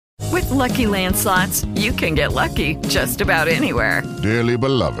Lucky Land Slots, you can get lucky just about anywhere. Dearly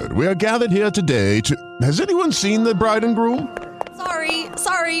beloved, we are gathered here today to... Has anyone seen the bride and groom?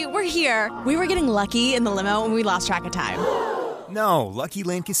 Sorry, we're here. We were getting lucky in the limo and we lost track of time. No, Lucky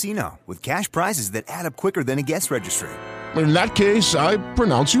Land Casino, with cash prizes that add up quicker than a guest registry. In that case, I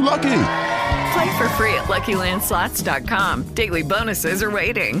pronounce you lucky. Play for free at LuckyLandSlots.com. Daily bonuses are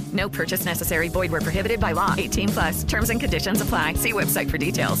waiting. No purchase necessary. Void where prohibited by law. 18+. Terms and conditions apply. See website for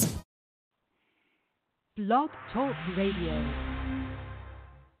details. Blog Talk Radio.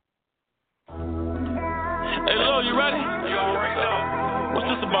 Hey, Lil, you ready? You already know. What's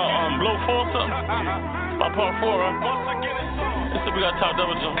this about? Blow 4 or something? About part 4, right? Once again, it's on. This is we got top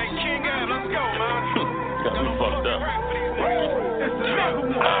double jump. Hey, King Ab, let's go, man. Got me fucked up.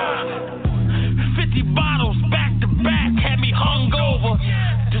 50 bottles back to back had me hungover.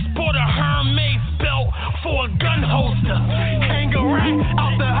 Just bought a Hermes belt for a gun holster. Hang a rack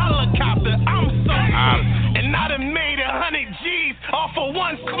out the helicopter. I'm so and I done made 100 G's off of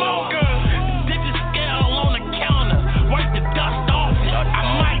one smoker. Digit scale on the counter. Wipe the dust off. I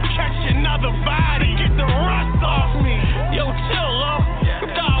might catch another body. Get the rust off me. Yo, chill, love. You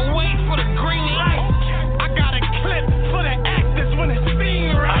gotta wait for the green light. I got a clip for the actors when it's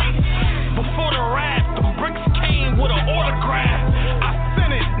seen right. Before the rap, the bricks came with an autograph. I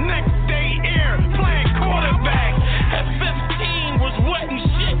sent it next day air, playing quarterback. At 15 was wet and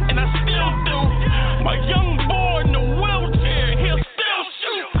shit, and I still do. My young boy in the wheelchair, he'll still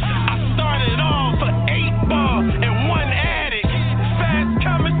shoot. I started off for 8 ball and 1 addict. Fast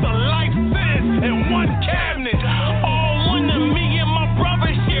coming to life sentence and 1 cabinet. All one of me and my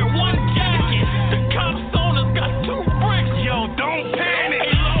brother share 1 jacket. The cops on us got 2 bricks, yo, don't panic.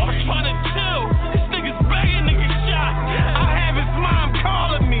 Hey, Lord, I'm trying to chill. This nigga's begging to get shot. I have his mom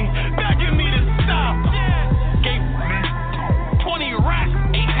calling me, begging me to stop. Gave me 20 racks,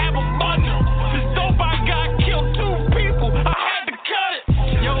 ain't have a bundle. This dope I got killed 2 people. I had to cut it.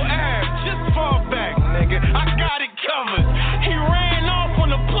 Yo, Ab, just fall back, nigga. I got it covered. He ran off on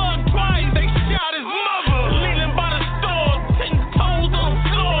the plug twice. They shot his mother. Leaning by the store, 10 toes on the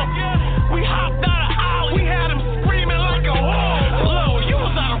floor. We hopped out of alley. We had him screaming like a whore. Lil, you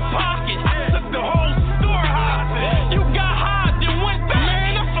was out of pocket. I took the whole store hostage. You got hot, then went back.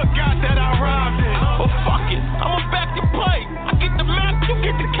 Man, I forgot that I robbed it. But fuck it, I'ma back your play. I get the map, you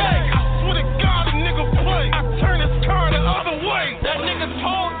get the cake. I swear to God, a nigga play. I turn his car the other way. That nigga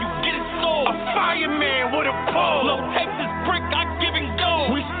told you, get it sold. A fireman with a pole. Look, take this brick, I give and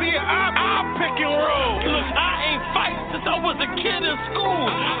go. We see it, I pick and roll. Look, I ain't fight since I was a kid in school.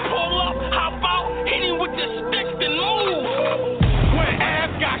 Pull up, hop out, hit him with the sticks and move. When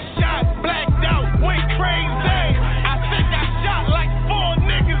Ab got shot, blacked out, went crazy. I think I shot like 4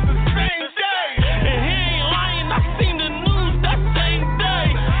 niggas the same day. And he ain't lying, I seen the news that same day.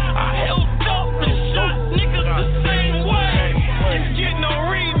 I held up and shot niggas the same way. You get no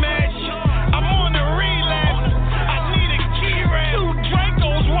rematch, I'm on the relapse. I need a key rat, 2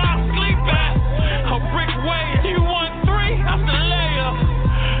 Dracos while I sleep at. A brick way, you want 3? That's the layup.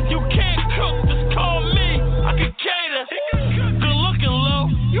 You can't cook, just call me, I can cater. Good looking, low,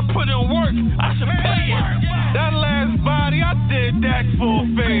 you put in work, I should pay you. That last body, I did that for a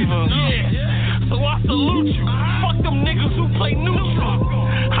favor. Yeah, so I salute you. Fuck them niggas who play neutral.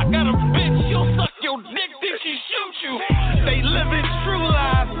 I got a bitch, she'll suck your dick, then she shoot you. They living true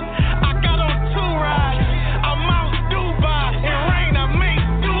lives. I got on 2 rides. I'm out Dubai. In rain, I make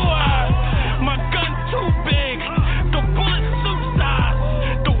do-eyes. My gun too big. The bullet suit size.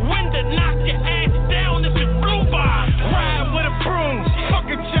 The wind that knock your ass down if it blew by. Ride with a broom. Fuck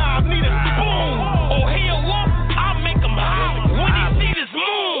a job, need a spoon. Or he'll walk, I'll make him holler when he see this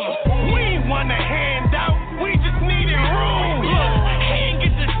moon. We ain't want a handout, we just needed room. Look, he ain't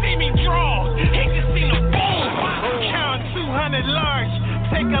get to see me draw, he just seen a boom. Count 200 large,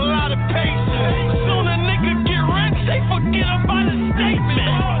 take a lot of patience. Soon a nigga get rich, they forget about his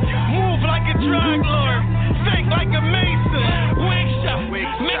statement. Move like a drug lord, think like a mason. Wig shot,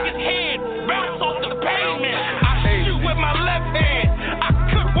 make his head bounce off the pavement. I shoot with my left hand, I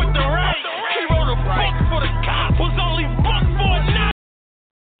cook with the right. He wrote a book for the cops, was only booked for a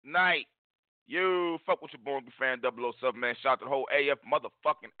night. You fuck with your boy fan 007, man. Shout out to the whole AF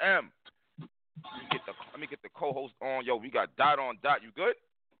motherfucking M. Let me get the co-host on. Yo, we got Dot on Dot. You good?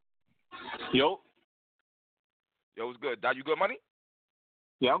 Yo, what's good? Dot, you good, money?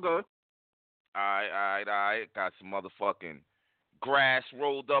 yeah, I'm good. All right. Got some motherfucking grass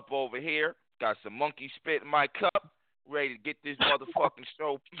rolled up over here. Got some monkey spit in my cup. Ready to get this motherfucking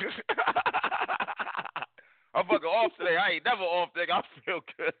show. I'm fucking off today. I ain't never off, nigga. I feel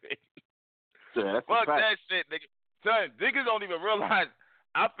good. Yeah, that's Fuck that shit, nigga. Son, niggas don't even realize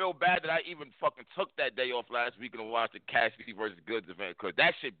I feel bad that I even fucking took that day off last week and watched the Cassidy versus Goods event because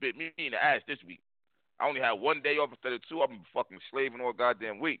that shit bit me in the ass this week. I only had one day off instead of two. I've been fucking slaving all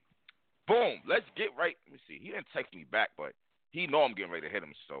goddamn week. Boom. Let's get right. Let me see. He didn't text me back, but he know I'm getting ready to hit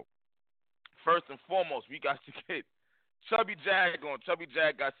him. So, first and foremost, we got to get Chubby Jag on. Chubby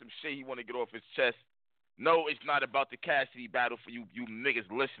Jag got some shit he want to get off his chest. No, it's not about the Cassidy battle for you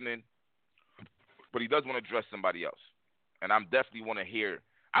niggas listening, but he does want to address somebody else. And I'm definitely want to hear.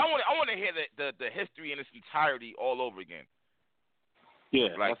 I want to hear the history in its entirety all over again.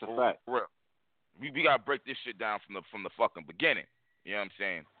 Yeah, like, that's a fact. For real. We gotta break this shit down from the fucking beginning. You know what I'm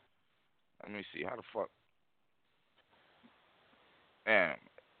saying? Let me see how the fuck. Damn,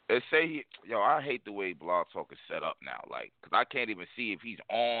 it say I hate the way Blog Talk is set up now. Like, cause I can't even see if he's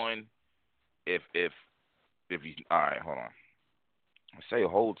on. If he's all right, hold on. I say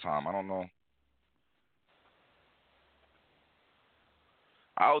whole time. I don't know.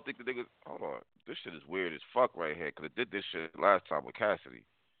 I don't think the nigga. Hold on. This shit is weird as fuck right here because it did this shit last time with Cassidy.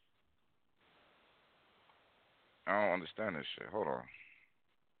 I don't understand this shit. Hold on.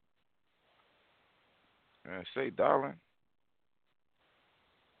 Man, say, darling.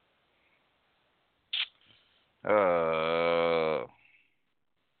 I'm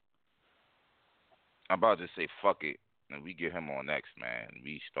about to say fuck it, and we get him on next, man.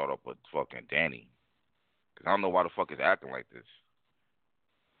 We start up with fucking Danny. Because I don't know why the fuck it's acting like this.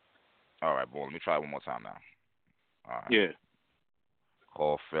 All right, boy, let me try it one more time now. All right. Yeah.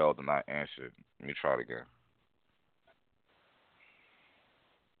 Call failed and not answered. Let me try it again.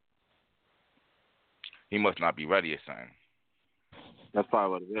 He must not be ready or something. That's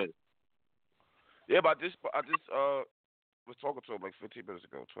probably what it is. Yeah, but I just was talking to him like 15 minutes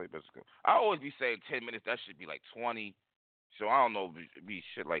ago, 20 minutes ago. I always be saying 10 minutes. That should be like 20. So I don't know if it be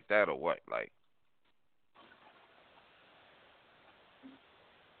shit like that or what. Like,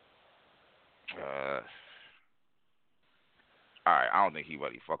 all right, I don't think he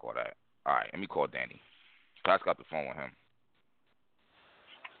ready. Fuck all that. All right, let me call Danny. Scott's got the phone with him.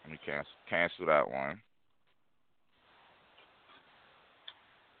 Let me cancel that one.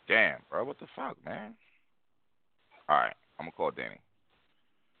 Damn, bro, what the fuck, man? All right, I'm gonna call Danny.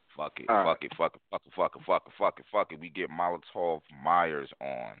 Fuck it, all fuck it. We get Molotov Myers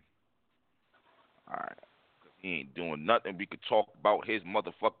on. All right, he ain't doing nothing. We could talk about his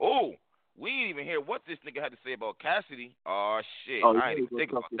motherfucker. Oh, we ain't even hear what this nigga had to say about Cassidy. Oh shit, I ain't even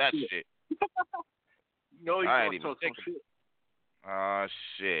think about that shit. No, I ain't even think. Oh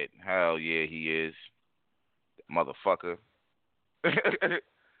shit, hell yeah, he is, motherfucker.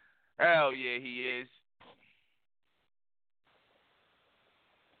 Hell yeah, he is.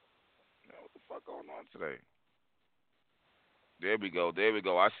 What the fuck going on today? There we go.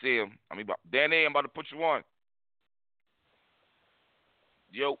 I see him. Danny, I'm about to put you on.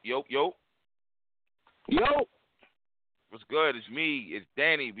 Yo. What's good? It's me. It's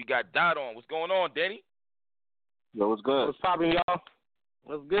Danny. We got Dot on. What's going on, Danny? Yo, what's good? What's poppin', y'all?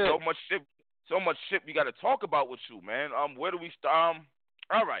 What's good? So much shit we got to talk about with you, man. Where do we start?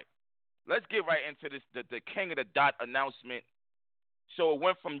 All right. Let's get right into this, the King of the Dot announcement. So it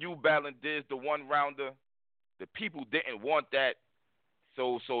went from you battling Diz, the one rounder. The people didn't want that.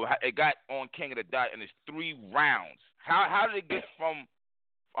 So it got on King of the Dot, and it's 3 rounds. How did it get from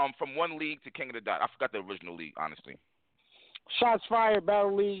one league to King of the Dot? I forgot the original league, honestly. Shots Fired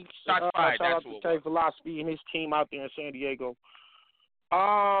Battle League. Shots Fired, shout out that's to Tay Philosophy and his team out there in San Diego.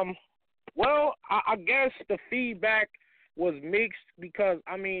 Well, I guess the feedback was mixed because,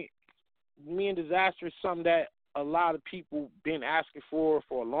 I mean, me and Disaster is something that a lot of people been asking for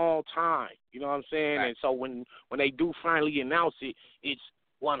a long time. You know what I'm saying? Right. And so when they do finally announce it, it's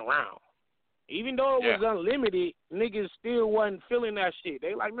 1 round. Even though it was unlimited, niggas still wasn't feeling that shit.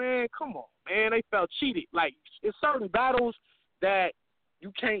 They like, man, come on, man. They felt cheated. Like, it's certain battles that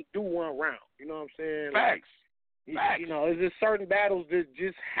you can't do 1 round. You know what I'm saying? Facts. Like, you know, there's just certain battles that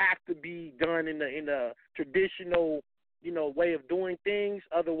just have to be done in the traditional, you know, way of doing things.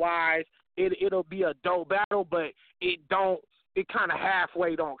 Otherwise, it'll be a dope battle, but it kind of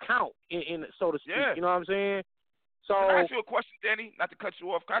halfway don't count, in so to speak. Yeah. You know what I'm saying? So, can I ask you a question, Danny? Not to cut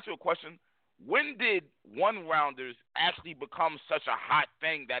you off. Can I ask you a question? When did 1-rounders actually become such a hot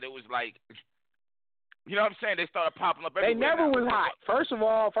thing that it was like, you know what I'm saying? They started popping up everywhere. They never was hot. First of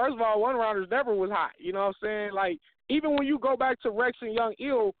all, 1-rounders never was hot. You know what I'm saying? Like, even when you go back to Rex and Young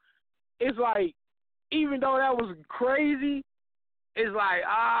Ill, it's like, even though that was crazy, it's like,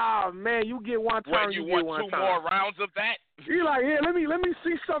 man, you get one time, you get one time. You want 2 more rounds of that? He like, yeah, let me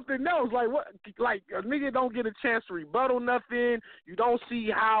see something else. Like what? Like a nigga don't get a chance to rebuttal nothing. You don't see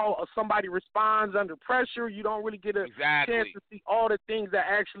how somebody responds under pressure. You don't really get a chance to see all the things that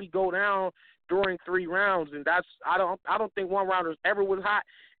actually go down during 3 rounds. And that's I don't think one rounders ever was hot.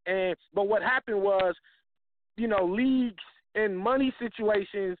 But what happened was, leagues and money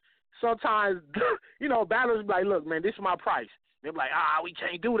situations sometimes, battlers be like, look, man, this is my price. They're like, we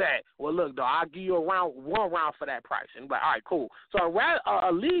can't do that. Well, look, though, I'll give you one round for that price. And like, all right, cool. So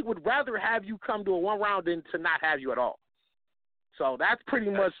a league would rather have you come to a 1 round than to not have you at all. So that's pretty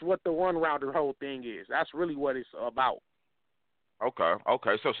much what the 1 rounder whole thing is. That's really what it's about. Okay.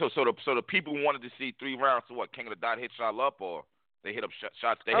 So the people who wanted to see 3 rounds, so what? King of the Dot hit y'all up, or they hit up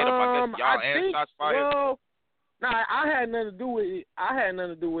shots? They hit up, I guess, y'all and shots fired. Well, I had nothing to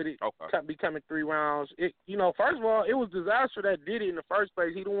do with it. Okay. Becoming 3 rounds. First of all, it was Disaster that did it in the first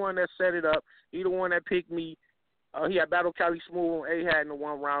place. He the one that set it up. He the one that picked me. He had Battle Cali Smooth and A-Hat in the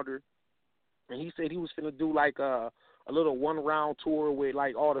 1 rounder, and he said he was gonna do like a little 1 round tour with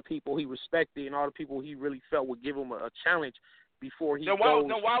like all the people he respected and all the people he really felt would give him a challenge before he goes.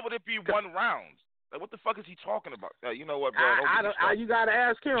 Why would it be 1 round? Like, what the fuck is he talking about? You know what, bro? You got to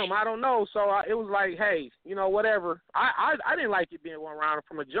ask him. I don't know. So it was like, hey, whatever. I didn't like it being 1 round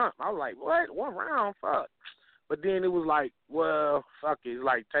from a jump. I was like, what? 1 round? Fuck. But then it was like, well, fuck it. It's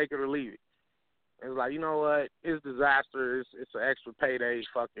like, take it or leave it. It was like, you know what? It's Disaster. It's an extra payday.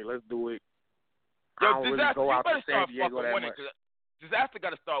 Fuck it. Let's do it. I don't really go out to San Diego that much. Disaster got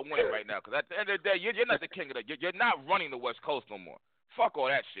to start winning right now, because at the end of the day, you're not the king of that. You're not running the West Coast no more. Fuck all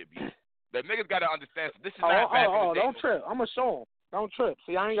that shit, B. The niggas got to understand, this is not back in the day. Don't trip. I'm going to show him. Don't trip.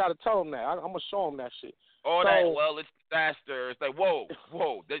 See, I ain't got to tell him that. I'm going to show him that shit. It's Disaster. It's like, whoa.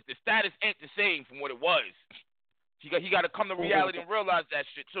 The status ain't the same from what it was. He got to come to reality and realize that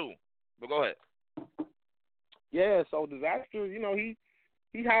shit, too. But go ahead. Yeah, so Disaster,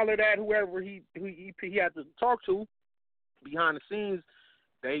 he hollered at whoever he had to talk to behind the scenes.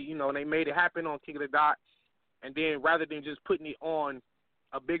 They made it happen on King of the Dot. And then rather than just putting it on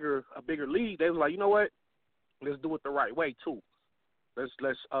a bigger league, they was like, you know what? Let's do it the right way too. Let's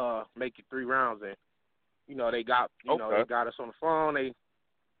make it 3 rounds, and they got they got us on the phone. They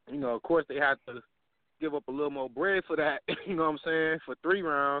of course they had to give up a little more bread for that. You know what I'm saying, for 3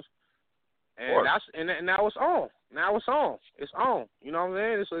 rounds, and now it's on. Now it's on. It's on. You know what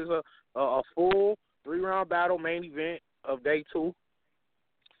I'm saying? It's a full 3-round battle main event of day 2.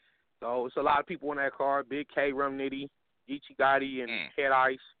 So it's a lot of people on that card. Big K, Rum Nitty, Geechee Gotti, and Head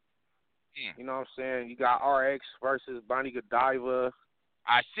Ice. You know what I'm saying? You got RX versus Bonnie Godiva.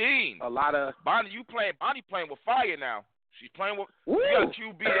 I seen a lot of Bonnie playing with fire now. She's playing with you got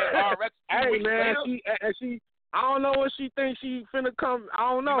QB that RX. Hey man, she I don't know what she thinks she finna come. I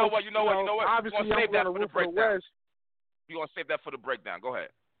don't know. You know what? Obviously, I'm gonna root for the West. You gonna save that for the breakdown? Go ahead.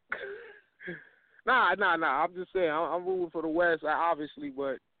 Nah. I'm just saying I'm rooting for the West, obviously,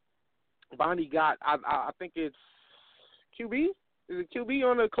 but Bonnie got I think it's QB. Is it QB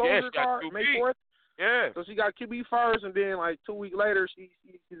on the closer card? May 4th? Yeah. So she got QB first, and then like 2 weeks later,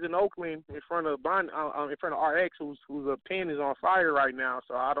 she's in Oakland in front of in front of RX, whose pen is on fire right now.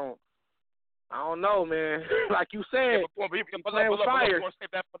 So I don't know, man. Like you said, playing with fire. We're gonna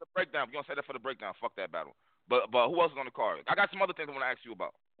save that for the breakdown. Fuck that battle. But who else is on the card? I got some other things I want to ask you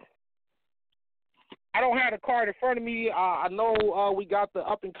about. I don't have the card in front of me. I know we got the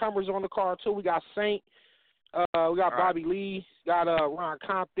up and comers on the card too. We got Saint. We got Bobby Lee. Got Ron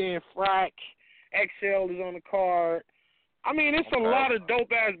Compton, Frack. XL is on the card. I mean, it's a lot of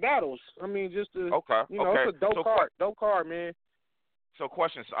dope ass battles. I mean, just it's a dope card. Dope card, man. So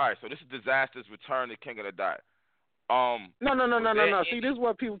questions. All right. So this is Disaster's return to King of the Dot. No. See, this is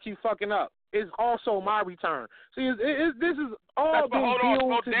what people keep fucking up. It's also my return. See, this is all being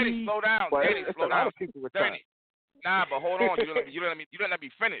built to be. Slow down. Danny, slow down. Nah, but hold on. You don't let me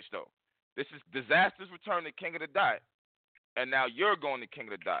finish though. This is Disaster's return to King of the Dot, and now you're going to King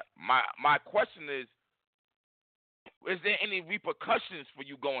of the Dot. My question is there any repercussions for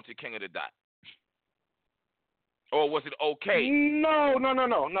you going to King of the Dot? Or was it okay? No.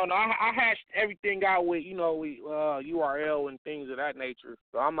 I hashed everything out with URL and things of that nature.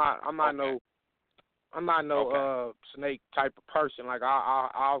 So I'm not no snake type of person. Like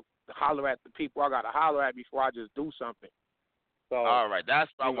I'll holler at the people I gotta holler at before I just do something. So all right,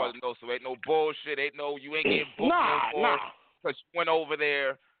 that's what I want to know. So ain't no bullshit. You ain't getting booked nah. Because you went over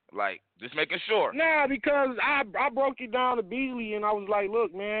there. Like, just making sure. Nah, because I broke it down to Beasley, and I was like,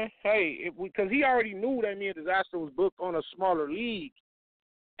 look, man, because he already knew that me and Disaster was booked on a smaller league.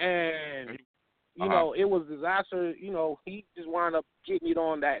 And you know, it was disaster. You know, he just wound up getting it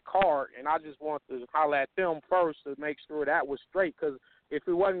on that card, and I just want to holler at them first to make sure that was straight. Because if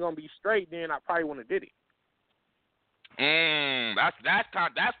it wasn't gonna be straight, then I probably wouldn't have did it.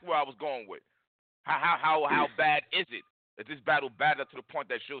 That's where I was going with. How bad is it? Is this battle bad enough to the point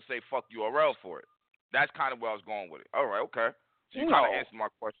that she'll say fuck URL for it? That's kind of where I was going with it. All right, okay. So you kind of answered my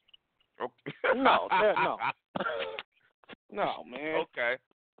question. Okay. No, no, man. Okay.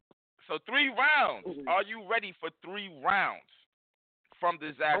 So 3 rounds. Are you ready for 3 rounds from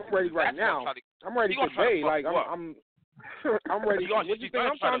Disaster? I'm ready right now. I'm ready today. Like I'm ready. What you think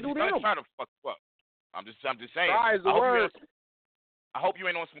I'm trying to do to him? Trying to fuck you up. I'm just saying. I hope you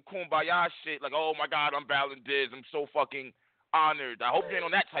ain't on some kumbaya shit like, oh my God, I'm battling Diz. I'm so fucking honored. I hope you ain't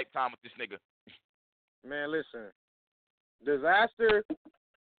on that type time with this nigga. Man, listen. Disaster.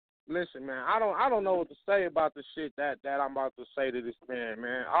 Listen, man, I don't know what to say about the shit that I'm about to say to this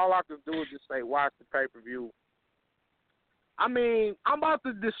man. All I can do is just say watch the pay-per-view. I mean, I'm about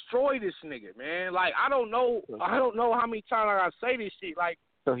to destroy this nigga, man. Like, I don't know how many times I gotta say this shit. Like,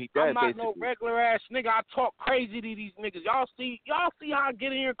 so he I'm not no regular ass nigga. I talk crazy to these niggas. Y'all see how I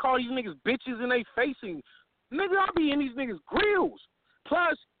get in here and call these niggas bitches and they facing. Nigga, I be in these niggas grills.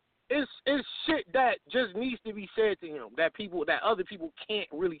 Plus, it's shit that just needs to be said to him that other people can't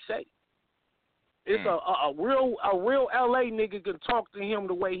really say. It's a real LA nigga can talk to him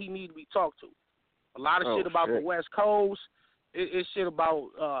the way he needs to be talked to. A lot of shit about the West Coast. It's shit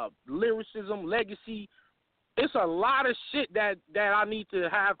about lyricism, legacy. It's a lot of shit that I need to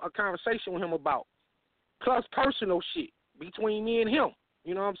have a conversation with him about. Plus personal shit between me and him.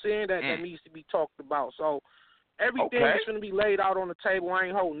 You know what I'm saying? That needs to be talked about. So everything is going to be laid out on the table. I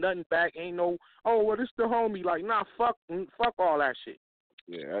ain't holding nothing back. Ain't no, this the homie. Like, nah, fuck all that shit.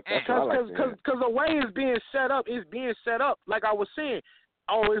 Yeah, that's what I like to hear. Because the way it's being set up is being set up. Like I was saying,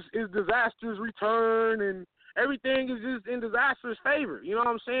 it's Disaster's return and everything is just in Disaster's favor. You know what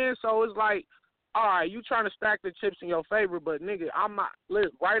I'm saying? So it's like, all right, you trying to stack the chips in your favor, but nigga, I'm not.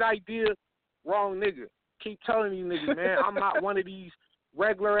 Right idea, wrong nigga. Keep telling you niggas, man, I'm not one of these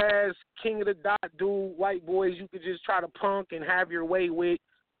regular ass king of the dot dude white boys you could just try to punk and have your way with.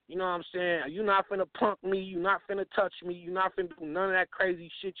 You know what I'm saying? You're not finna punk me. You're not finna touch me. You're not finna do none of that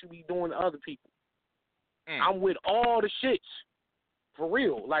crazy shit you be doing to other people. I'm with all the shits. For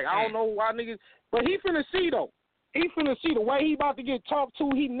real. Like, I don't know why niggas, but he finna see though. He finna see the way he about to get talked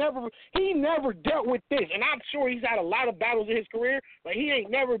to. He never dealt with this, and I'm sure he's had a lot of battles in his career, but he ain't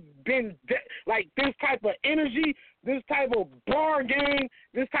never been like this type of energy, this type of bar game,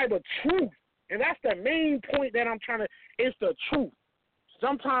 this type of truth. And that's the main point that I'm trying to. It's the truth.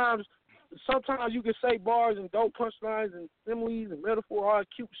 Sometimes you can say bars and dope punchlines and similes and metaphor, all that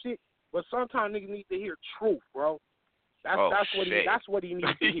cute shit, but sometimes niggas need to hear truth, bro. That's what he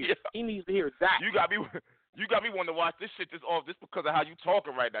needs to hear. He needs to hear that. You got me wanting to watch this shit just because of how you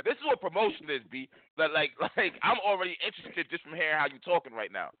talking right now. This is what promotion is, B. Like I'm already interested just from hearing how you talking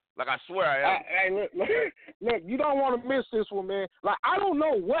right now. Like, I swear I am. Hey, look, you don't want to miss this one, man. Like, I don't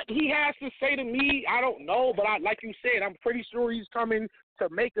know what he has to say to me. I don't know, but like you said, I'm pretty sure he's coming to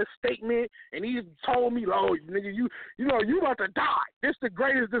make a statement, and he's told me, oh, nigga, you about to die. This the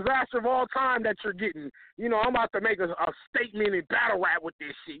greatest disaster of all time that you're getting. You know, I'm about to make a statement and battle rap with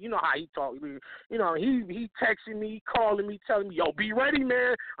this shit. You know how he talk. You know, he texting me, calling me, telling me, yo, be ready,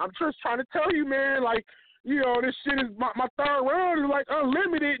 man. I'm just trying to tell you, man, like, you know, this shit is my third round is like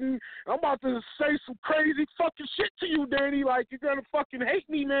unlimited, and I'm about to say some crazy fucking shit to you, Danny. Like, you're gonna fucking hate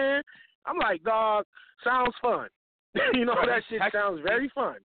me, man. I'm like, dog, sounds fun. You know, that shit sounds very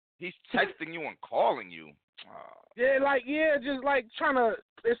fun. He's texting you and calling you. Just like trying to.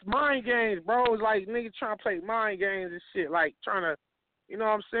 It's mind games, bro. It's like nigga trying to play mind games and shit. Like trying to, you know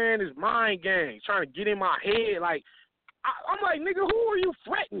what I'm saying? It's mind games. Trying to get in my head, like. I'm like, nigga, who are you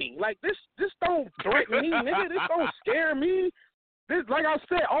threatening? Like, this don't threaten me, nigga. This don't scare me. This, like I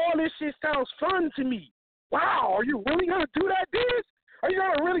said, all this shit sounds fun to me. Wow, are you really going to do that, Diz? Are you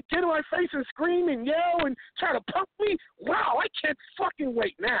going to really get in my face and scream and yell and try to punk me? Wow, I can't fucking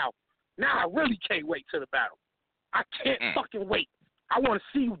wait now. Now I really can't wait to the battle. I can't fucking wait. I want to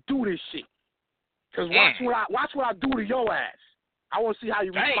see you do this shit. Because watch what I do to your ass. I want to see how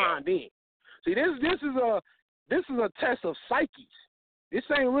you respond then. See, this is a test of psyches. This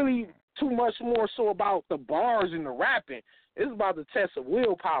ain't really too much more so about the bars and the rapping. It's about the test of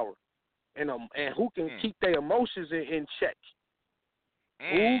willpower and who can keep their emotions in check.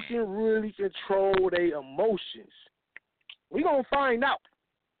 Who can really control their emotions? We gonna find out.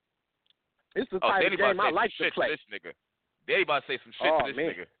 It's the type of game I like to play. This nigga. They about to say some shit to this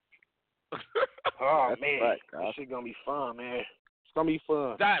nigga. Oh man, this shit gonna be fun, man. It's gonna be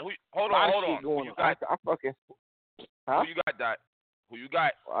fun. Dot, hold on. Who you got? I fucking. Huh? Who you got, Dot? Who you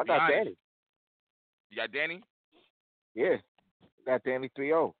got? Well, I got Danny. You got Danny? Yeah. Got Danny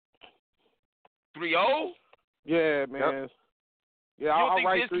 3-0. 3-0? Yeah, man. Yep. Yeah, I'll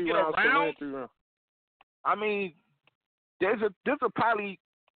write 3 rounds to win 3 rounds. I mean, there's a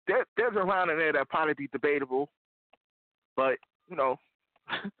round in there that probably be debatable, but you know,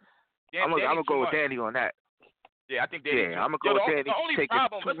 I'm gonna go with Danny on that. Yeah, I think Danny. Yeah, I'm gonna go with Danny. The only take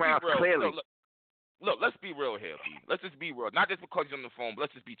problem, 2 rounds clearly. Look, let's be real here, P. Let's just be real. Not just because he's on the phone, but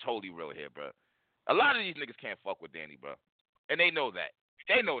let's just be totally real here, bro. A lot of these niggas can't fuck with Danny, bro, and they know that.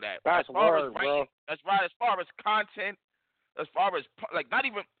 They know that. That's as far word, as writing, bro. that's right. As far as content, as far as like not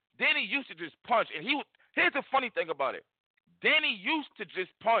even Danny used to just punch, and here's the funny thing about it. Danny used to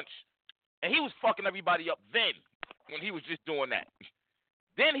just punch, and he was fucking everybody up then when he was just doing that.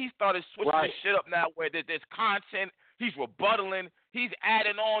 Then he started switching his shit up now where there's content. He's rebuttaling. He's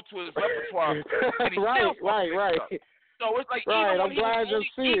adding on to his repertoire. And he's right. So it's like even when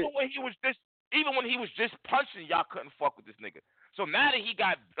he was just punching, y'all couldn't fuck with this nigga. So now that he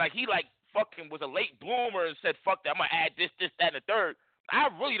got he fucking was a late bloomer and said fuck that, I'm gonna add this, that, and the third. I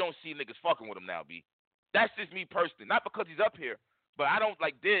really don't see niggas fucking with him now, B. That's just me personally. Not because he's up here, but I don't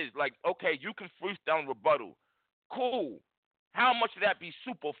like this. Like, okay, you can freestyle and rebuttal. Cool. How much of that be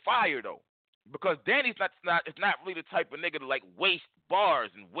super fire though? Because Danny's not really the type of nigga to like waste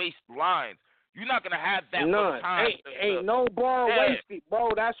bars and waste lines. You're not gonna have that much time. Ain't no bar wasted,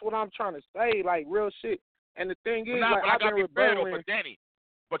 bro. That's what I'm trying to say. Like real shit. And the thing is, I gotta be fair though, but Danny.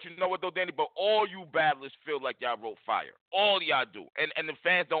 But you know what though, Danny? But all you battlers feel like y'all wrote fire. All y'all do, and the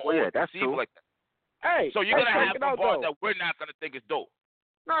fans don't always perceive like that. Hey, so you're gonna have some bars that we're not gonna think is dope.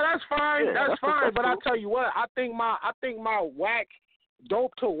 No, that's fine. Yeah, that's fine. But cool. I tell you what, I think my whack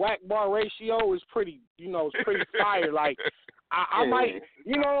dope to whack bar ratio is pretty. It's pretty fire. Like I might,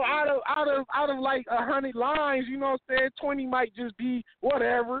 out of like 100 lines, 20 might just be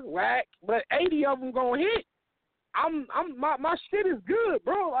whatever whack, but 80 of them gonna hit. My shit is good,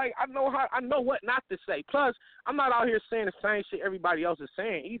 bro. Like I know what not to say. Plus, I'm not out here saying the same shit everybody else is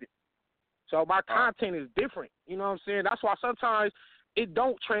saying either. So my content is different. You know what I'm saying? That's why sometimes it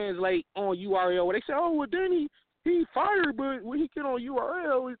don't translate on URL where they say, oh, well, Danny, he fired, but when he get on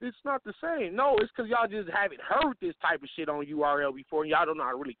URL, it's not the same. No, it's because y'all just haven't heard this type of shit on URL before, and y'all don't know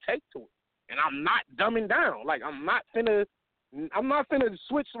how to really take to it. And I'm not dumbing down. Like I'm not finna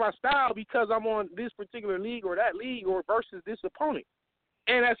switch my style because I'm on this particular league or that league or versus this opponent.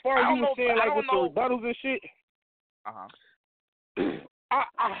 And as far as you were saying, like with the rebuttals and shit,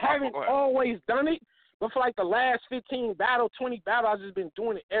 I haven't always done it, but for like the last 20 battles, I've just been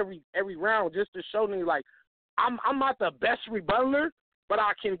doing it every round just to show me like I'm not the best rebuttaler, but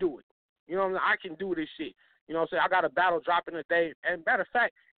I can do it. You know what I mean? I can do this shit. You know what I'm saying? I got a battle dropping today. And matter of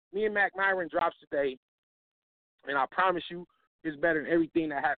fact, me and Mac Myron drops today, and I promise you it's better than everything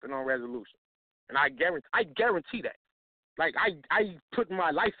that happened on Resolution. And I guarantee that. Like I put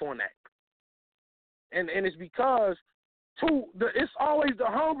my life on that. And it's because it's always the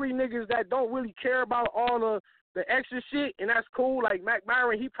hungry niggas that don't really care about all the extra shit, and that's cool. Like Mac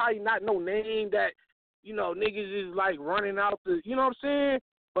Myron, he probably not no name that, niggas is like running out the, you know what I'm saying?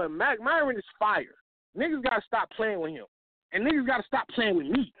 But Mac Myron is fire. Niggas gotta stop playing with him. And niggas gotta stop playing with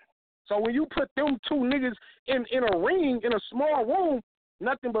me. So when you put them two niggas in a ring, in a small room,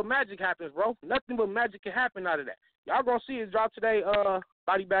 nothing but magic happens, bro. Nothing but magic can happen out of that. Y'all gonna see it drop today,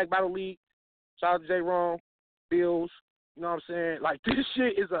 Body Bag Battle League. Shout out to J. Ron, Bills. You know what I'm saying? Like, this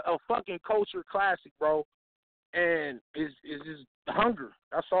shit is a fucking culture classic, bro. And it's just hunger.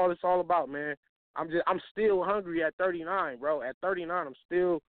 That's all it's all about, man. I'm still hungry at 39, bro. At 39, I'm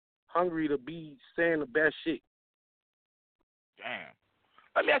still hungry to be saying the best shit. Damn.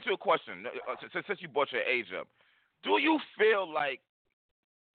 Let me ask you a question. Since you brought your age up, do you feel like?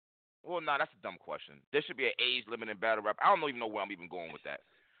 Well, no, that's a dumb question. There should be an age limit in battle rap. I don't even know where I'm even going with that.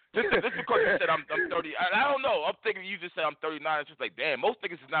 Just because you said I'm 30, I don't know. I'm thinking you just said I'm 39. It's just like, damn, most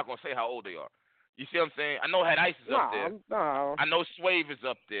niggas is not gonna say how old they are. You see what I'm saying? I know Head Ice is up there. No. I know Swave is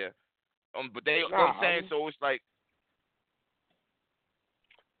up there. But they, you know what I'm saying? So it's like.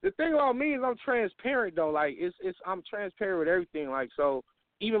 The thing about me is I'm transparent though. Like I'm transparent with everything. Like so,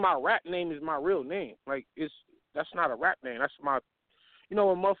 even my rap name is my real name. Like that's not a rap name. That's my. You know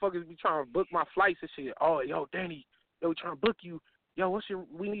when motherfuckers be trying to book my flights and shit. Oh, yo, Danny, we trying to book you. Yo,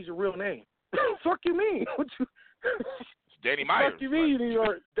 we need your real name. Fuck you mean? What you? Danny Myers. Fuck you mean?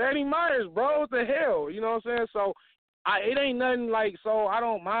 Danny Myers, bro. What the hell? You know what I'm saying? So, it ain't nothing like. So I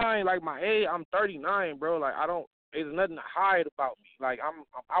don't mind like my age. I'm 39, bro. Like I don't. There's nothing to hide about me. Like I'm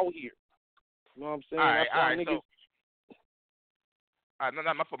out here. You know what I'm saying? All right. So No,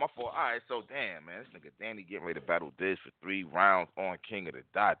 not my fault. All right, so damn, man, this nigga Danny getting ready to battle Diz for 3 rounds on King of the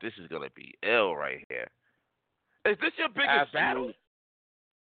Dot. This is gonna be ill right here. Is this your biggest battle?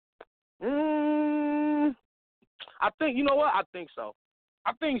 I think, you know what? I think so.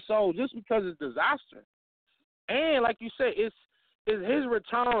 Just because it's disaster. And like you said, it's his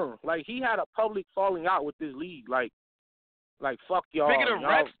return. Like, he had a public falling out with this league. Like fuck y'all. Bigger than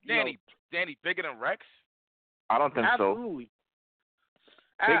Rex, Danny, bigger than Rex? I don't think absolutely. so.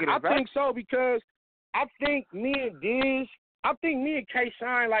 I think so because I think me and K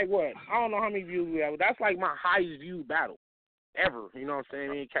Shine, like what? I don't know how many views we have. That's like my highest viewed battle ever. You know what I'm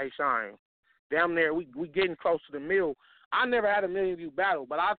saying? Me and K Shine. Damn near, we getting close to the mill. I never had a million view battle,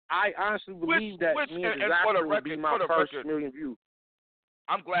 but I honestly believe that me and Disaster would be my first million view.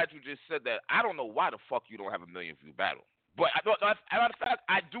 I'm glad you just said that. I don't know why the fuck you don't have a million view battle. But as a matter of fact,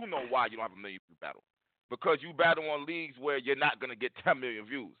 I do know why you don't have a million view battle. Because you battle on leagues where you're not going to get 10 million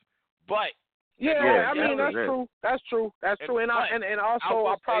views. But I mean, that's true. That's true. And also,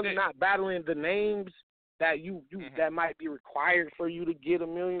 I'm probably not battling the names that you that might be required for you to get a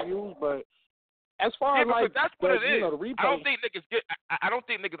million views. But as far as like that's what it is. The replay, I don't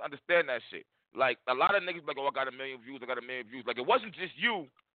think niggas understand that shit. Like a lot of niggas be like, oh, I got a million views. Like it wasn't just you.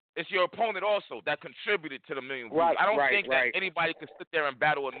 It's your opponent also that contributed to the million views. I don't think that anybody can sit there and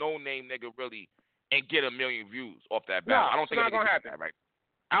battle a no-name nigga really and get a million views off that battle. I don't think it's not gonna happen. That, right?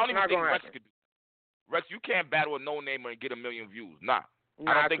 I don't even think Rex could do that. Rex, you can't battle a no-namer and get a million views. Nah,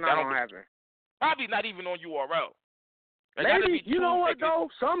 I don't think that's not gonna happen. Probably not even on URL. Maybe, you know what though?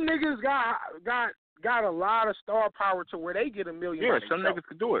 Some niggas got a lot of star power to where they get a million. Yeah, some niggas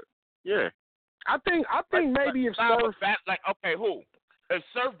could do it. Yeah. I think maybe if Surf who? If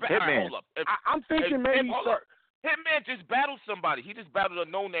Surf hold up. I'm thinking maybe Surf. Hitman just battled somebody. He just battled a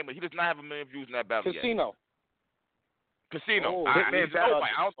no-namer. He does not have a million views in that battle Casino. Yet. Casino. Hitman battled.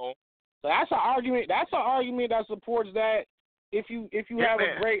 I don't know. So that's an argument. That's an argument that supports that. If you have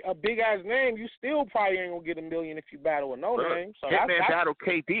a big ass name, you still probably ain't gonna get a million if you battle a no name. So Hitman battled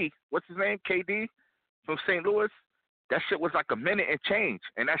KD. What's his name? KD from St. Louis. That shit was like a minute and change,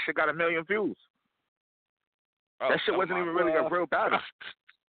 and that shit got a million views. That shit wasn't even really a real battle.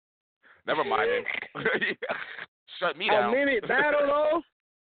 Never mind him. Shut me down. A minute battle though.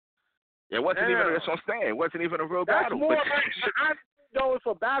 It wasn't even. That's what I'm saying. It wasn't even a real battle. More I know if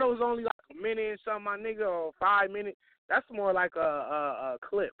a battle is only like a minute and something, my nigga, or 5 minutes. That's more like a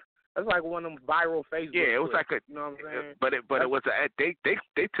clip. That's like one of them viral Facebook. Yeah, it was clips, like you know what I'm saying? But it was they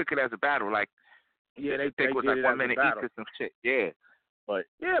took it as a battle. Like they think it was like 1 minute each or some shit. Yeah. But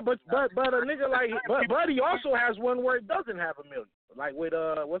a nigga like Buddy also has one where it doesn't have a million. Like with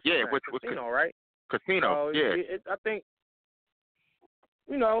what's his name? Casino, right? Casino. So I think,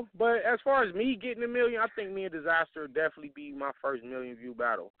 you know, but as far as me getting a million, I think me and Disaster would definitely be my first million view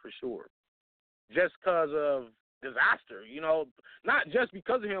battle for sure. Just because of Disaster, you know, not just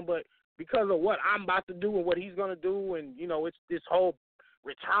because of him, but because of what I'm about to do and what he's gonna do, and you know, it's this whole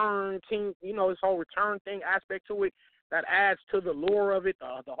return team, you know, this whole return thing aspect to it that adds to the lure of it,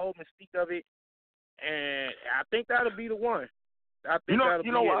 the whole mystique of it, and I think that'll be the one. I think that'll be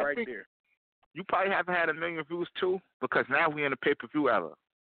it right there. You probably haven't had a million views too, because now we're in the pay-per-view era.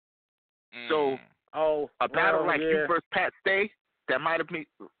 So a battle like you versus Pat Stay that might have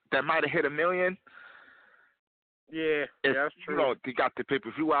hit a million. Yeah, that's true. You know, they got the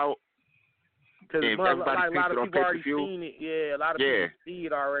pay-per-view out. Because a lot of people already pay-per-view. seen it. Yeah, a lot of people see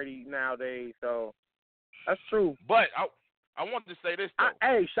it already nowadays. So that's true. But I wanted to say this though.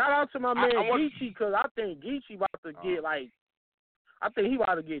 Hey, shout out to my man Geechee, because I think Geechee about to get I think he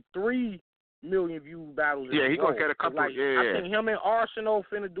about to get 3 million view battles. Yeah, he gonna get a couple. I think him and Arsenal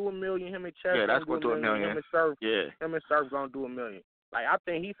finna do a million. Him and Chess. Yeah, that's gonna do a million. Him and Surf gonna do a million. Like I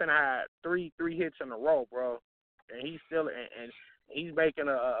think he finna have three hits in a row, bro. And he's still and he's making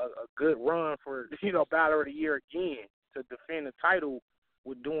a good run for, you know, Battle of the Year again to defend the title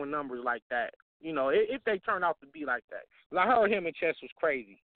with doing numbers like that. You know, if they turn out to be like that. I heard him and Chess was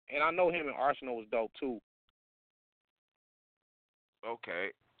crazy, and I know him and Arsenal was dope too.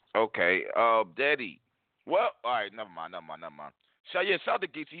 Okay. Daddy. Well, all right, never mind. Shout out to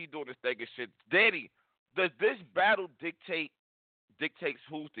Geechee. He doing this thing and shit. Daddy, does this battle dictates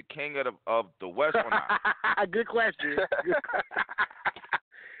who's the king of the West or not? Good question.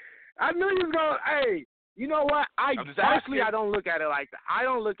 I knew you was going. Hey, you know what? I don't look at it like that. I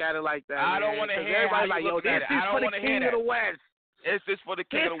don't look at it like that. I don't want to hear everybody like, yo, this is for the king of the West. Is this for the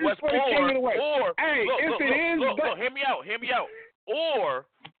king of the West? Or hey, if it is, look, hear me out.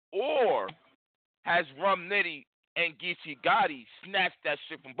 Or has Rum Nitty and Geechee Gotti snatched that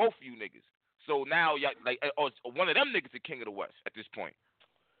shit from both of you niggas? So now, y'all, like, one of them niggas the king of the West at this point.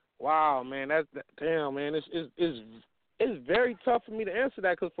 Wow, man, damn, man. It's very tough for me to answer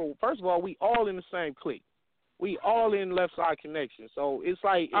that because, first of all, we all in the same clique. We all in Left Side Connection. So it's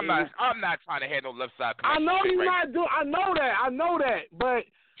like I'm not trying to have no Left Side Connection. I know you're not doing. I know that. But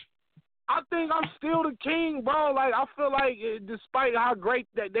I think I'm still the king, bro. Like I feel like, despite how great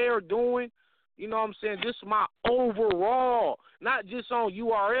that they are doing, you know what I'm saying. This is my overall, not just on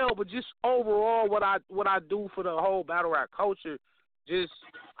URL, but just overall what I do for the whole battle rap culture. Just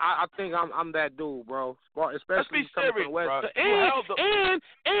I think I'm that dude, bro. Especially coming from the West. Bro. And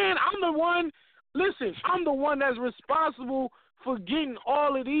I'm the one. Listen, I'm the one that's responsible for getting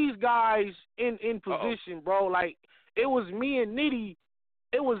all of these guys in position, bro. Like it was me and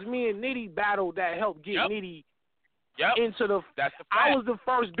Nitty battle that helped get Nitty into the. That's the fact. I was the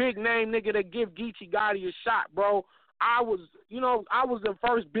first big name nigga to give Geechee Gotti a shot, bro. I was the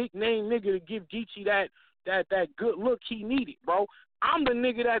first big name nigga to give Geechee that good look he needed, bro. I'm the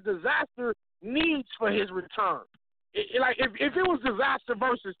nigga that Disaster needs for his return. Like if it was Disaster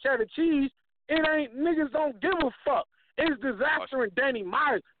versus Cheddar Cheese, it ain't, niggas don't give a fuck. It's Disaster and Danny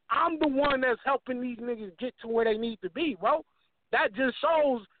Myers. I'm the one that's helping these niggas get to where they need to be, bro. That just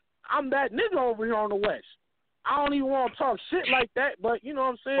shows I'm that nigga over here on the West. I don't even want to talk shit like that, but you know what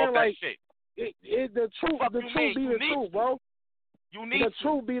I'm saying? Fuck like that shit. The truth be the truth, bro. You need the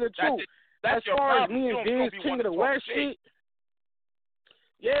truth be the truth. That's as your far problem. as me and Diz King of the West shit.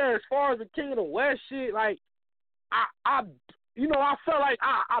 Yeah, as far as the King of the West shit, like I felt like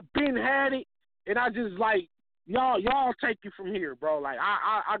I been had it. And I just like y'all take it from here, bro. Like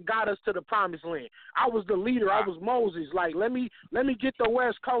I got us to the promised land. I was the leader. I was Moses. Like let me get the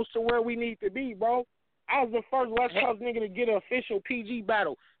West Coast to where we need to be, bro. I was the first West Coast nigga to get an official PG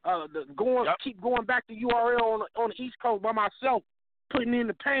battle. Keep going back to URL on the East Coast by myself, putting in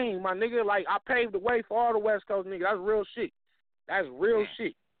the pain, my nigga. Like I paved the way for all the West Coast niggas. That's real shit. That's real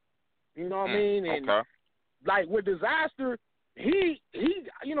shit. You know what I mean? And like with Disaster. He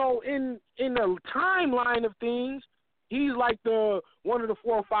you know, in the timeline of things, he's like one of the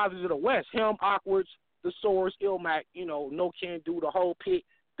 4 or 5s of the West. Him, Awkwards, The Source, Ilmac, you know, No Can Do, the whole pit.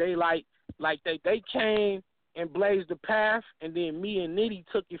 They they came and blazed the path, and then me and Nitty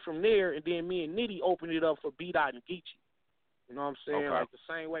took it from there, and then me and Nitty opened it up for B-Dot and Geechee. You know what I'm saying? Like the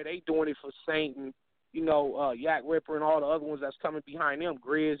same way they doing it for Saint and, you know, Yak Ripper and all the other ones that's coming behind them,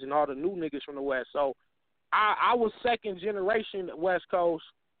 Grizz and all the new niggas from the West. So I was second generation West Coast,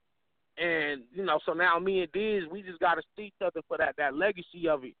 and, you know, so now me and Diz, we just got to see each other for that legacy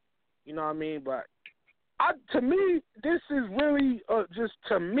of it. You know what I mean? But to me, this is really just,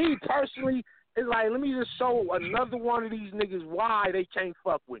 to me personally, it's like, let me just show another one of these niggas why they can't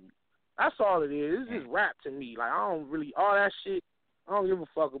fuck with me. That's all it is. It's just rap to me. Like, I don't really, all that shit, I don't give a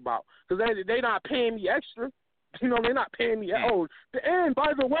fuck about. Because they not paying me extra. You know, they're not paying me. Oh, and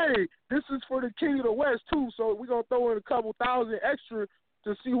by the way, this is for the King of the West, too, so we're going to throw in a couple thousand extra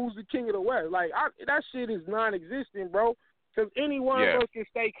to see who's the King of the West. Like, that shit is non-existent, bro, because any one of us can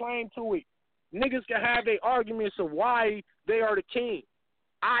stake claim to it. Niggas can have their arguments of why they are the king.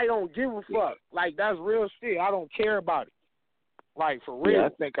 I don't give a fuck. Like, that's real shit. I don't care about it. Like, for real. Yeah,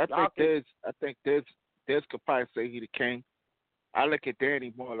 I think Diz could probably say he the king. I look at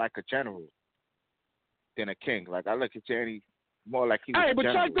Danny more like a general than a king. Like, I look at Danny more like he's a general. Hey,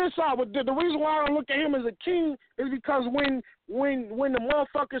 but check this out. But the reason why I don't look at him as a king is because when the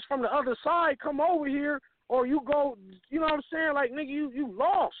motherfuckers from the other side come over here, or you go, you know what I'm saying? Like, nigga, you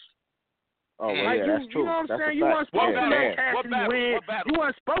lost. Oh, well, like, yeah, that's true. You know what I'm saying? You weren't supposed to let Cassidy win. You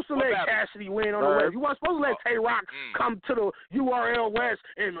weren't supposed to let Cassidy win on the West. You weren't supposed to let Tay-Rock come to the URL West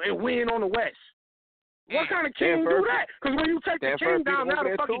and win on the West. What kind of king do that? Because when you take the king down, now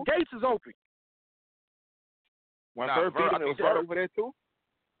the fucking gates is open. When Bird beat him, was that over there too?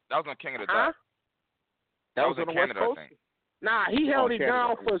 That was on King of the Dot. That was on the West Coast? Nah, he held it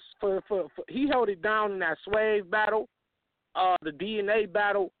down for he held it down in that Swave battle, the DNA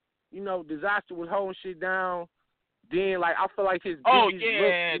battle. You know, Disaster was holding shit down. Then, like, I feel like his look,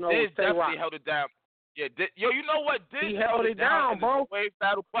 Diz definitely held it down. Yeah, you know what? He held it down, bro. Swave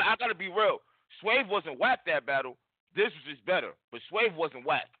battle, but I gotta be real. Swave wasn't whack that battle. This was just better, but Swave wasn't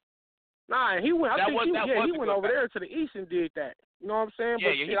whack. Nah, he went. I think he went over there to the east and did that. You know what I'm saying? Yeah,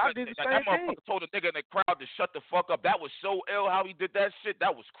 but shit, I did the same that thing. motherfucker told a nigga in the crowd to shut the fuck up. That was so ill how he did that shit.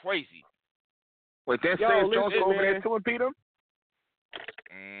 That was crazy. Wait, that Sage Jones over there too and beat him?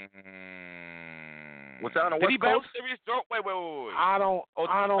 Was that on the West Coast? Serious joke? Wait. I don't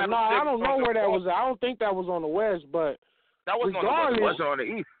know where that was at. I don't think that was on the West, but that wasn't on the West. It wasn't on the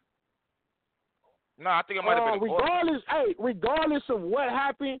East. No, I think it might have been. Regardless of what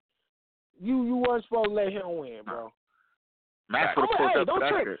happened, you weren't supposed to let him win, bro. Max would have pulled up. Don't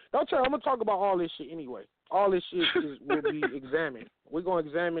trip. I'm gonna talk about all this shit anyway. All this shit will be examined. We're gonna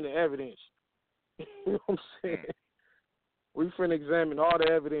examine the evidence. You know what I'm saying? We finna examine all the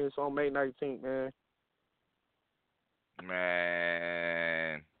evidence on May 19th,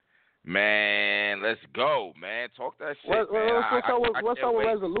 Man, let's go, man. Talk that shit, man. What's up with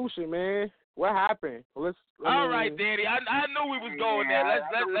resolution, man? What happened? All right, Danny. I knew we was going there.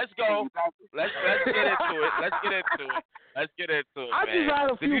 Let's go. Let's get into it. I just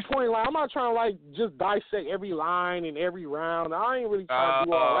had a few points. Like, I'm not trying to like just dissect every line and every round. I ain't really trying to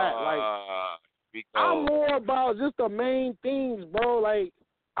do all that. Like, I'm more about just the main things, bro. Like,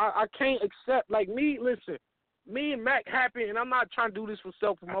 I can't accept. Like me and Mac happened, and I'm not trying to do this for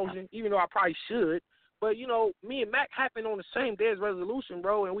self-promotion, even though I probably should. But, you know, me and Mac happened on the same day as Resolution,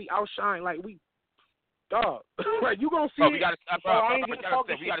 bro, and we outshine. Like, dog. Like, you going to see we got to see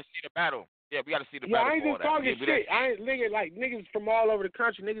the battle. Yeah, we got to see the battle. I ain't just talking shit. Niggas from all over the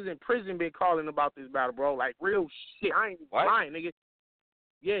country, niggas in prison been calling about this battle, bro. Like, real shit. I ain't lying, nigga.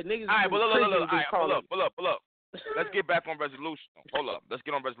 Yeah, niggas all right, in prison been calling. Pull up. Let's get back on Resolution. Hold up. Let's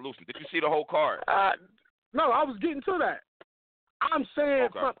get on Resolution. Did you see the whole card? No, I was getting to that. I'm saying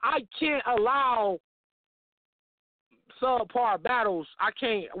I can't allow subpar battles. As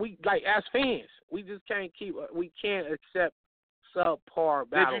fans, we just can't we can't accept subpar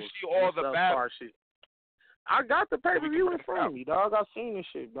battles. Did you see all the battles? Shit. I got the pay-per-view in front of me, dog. I seen this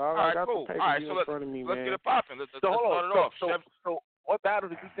shit, dog. All right, I got cool. the pay-per-view in front of me, let's man. get it popping. Let's start it off. So what battle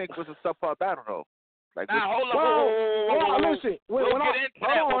did you think was a subpar battle, though? Like, hold on. Listen. We'll get into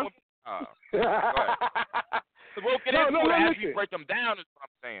that. Go ahead. We'll get into it as you break them down, is what I'm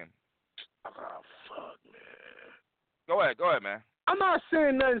saying. Oh, fuck, man. Go ahead, man. I'm not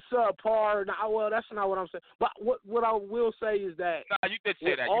saying nothing subpar. Well, that's not what I'm saying. But what I will say is that you did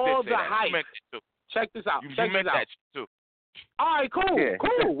say that. All you did say the hype. You meant it too. Check this out. You meant that too. All right,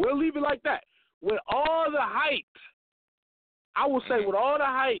 cool. We'll leave it like that. With all the hype, I will say with all the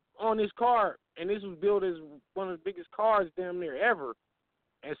hype on this card, and this was billed as one of the biggest cards damn near ever,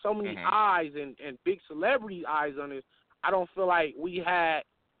 and so many eyes and big celebrity eyes on this, I don't feel like we had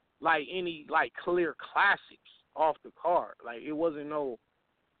like any like clear classics off the card. Like it wasn't no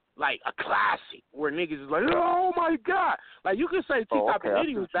like a classic where niggas is like, oh my god. Like you could say T-Top and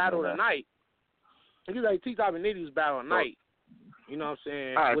Nitty was battle tonight. You could say T-Top and Nitty was battle tonight. You know what I'm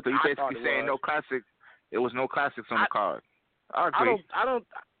saying? All right, so you basically saying no classic. It was no classics on the card. I agree. I don't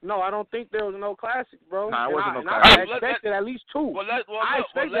think there was no classics, bro. Nah, it wasn't no classics. I expected at least two. Let's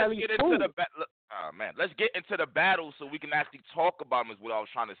get into the battle so we can actually talk about them is what I was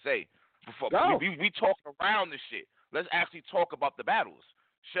trying to say. Before we talked around this shit. Let's actually talk about the battles.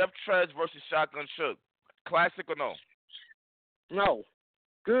 Chef Trez versus Shotgun Suge. Classic or no? No.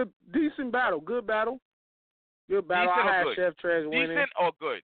 Decent battle. Good battle. I had Chef Trez winning. Decent or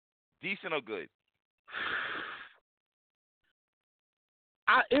good? Decent or good?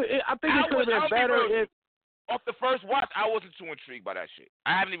 I think it could have been better if. Off the first watch, I wasn't too intrigued by that shit.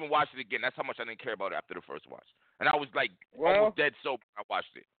 I haven't even watched it again. That's how much I didn't care about it after the first watch. And I was like almost dead sober when I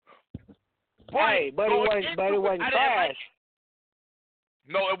watched it. But it wasn't trash.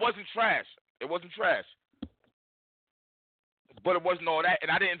 No, it wasn't trash. But it wasn't all that.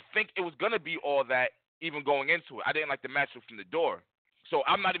 And I didn't think it was going to be all that even going into it. I didn't like the matchup from the door. So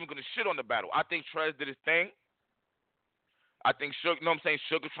I'm not even going to shit on the battle. I think Trez did his thing. I think Suge, you know what I'm saying?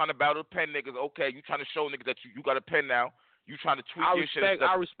 Suge is trying to battle pen niggas. Okay, you trying to show niggas that you got a pen now. You trying to tweak your shit.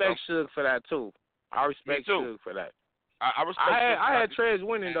 I respect Suge for that, too. I respect Suge for that. I respect Suge. I had Trez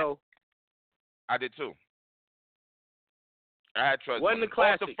winning, though. I did, too. I had Trez winning. Wasn't a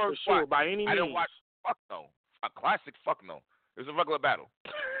classic, for sure, by any means. I didn't watch. Fuck no. A classic? Fuck no. It was a regular battle.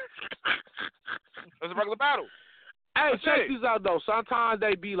 It was a regular battle. Hey, check this out, though. Sometimes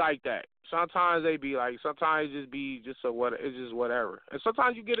they be like that. Sometimes it just whatever. And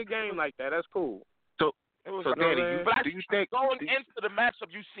sometimes you get a game like that. That's cool. So Danny, do you think going into the matchup,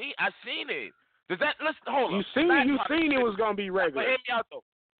 I seen it. Does that hold on? You seen it was gonna be regular. But hear me out though.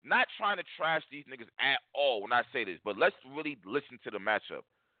 Not trying to trash these niggas at all when I say this, but let's really listen to the matchup.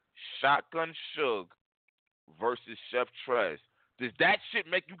 Shotgun Suge versus Chef Trez. Does that shit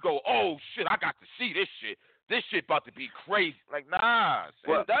make you go, oh shit, I got to see this shit? This shit about to be crazy. Like, nah.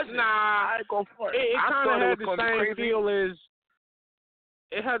 It doesn't. Nah. I go for it. It kind of had the same feel as.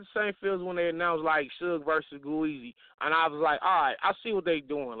 It had the same feel as when they announced like Suge versus Gueezy, and I was like, all right, I see what they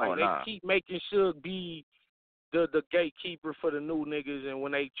doing. Like they keep making Suge be the gatekeeper for the new niggas, and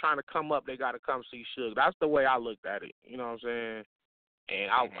when they trying to come up, they got to come see Suge. That's the way I looked at it. You know what I'm saying?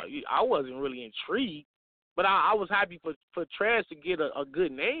 And I wasn't really intrigued, but I was happy for Trez to get a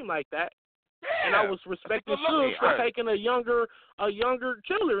good name like that. And I was respecting Suge for taking a younger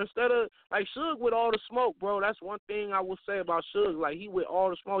killer instead of like Suge with all the smoke, bro. That's one thing I will say about Suge. Like he with all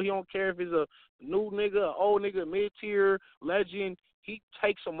the smoke. He don't care if it's a new nigga, an old nigga, mid-tier, legend. He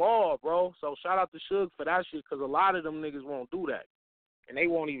takes them all, bro. So shout out to Suge for that shit, because a lot of them niggas won't do that, and they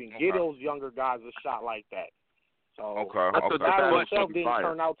won't even give those younger guys a shot like that. So the battle itself didn't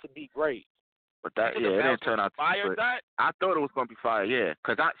turn out to be great. But that, it didn't turn out to be fire. I thought it was going to be fire, yeah.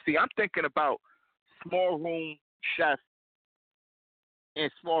 Because I'm thinking about small room chef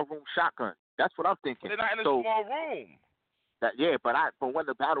and small room shotgun. That's what I'm thinking. But they're not in a small room. But when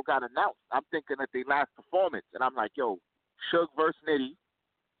the battle got announced, I'm thinking of their last performance, and I'm like, yo, Suge versus Nitty,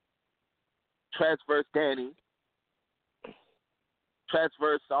 Trez versus Danny, Trez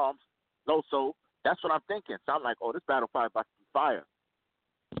versus Loso. That's what I'm thinking. So I'm like, oh, this battle probably about to be fire.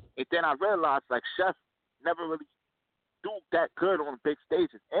 And then I realized, like, Chef never really do that good on big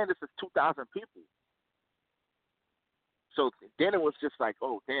stages. And this is 2,000 people. So then it was just like,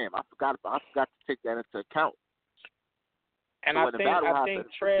 oh, damn, I forgot to take that into account. And so I think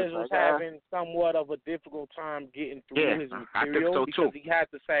Trez was having somewhat of a difficult time getting through his material because he had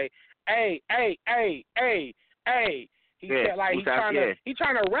to say, hey. He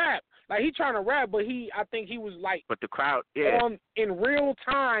trying to rap. Like, he trying to rap, but I think he was like, but the crowd, in real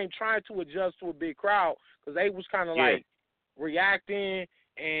time trying to adjust to a big crowd, because they was kind of like reacting,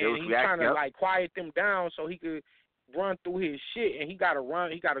 and he trying to like quiet them down so he could run through his shit, and he got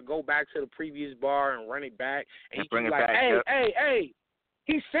to go back to the previous bar and run it back, and he bring it like, back, hey.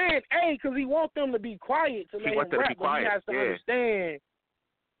 He's saying, because he wants them to be quiet to let him rap, but he has to understand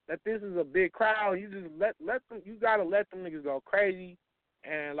that this is a big crowd. You just let them. You gotta let them niggas go crazy.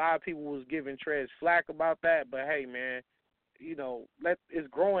 And a lot of people was giving Trez flack about that, but hey, man, it's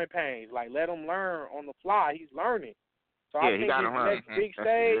growing pains. Like, let him learn on the fly. He's learning. So I think his next big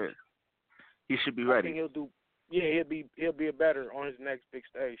stage, he should be ready. I think he'll do. Yeah, he'll be better on his next big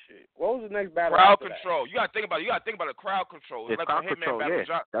stage shit. What was his next battle? Crowd control. You gotta think about it. You gotta think about the crowd control. It's like crowd when control.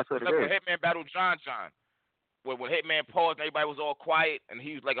 That's what it is. Like when Hitman battled John. When Hitman paused and everybody was all quiet, and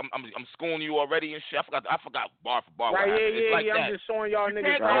he was like, "I'm schooling you already and shit." I forgot bar for bar. Right? I'm just showing y'all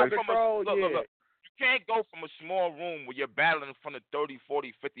niggas crowd control. Look. You can't go from a small room where you're battling in front of 30,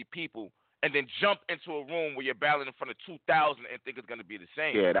 40, 50 people, and then jump into a room where you're battling in front of 2,000 and think it's gonna be the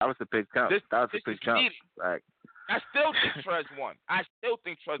same. Yeah, that was a big jump. That was a big jump. Right. I still think Trez won. I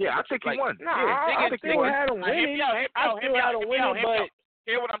think Trez. Yeah, I think he won. No, I still had him winning. I still had him winning, but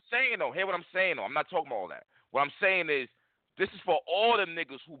hear what I'm saying though. I'm not talking about all that. What I'm saying is, this is for all the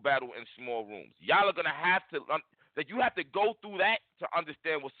niggas who battle in small rooms. Y'all are gonna have to, you have to go through that to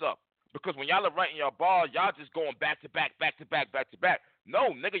understand what's up. Because when y'all are writing your bars, y'all just going back to back.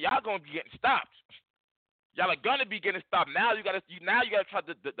 No, nigga, y'all gonna be getting stopped. Y'all are gonna be getting stopped. Now you gotta try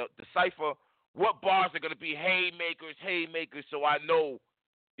to decipher what bars are gonna be haymakers. So I know,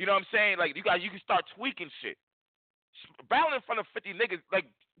 you know what I'm saying? Like you can start tweaking shit. Battling in front of 50 niggas, like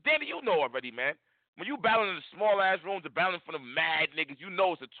Danny, you know already, man. When you battling in the small ass rooms and battling in front of mad niggas, you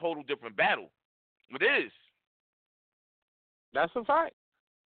know it's a total different battle. It is. That's a fact.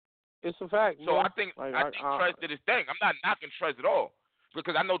 It's a fact. So I think Trez did his thing. I'm not knocking Trez at all,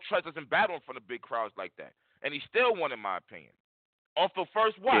 because I know Trez doesn't battle in front of big crowds like that, and he still won in my opinion. Off the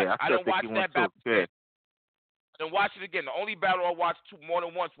first watch, I didn't watch that battle. I didn't watch it again. The only battle I watched more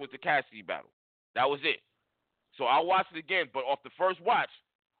than once was the Cassidy battle. That was it. So I watched it again, but off the first watch,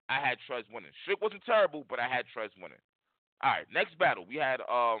 I had Trez winning. Shit wasn't terrible, but I had Trez winning. All right, next battle we had.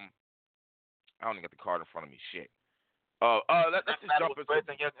 I don't even got the card in front of me. Shit. Let's just jump into Briz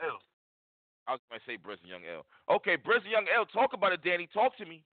and Young L. I was gonna say Briz and Young L. Okay, Briz and Young L. Talk about it, Danny. Talk to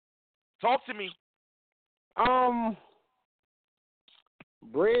me.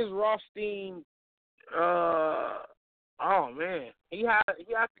 Briz Rothstein. Oh man, he had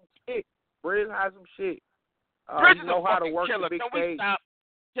some shit. Briz had some shit. He know how to work the big stage.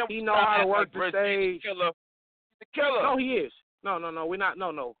 He know how to work the stage. He's a killer. No, he is. No.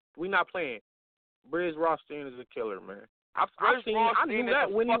 We're not playing. Briz Rothstein is a killer, man. I knew that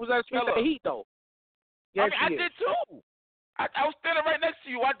when he was at the Heat, though. Yes, I did too. I was standing right next to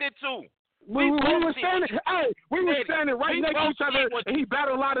you. I did too. We were standing right next to each other, and he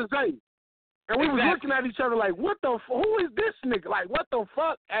battled a lot of Zay. And we was looking at each other like, what the who is this nigga? Like, what the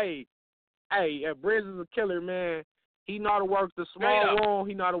fuck? Hey, Briz is a killer, man. He know how to work the small room.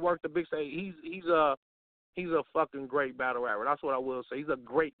 He know how to work the big stage. He's a fucking great battle rapper. That's what I will say. He's a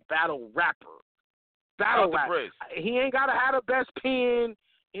great battle rapper. He ain't gotta have the best pen.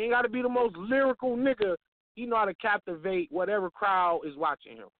 He ain't gotta be the most lyrical nigga. He know how to captivate whatever crowd is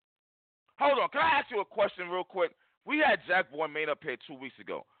watching him. Hold on, can I ask you a question real quick? We had Jack Boy Main up here 2 weeks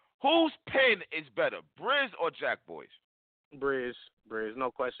ago. Whose pen is better, Briz or Jack Boy's? Briz,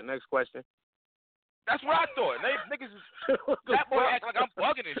 no question. Next question. That's what I thought. Niggas is Jack Boy acting like I'm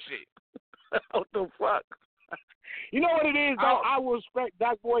bugging and shit. What the fuck? You know what it is, though? I will respect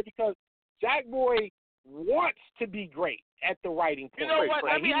Jack Boy because Jack Boy wants to be great at the writing point. You know what?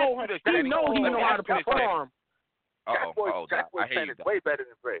 Like, he know how to perform. Jack Boy's pen is way better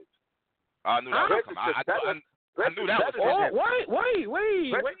than Briz. I knew that was coming. I knew that was Wait.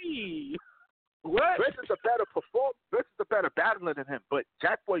 What? Briz is a better performer. Briz is a better battler than him, but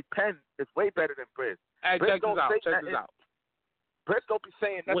Jack Boy's pen is way better than Briz. Hey, check this out. Briz don't be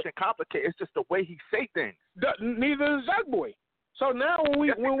saying nothing complicated. It's just the way he say things. Neither is Jack Boy. So now when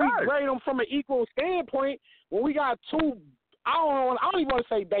we grade them from an equal standpoint, when we got two, I don't even want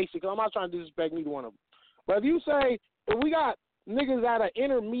to say basic. I'm not trying to disrespect neither one of them. But if we got niggas at an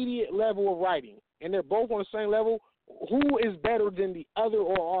intermediate level of writing, and they're both on the same level, who is better than the other,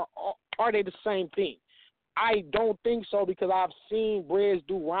 or are they the same thing? I don't think so, because I've seen Briz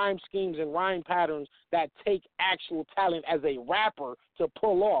do rhyme schemes and rhyme patterns that take actual talent as a rapper to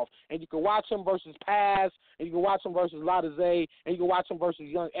pull off. And you can watch him versus Paz, and you can watch him versus Lada Zay, and you can watch him versus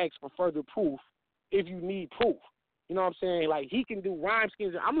Young X for further proof if you need proof. You know what I'm saying? Like, he can do rhyme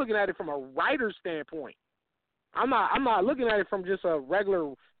schemes. I'm looking at it from a writer's standpoint. I'm not looking at it from just a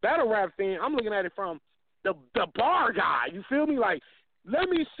regular battle rap fan. I'm looking at it from the bar guy. You feel me? Like, let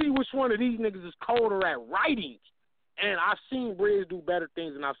me see which one of these niggas is colder at writing. And I've seen Briz do better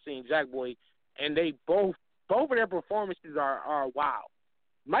things than I've seen Jack Boy, and they both of their performances are wild.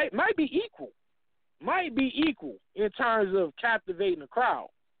 Might be equal. Might be equal in terms of captivating the crowd.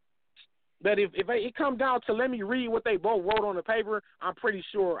 But if it comes down to let me read what they both wrote on the paper, I'm pretty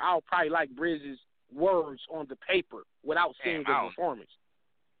sure I'll probably like Briz's words on the paper without seeing the performance.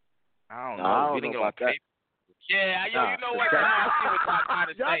 I don't know. Getting it on paper. Yeah, you know what? I see what y'all trying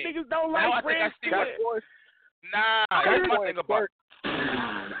to say. Y'all niggas don't like Briz. Here's my thing about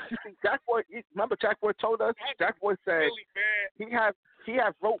Jack Boy. Remember, Jack Boy told us. Jack Boy said he have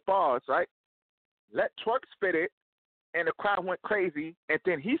wrote bars, right? Let Twerk spit it, and the crowd went crazy, and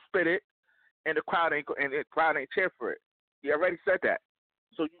then he spit it, and the crowd ain't cheer for it. He already said that.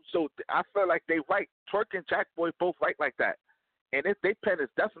 So I feel like they write. Twerk and Jack Boy both write like that, and they pen is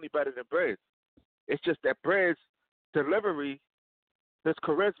definitely better than Briz. It's just that Briz delivery, his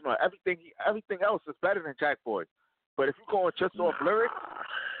charisma, everything else is better than Jack Boy. But if you're going just off lyrics,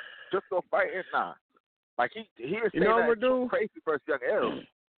 just off fighting, nah. Like he was saying that crazy versus Young Ill.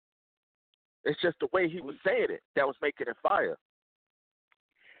 It's just the way he was saying it that was making it fire.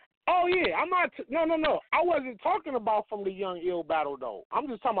 Oh yeah, I'm not. No. I wasn't talking about from the Young Ill battle though. I'm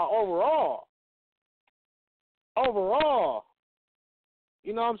just talking about overall. Overall,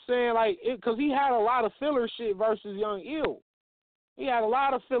 you know what I'm saying? Like, because he had a lot of filler shit versus Young Ill. He had a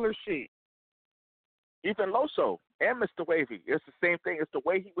lot of filler shit. Even Loso and Mr. Wavy, it's the same thing. It's the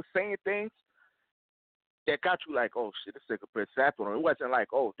way he was saying things that got you like, oh shit, this nigga been sapped on him. It wasn't like,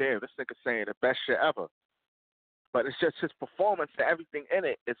 oh damn, this nigga saying the best shit ever. But it's just his performance and everything in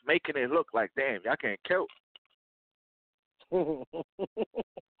it is making it look like, damn, y'all can't kill.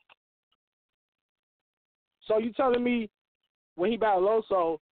 So you telling me when he battled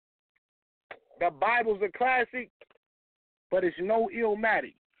Loso, the Bible's a classic, but it's no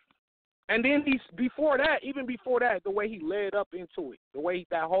Illmatic. And then even before that, the way he led up into it, the way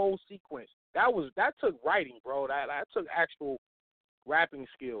that whole sequence, that took writing, bro. That took actual rapping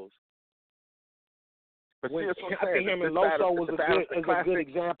skills. But I think him and Loso was a good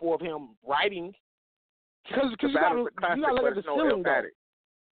example of him writing. Because you got to look at the ceiling, though.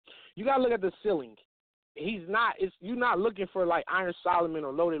 You got to look at the ceiling. You're not looking for like Iron Solomon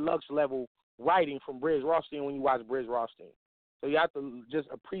or Loaded Lux level writing from Briz Rothstein when you watch Briz Rothstein. So you have to just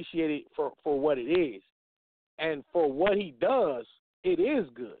appreciate it for what it is. And for what he does, it is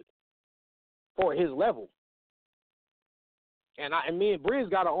good for his level. And me and Briz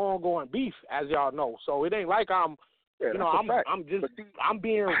got an ongoing beef, as y'all know. So it ain't like I'm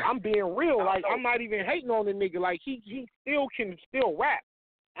being real. Like, I'm not even hating on the nigga. Like, he still can rap.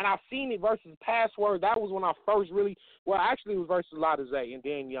 And I've seen it versus Password. That was when I first really, actually it was versus Lada Zay and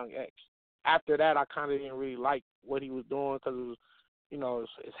then Young X. After that, I kind of didn't really like what he was doing because it was,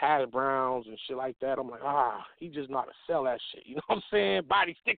 it's hash browns and shit like that. I'm like, he just know how to sell that shit. You know what I'm saying?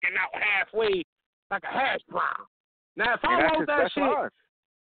 Body sticking out halfway like a hash brown. Now, if I wrote that shit,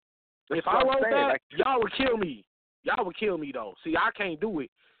 y'all would kill me. Y'all would kill me, though. See, I can't do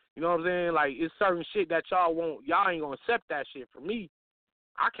it. You know what I'm saying? Like, it's certain shit that y'all won't. Y'all ain't going to accept that shit from me.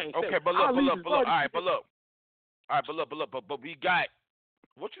 I can't say. Okay, but look. All right, but look. But we got.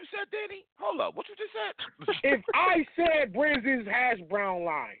 What you said, Danny? Hold up. What you just said? If I said Briz's hash brown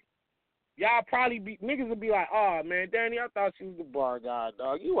line, y'all probably be niggas would be like, oh man, Danny, I thought you was the bar guy,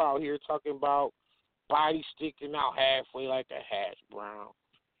 dog. You out here talking about body sticking out halfway like a hash brown.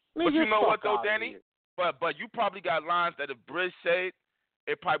 But you know what though, Danny? Here. But you probably got lines that if Briz said,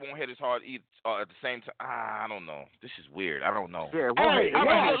 it probably won't hit as hard either, at the same time. I don't know. This is weird. I don't know. Yeah, if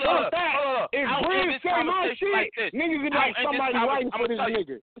Briz say my shit, like niggas be like somebody writing for this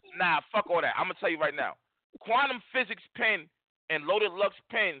nigga. Nah, fuck all that. I'm gonna tell you right now. Quantum physics pen and Loaded Lux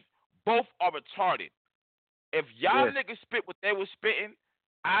pens both are retarded. If y'all niggas spit what they were spitting,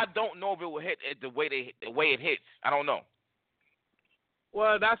 I don't know if it will hit it the way it hits. I don't know.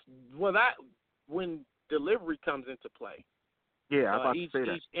 Well, that when delivery comes into play. Yeah, I'm about to say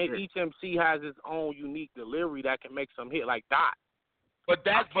that. Each MC has its own unique delivery that can make some hit like Dot. But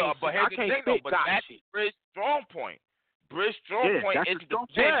here's the thing though. But that's Briz's strong point. Briz's strong point is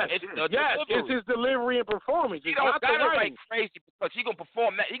it's his delivery and performance. He don't gotta write crazy because he gonna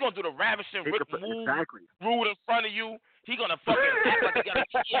perform that. He gonna do the ravishing Rick move, rude in front of you. He gonna fucking act like he got a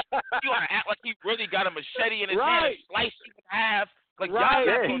he gonna act like he really got a machete in his hand and slice you in half. Like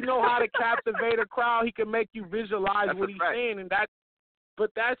he know how to captivate a crowd. He can make you visualize what he's saying, and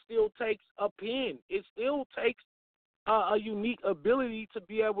but that still takes a pen. It still takes a unique ability to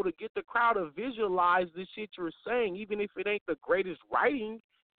be able to get the crowd to visualize the shit you're saying, even if it ain't the greatest writing.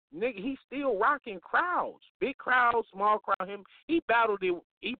 Nigga, he's still rocking crowds, big crowds, small crowd. He battled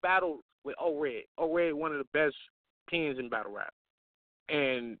with O-Red. O-Red, one of the best pens in battle rap,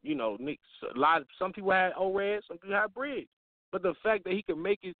 and you know, some people had O-Red, some people had Bridge. But the fact that he can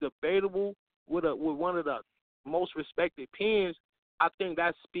make it debatable with one of the most respected pens, I think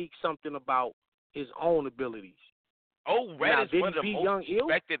that speaks something about his own abilities. Red is one of the most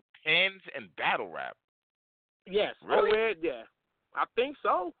respected pens in battle rap. Yes, really? Red, yeah, I think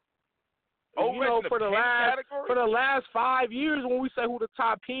so. Red's for the category? last 5 years, when we say who the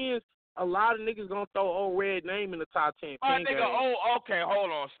top pens, a lot of niggas gonna throw Red name in the top 10. Okay,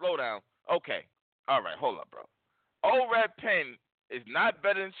 hold on, slow down. Okay, all right, hold up, bro. Red pen is not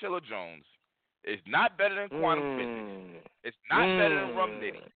better than Chilla Jones. It's not better than Quantum Physics. It's not better than Rum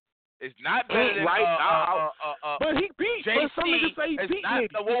Nitty. It's not better than but he beat. JC. But some niggas say he beat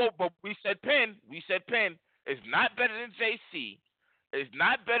Nitty. But we said pen. It's not better than JC. It's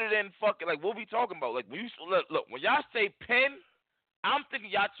not better than fucking like what we talking about. Like look when y'all say pen, I'm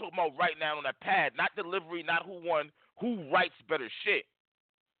thinking y'all talking about right now on that pad, not delivery, not who won, who writes better shit.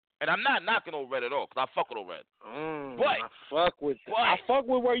 And I'm not knocking O-Red at all, because I fuck with O-Red. I fuck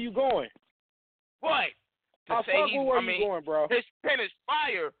with where you going. But I fuck with where you going, bro. His pen is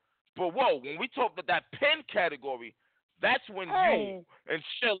fire, but whoa, when we talk about that pen category, that's when you and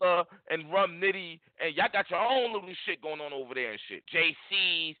Chilla and Rum Nitty and y'all got your own little shit going on over there and shit.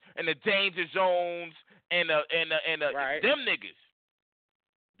 JC's and the Danger Zones and them niggas.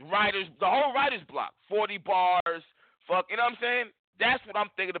 The whole writers block. 40 bars, fuck, you know what I'm saying? That's what I'm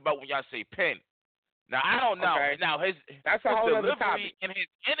thinking about when y'all say pen. Now I don't know. Okay. Now his delivery and his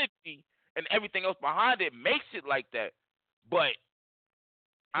energy and everything else behind it makes it like that. But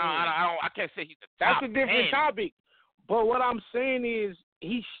I can't say he's the top. That's a different topic. But what I'm saying is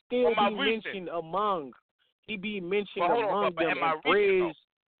he still be mentioned among. He be mentioned among them.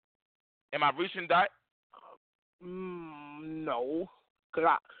 Am I reaching that? No.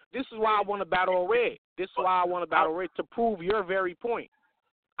 Because this is why I want to battle Red. This is why I want to battle Red, to prove your very point.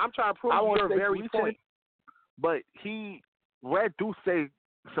 I'm trying to prove your very point. But Red do say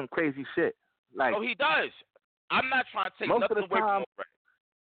some crazy shit. Like, he does. I'm not trying to take nothing away from Red.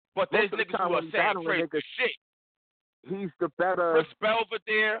 But there's niggas who are saying crazy shit. He's the better.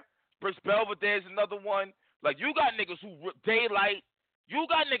 Briss Belvedere is another one. Like, you got niggas who daylight. You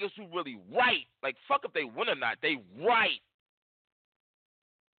got niggas who really write. Like, fuck if they win or not. They write.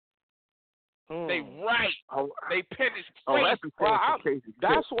 They write. They pen is crazy.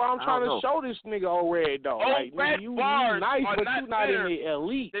 That's why I'm trying to show this nigga O-Red, though. Like, you nice, but you not in the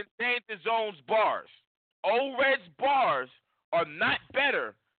elite. Than Danger Zone's bars. O-Red's bars are not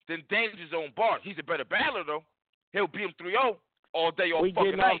better than Danger Zone bars. He's a better battler, though. He'll beat him 3-0 all day, all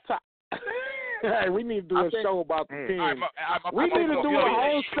fucking night. Hey, we need to do a show about the pen. We need to do a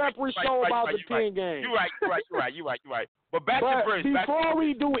whole separate show about the pen game. You're right. But back to Briz. Before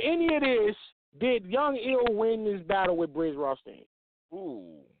we do any of this, did Young Ill win this battle with Briz Rothstein?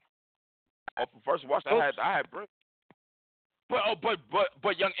 Ooh. First watch, I had Briz.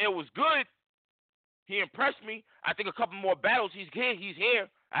 But Young Ill was good. He impressed me. I think a couple more battles. He's here.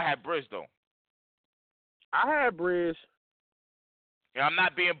 I had Briz though. I had Briz. Yeah, I'm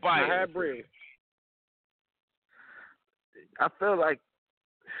not being biased. I had Briz. I feel like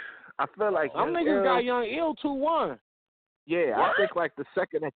some niggas got Young Ill 2-1. Yeah, What? I think like the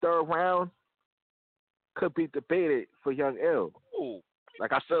second and third round could be debated for Young Ill. Ooh.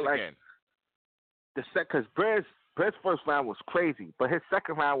 Like I feel like Again. because Brett's first round was crazy, but his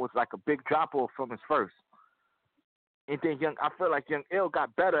second round was like a big drop off from his first. And then I feel like Young Ill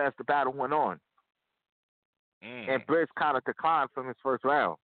got better as the battle went on. And Brett's kind of declined from his first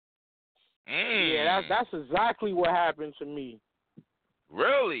round. Yeah, that's exactly what happened to me.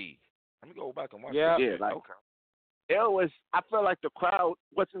 Really? Let me go back and watch Yeah. this. Yeah, like Okay. Ill was. I feel like the crowd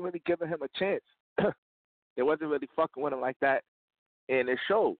wasn't really giving him a chance. They wasn't really fucking with him like that, and it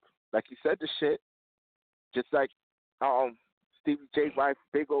showed. Like he said the shit, just like Stevie J wife,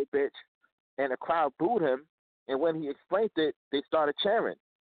 big old bitch, and the crowd booed him. And when he explained it, they started cheering.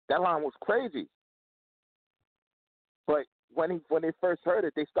 That line was crazy. But when they first heard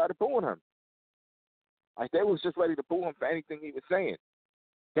it, they started booing him. Like they was just ready to boo him for anything he was saying.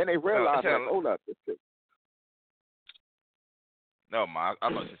 Then they realized, like, hold up, this shit. No, man.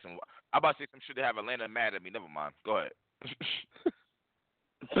 I'm about to say some shit to have Atlanta mad at me. Never mind. Go ahead.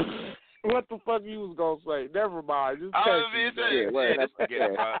 What the fuck you was gonna say? Never mind. Just just forget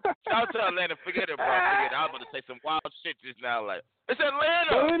it, bro. Shout out to Atlanta. Forget it, bro. Forget it. I was about to say some wild shit just now. Like, it's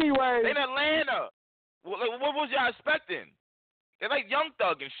Atlanta. But anyway, in Atlanta. What was y'all expecting? They're like Young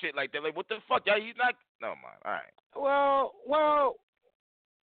Thug and shit like that. Like, what the fuck? Y'all, he's not. No, man. All right. Well.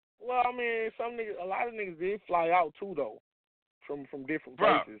 I mean, a lot of niggas did fly out too, though, from different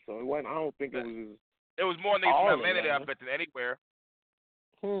places. So it wasn't. I don't think it was. It was more niggas from Atlanta there, I bet, than anywhere.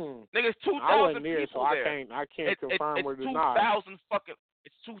 Niggas, 2,000 I wasn't there, people so there. I can't confirm whether or not.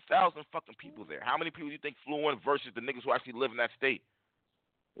 It's 2,000 fucking people there. How many people do you think flew in versus the niggas who actually live in that state?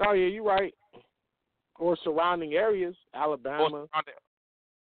 Oh yeah, you're right. Or surrounding areas, Alabama. I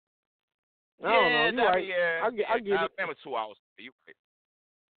don't know. You're right. Yeah, I get it. Alabama 2 hours. You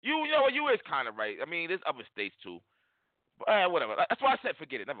know what? You is kind of right. I mean, there's other states too. But whatever. That's why I said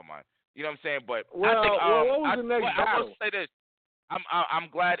forget it. Never mind. You know what I'm saying? But I think what was the next battle? I will say this. I'm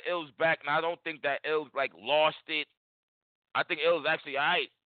glad Ill's back, and I don't think that Ill's like lost it. I think Ill's actually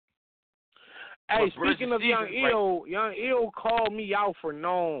alright. Hey, speaking of Young Ill, Young Ill called me out for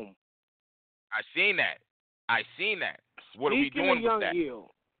Gnome. I seen that. What are we doing with that?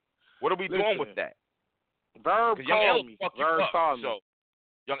 Ill, what are we doing with that? Verb called me. Verb called me. So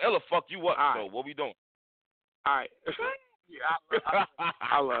Young Ill will fuck you up. Right. So what we doing? All right. Yeah,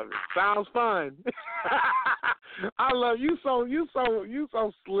 I love it. Sounds fun. I love you. So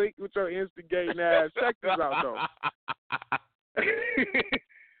slick with your instigating ass. Check this out though.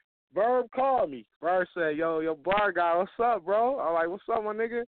 Verb called me. Verb said, "Yo, bar guy, what's up, bro?" I'm like, "What's up, my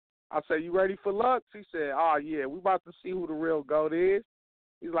nigga?" I said, "You ready for Lux?" He said, "Oh yeah, we about to see who the real GOAT is."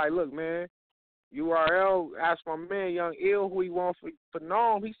 He's like, "Look, man. URL asked my man Young Ill who he wants for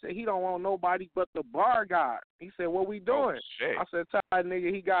Gnome. He said he don't want nobody but the bar guy. He said, what we doing? I said, tell that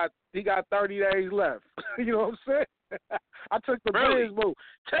nigga he got 30 days left. You know what I'm saying? I took the biz move.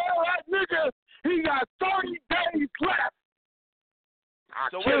 Tell that nigga he got 30 days left. I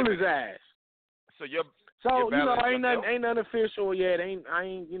kill his ass. So you're ain't nothing official yet. Ain't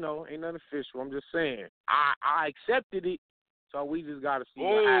nothing official. I'm just saying. I accepted it. So we just got to see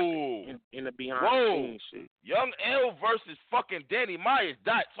what happens in the behind the scenes shit. Young L versus fucking Danny Myers.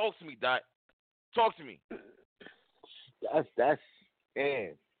 Dot, talk to me, Dot. Talk to me. That's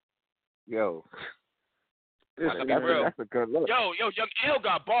man. Yo. That's a good look. Yo, Young L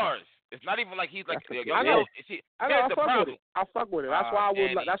got bars. It's not even like he's like I know. Here's I the fuck problem. with it. I fuck with it.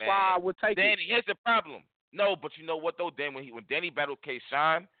 That's why I would take Danny, it. here's the problem. No, but you know what though? When Danny battled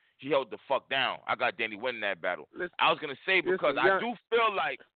K-Shine, he held the fuck down. I got Danny winning that battle. I was gonna say because I do feel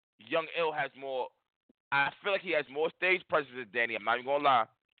like Young Ill has more. I feel like he has more stage presence than Danny. I'm not even gonna lie.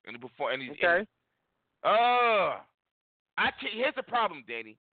 Okay. Here's the problem,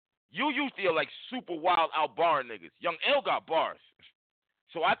 Danny. You used to like super wild out bar niggas. Young Ill got bars,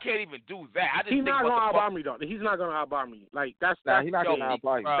 so I can't even do that. He's not gonna outbar me though. He's not gonna outbar me. Like that's he's not gonna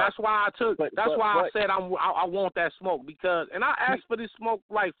outbar you. That's why I said I want that smoke because I asked for this smoke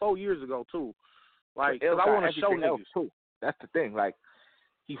like 4 years ago too. Like because I want to show niggas too. That's the thing. Like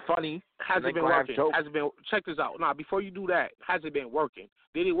he's funny. Has it been working? Has it been? Check this out. Now before you do that, has it been working?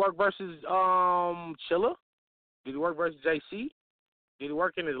 Did it work versus Chilla? Did it work versus JC? Did it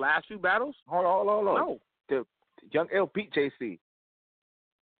work in his last few battles? Hold on. No. The Young L beat JC.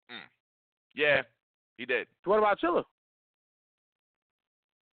 Yeah, he did. What about Chilla?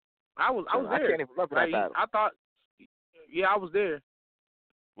 I was there. I can't even remember that battle. I thought, I was there.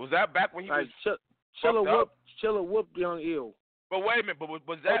 Was that back when he was Chilla whooped Young Ill? But wait a minute, but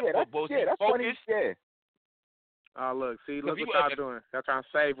was that? that's he focused? funny. Yeah. Oh, look what you y'all doing. Y'all trying to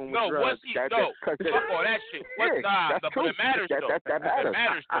save him with no, drugs. what's he? No, fuck all that shit. What? Nah, but it matters though. That matters. It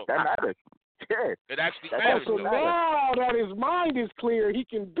matters though. That matters. Yeah. It actually That matters So though. now that his mind is clear, he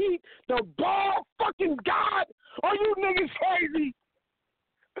can beat the ball fucking God. Are you niggas crazy?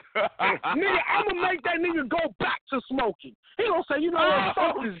 Nigga, I'm going to make that nigga go back to smoking. He going to say, you know what,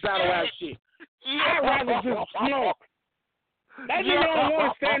 fuck this battle rap shit. I'd rather just smoke. That nigga don't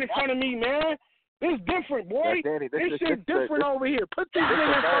want to stand in front of me, man. This different, boy. Yeah, Danny, this shit different over here. Put this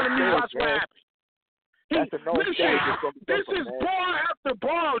nigga in front of me, watch what happens. This is bar after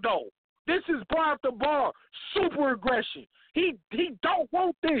bar, though. This is bar after bar. Super aggression. He don't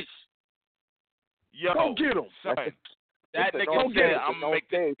want this. Yo, go get him. Son, that nigga said, I'm going to make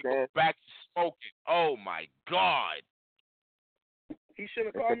this nigga go back to smoking. Oh, my God. He should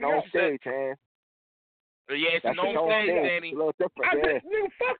have It's called a me no up. stage, man. Yeah, it's That's a no stage, Danny. It's a little different, Nigga,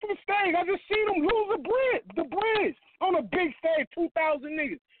 fuck the stage. I just seen him lose the bridge on a big stage, 2,000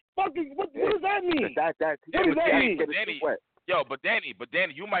 niggas. Fuck, what does that mean? What does that mean? Danny, yo, but Danny,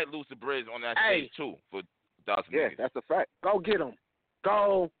 you might lose the bridge on that stage too for 1,000 niggas. Yeah, that's a fact. Go get him.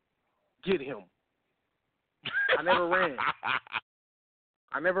 Go get him. I never ran.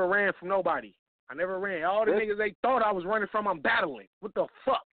 I never ran from nobody. I never ran. All the niggas they thought I was running from, I'm battling. What the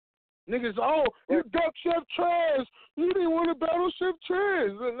fuck? Niggas, you ducked Chef Trez. You didn't want to battle Chef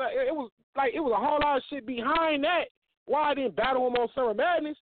Trez. It was a whole lot of shit behind that. Why I didn't battle him on Summer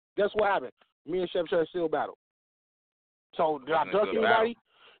Madness? Guess what happened? Me and Chef Trez still battle. So did I duck anybody?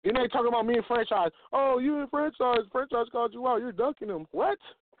 Then they talking about me and Franchise. Oh, you and Franchise. Franchise called you out. You're ducking him. What?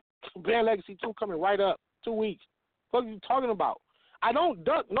 Band Legacy 2 coming right up. 2 weeks. What are you talking about? I don't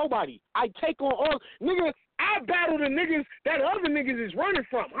duck nobody. I take on all niggas. I battle the niggas that other niggas is running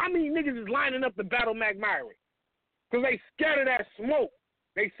from. How many niggas is lining up to battle Mac Myron? Because they scared of that smoke.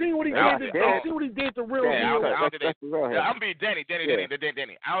 They see what he did. They see what he did to real deal. I'm being Danny.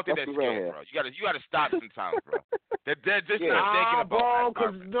 I don't think that's real, bro. You gotta stop sometimes, bro. They're just not thinking about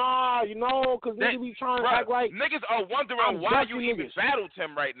because niggas be trying to act like niggas are wondering why you even battled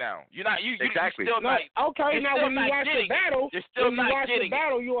him right now. You're still not. Okay, now when you watch the battle, you're still not getting the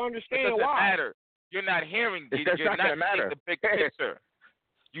battle, you'll understand why. Matter. You're not hearing. You're not seeing the big picture.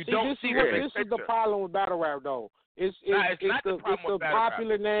 You don't see the big picture. This is the problem with battle rap, though. It's the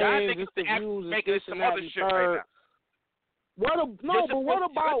popular names, it's the views, it's this and that and third. What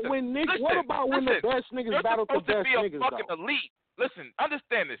about when the best niggas battle the best niggas, though? You're supposed to be a fucking elite. Listen,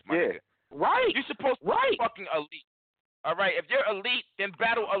 understand this, my nigga. Right. You're supposed to be fucking elite. All right? If you're elite, then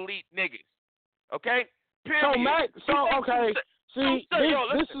battle elite niggas. Okay? Period. Okay. See,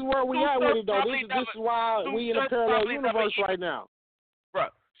 this is where we at with it, though. This is why we in a parallel universe right now. Bruh,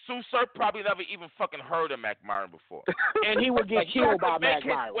 Sue Surf probably never even fucking heard of Mac Myron before. And he would get killed by Mac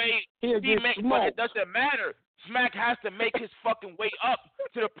Myron. He'll get smoked. But it doesn't matter. Smack has to make his fucking way up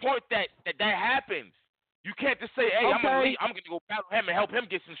to the point that happens. You can't just say, hey, I'm elite. I'm going to go battle him and help him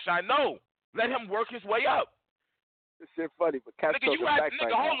get some shine. No. Let him work his way up. This shit funny, but Cat's nigga,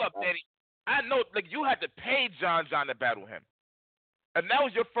 hold up, Danny. I know, you had to pay John to battle him. And that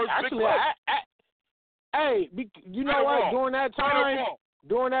was your first big club. You know what? During that time,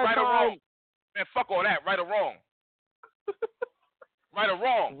 man, fuck all that. Right or wrong? Right or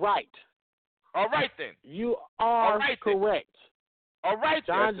wrong? Right. All right then. You are correct. All right.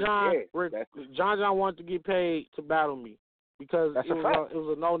 John wanted to get paid to battle me because it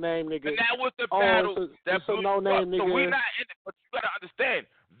was a no name nigga. And that was the battle. That's a no name nigga. So we're not in it, but you gotta understand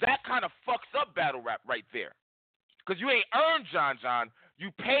that kind of fucks up battle rap right there. Because you ain't earned John.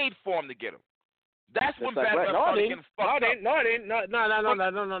 You paid for him to get him. That's when battle rap started getting fucked up.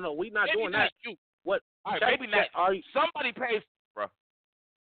 No, we not maybe doing not that. You. What? All right, maybe not. Somebody pays, bro.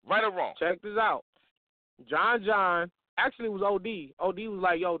 Right or wrong? Check this out. John actually was OD. OD was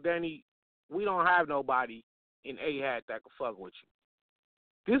like, yo, Danny, we don't have nobody in A-Hat that could fuck with you.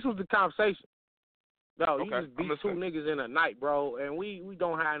 This was the conversation. No, you just beat two niggas in a night, bro, and we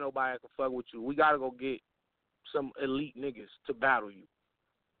don't have nobody that can fuck with you. We got to go get some elite niggas to battle you.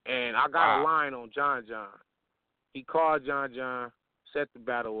 And I got a line on John. He called John, set the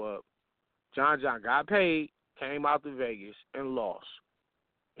battle up. John got paid, came out to Vegas, and lost.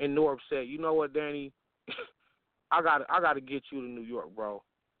 And Norb said, you know what, Danny? I gotta get you to New York, bro.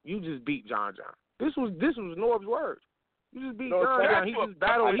 You just beat John. This was Norb's words. You just beat John. He just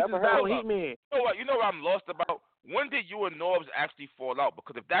battled Hitman. You know what I'm lost about? When did you and Norbs actually fall out?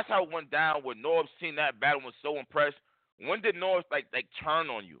 Because if that's how it went down, when Norbs seen that battle and was so impressed, when did Norbs like turn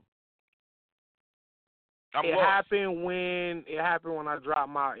on you? It happened when I dropped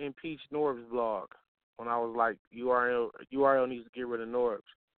my Impeach Norbs blog. When I was like, URL needs to get rid of Norbs.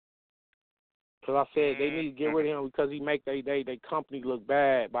 Because I said they need to get rid of him because he make they company look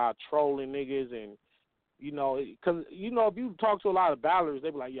bad by trolling niggas and, because, if you talk to a lot of battlers, they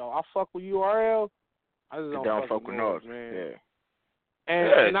be like, yo, I fuck with URL. I just don't fuck with North, man. Yeah.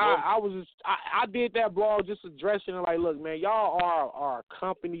 And I did that blog just addressing it like, look, man, y'all are a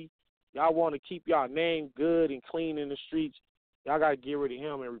company. Y'all want to keep y'all name good and clean in the streets. Y'all got to get rid of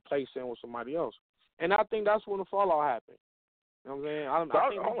him and replace him with somebody else. And I think that's when the fallout happened. You know what I'm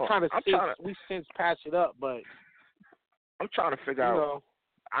saying? I think we since patched it up, but I'm trying to figure out.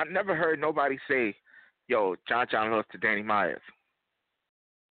 I never heard nobody say, yo, John lost to Danny Myers.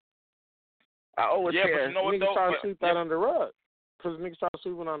 I always hear niggas try to sweep that under the rug. Because niggas try to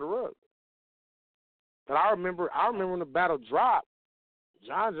sweep it under the rug. But I remember when the battle dropped,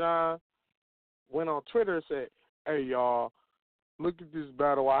 John went on Twitter and said, hey, y'all, look at this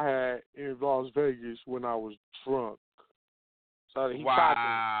battle I had in Las Vegas when I was drunk. So he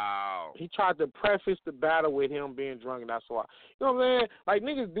tried to preface the battle with him being drunk, and that's why. You know what I'm saying? Like,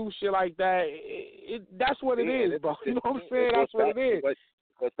 niggas do shit like that. That's what it is, bro. You know what I'm saying? That's what it is. It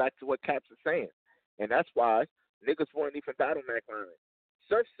goes back to what Caps is saying. And that's why niggas wouldn't even battle Mac Line.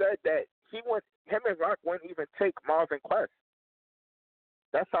 Surf said that him and Rock wouldn't even take Marvin Quest.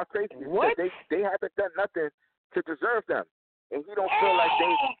 That's how crazy it is. What? They haven't done nothing to deserve them. And he don't feel like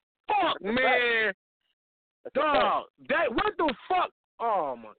they... Fuck, man. Dog, what the fuck?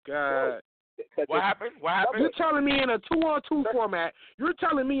 Oh, my God. What happened? You're telling me in a 2-on-2 format.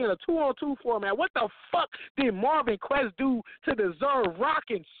 What the fuck did Marvin Quest do to deserve Rock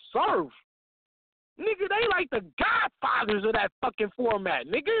and Surf? Nigga, they like the godfathers of that fucking format,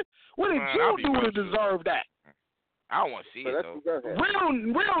 nigga. What did you do to deserve that? I don't want to see it, though.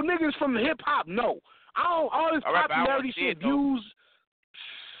 Real niggas from hip-hop, no. All this popularity shit views.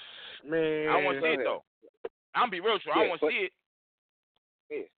 Man. I don't want to see it, though. I'm going to be real with you. I don't want to see it.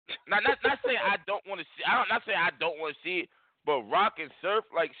 Yeah. Not saying I don't want to see. Not saying I don't want to see it, but Rock and Surf,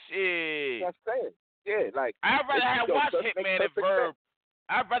 like shit. That's saying. Yeah, like I'd rather watch Hitman and Verb.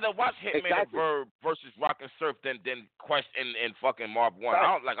 I'd rather watch Hitman and Verb versus Rock and Surf than Quest and fucking Marv 1.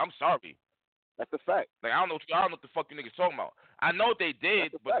 I'm sorry. That's a fact. Like I don't know what the fuck you niggas talking about. I know they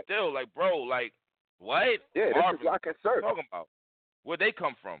did, but still, like, bro, like what? Yeah, Marvin, this is Rock and Surf. Talking about. Where'd they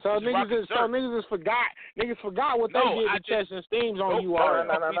come from? So niggas just forgot. Niggas forgot what they did to Chess and Steams on URL.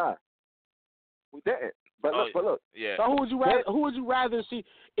 No. We didn't. But look. Yeah. So who would you rather see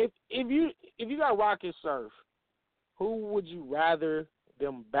if you got Rock and Surf? Who would you rather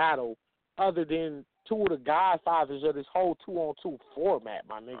them battle other than two of the godfathers of this whole 2-on-2 format,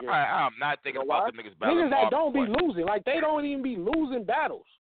 my nigga? I'm not thinking about the niggas battling. Niggas that don't be losing, like they don't even be losing battles.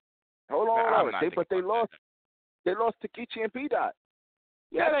 Hold on. They lost. They lost to Geechee and B-Dot.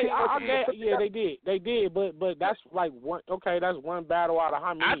 Yeah, they did. They did, but that's like one. Okay, that's one battle out of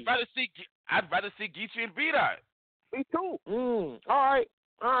how many? I'd rather see Geechee and B-Dot. Me too. All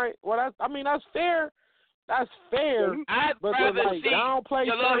right. Well, that's fair. That's fair. I'd rather see. Downplay.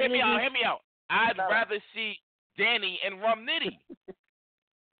 Hear me out. I'd rather see Danny and Rum Nitty.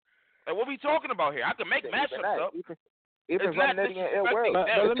 Like, what we talking about here? I can make matchups up. Even Rum Nitty and Ill Will. But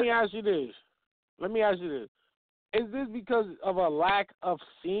let me ask you this. Is this because of a lack of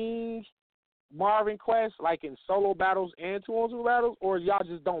seeing Marvin Quest, like in solo battles and 2-on-2 battles, or y'all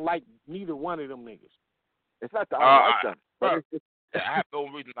just don't like neither one of them niggas? It's not that I like them. I have no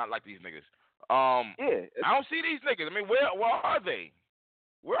reason not like these niggas. I don't see these niggas. I mean, where are they?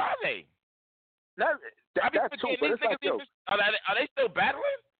 Where are they? That's true, but it's like, are they still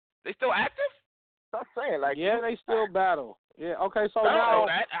battling? They still active? I'm saying, like, yeah, they still battle. Yeah, okay, so now,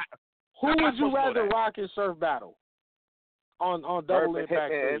 who would you rather Rock and Surf battle on Double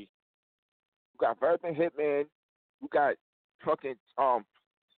Impact 3? We got Verb and Hitman. We got fucking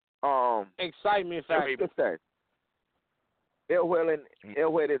Excitement Factor. Ill Will and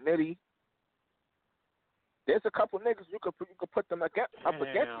Nitty. There's a couple niggas you could put them up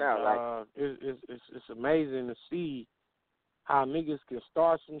against now. Like it's amazing to see how niggas can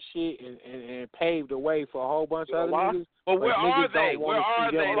start some shit and pave the way for a whole bunch of other niggas. But where are they? Where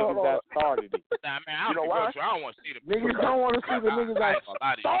are they? Niggas that started it. Nah, man, I don't want to see the niggas don't want to see the niggas that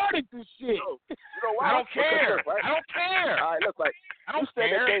started this shit. You know why? I don't care. I don't care. All right, look, like I don't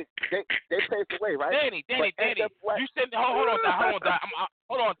care. They paved the way, right? Danny. You said hold on,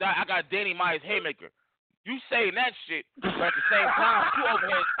 Doc. I got Danny Myers Haymaker. You saying that shit, but at the same time, you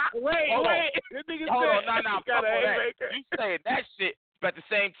over here. Wait. Hold on, You saying that shit, but at the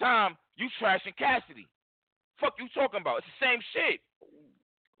same time, you trashing Cassidy. Fuck you talking about? It's the same shit.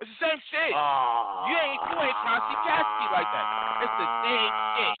 You ain't trying to see Cassidy like that. It's the same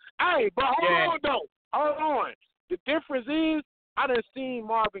shit. Hey, but hold on. The difference is I done seen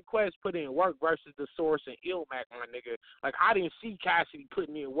Marvin Quest put in work versus the Source and Ilmac, my nigga. Like, I didn't see Cassidy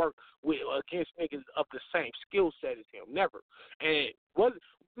putting in work against niggas of the same skill set as him. Never. And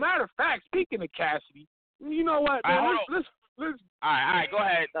matter of fact, speaking of Cassidy, you know what? Man, let's all right. Go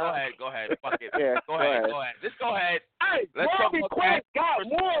ahead. Fuck it. Yeah, go ahead. Just go ahead. Hey, Marvin Quest got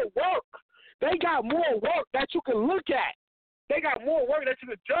more work. They got more work that you can look at. They got more work that you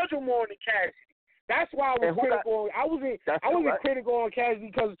can judge them more than Cassidy. That's why I was critical. I wasn't critical on Cassidy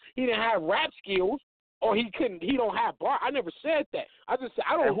because he didn't have rap skills or he don't have bar. I never said that. I just said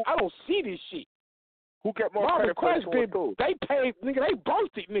I don't see this shit. Who get more Marvin credit Quest for they paid nigga, they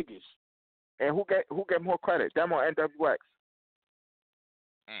bursted niggas. And who get more credit? Them or NWX?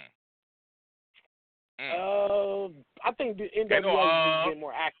 I think the NWX is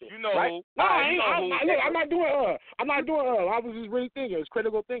more active. You know, right? No, I'm not doing I was just really thinking. It's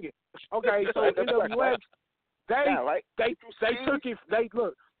critical thinking. Okay, so NWX, they took it. They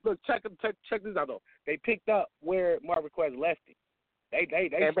look. Check this out though. They picked up where Marvin Quest left it. They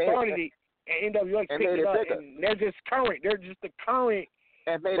started it, and NWX picked it up, and they're just current. They're just the current.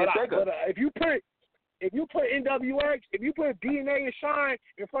 And made it bigger. But if you put NWX, if you put DNA and Shine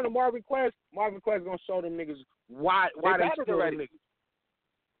in front of Marvin Quest gonna show them niggas why they still niggas.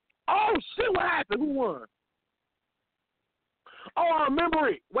 Oh shit! What happened? Who won? Oh, I remember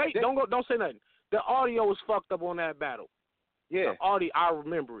it. Wait, don't say nothing. The audio was fucked up on that battle. Yeah. The audio, I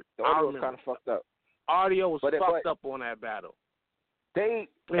remember it. The audio was kind of fucked up. Audio was fucked up on that battle.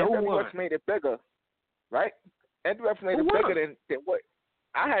 NWX made it bigger, right? NWX made it bigger than what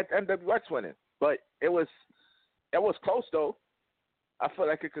I had NWX winning, but it was close though. I feel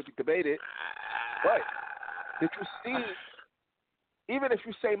like it could be debated. But did you see? Even if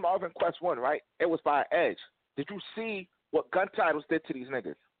you say Marvin Quest won, right? It was by edge. Did you see what gun titles did to these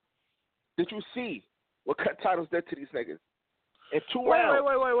niggas? Did you see what gun titles did to these niggas? In 2 rounds.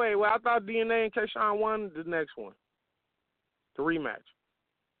 Wait. Well, I thought DNA and K-Shine won the next one, the rematch.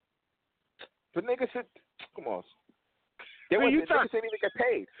 But niggas said, come on. Niggas didn't even get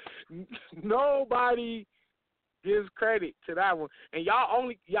paid. Nobody gives credit to that one. And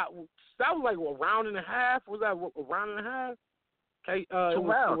that was like a round and a half. Was that a round and a half? Okay, it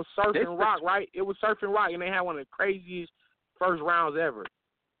was Surfing Rock, right? It was Surfing Rock, and they had one of the craziest first rounds ever.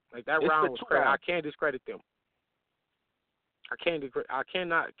 Like that round was crazy. I can't discredit them. I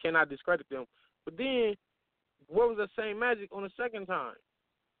cannot discredit them. But then, what was the same magic on the second time?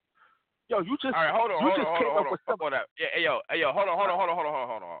 Yo, you just all right. Hold on. Hey, yo, hold on.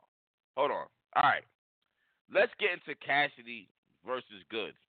 Hold on. All right, let's get into Cassidy versus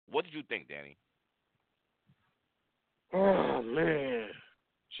Goods. What did you think, Danny? Oh man,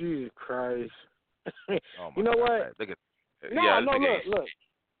 Jesus Christ! Oh you know God. what? Look.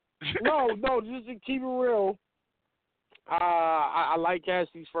 No, just to keep it real. I like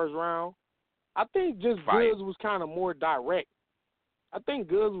Cassidy's first round. I think just Goods was kind of more direct. I think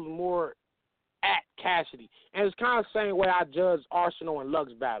Goods was more at Cassidy, and it's kind of the same way I judged Arsenal and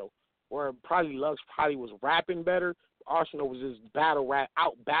Lux battle, where Lux was rapping better. Arsenal was just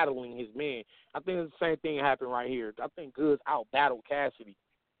out battling his man. I think it's the same thing happened right here. I think Goods out battled Cassidy,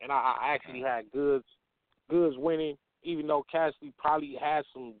 and I actually had Goods winning, even though Cassidy probably had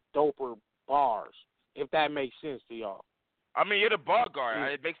some doper bars, if that makes sense to y'all. I mean, you're the bar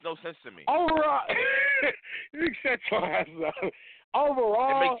guard. It makes no sense to me. Overall, you shut your ass up.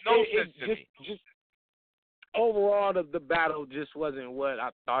 Overall, it makes no sense to me. Just overall, the battle just wasn't what I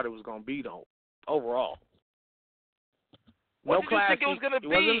thought it was gonna be, though. Overall, what did you think it was gonna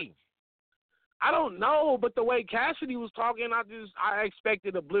be? I don't know, but the way Cassidy was talking, I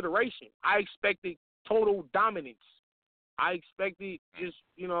expected obliteration. I expected total dominance. I expected just,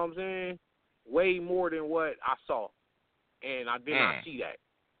 you know what I'm saying, way more than what I saw. And I did not see that.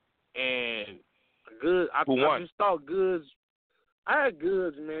 And I just thought Goods. I had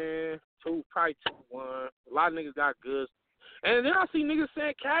Goods, man. Probably 2-1. A lot of niggas got Goods. And then I see niggas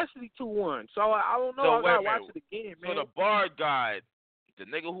saying Cassidy 2-1. So I don't know. I gotta watch it again, man. So the bar guy, the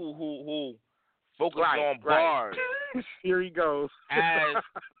nigga who focused on bars. Here he goes. As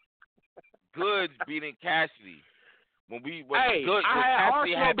Goods beating Cassidy. Cassidy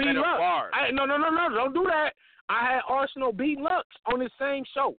had better bars. No, don't do that. I had Arsenal beat Lux on the same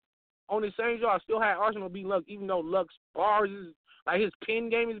show. I still had Arsenal beat Lux, even though Lux bars is like his pin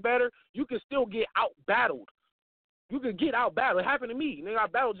game is better. You can still get out battled. It happened to me. Nigga, I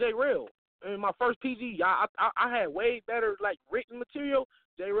battled J Rail in my first PG. I had way better like written material.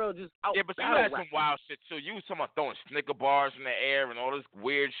 J Rail just out. Yeah, but you had some wild shit too. You was talking about throwing Snicker bars in the air and all this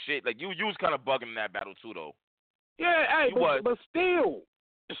weird shit. Like you was kind of bugging in that battle too, though. Yeah, hey, but still,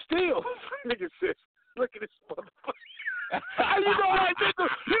 nigga says, look at this motherfucker. And you know what, nigga?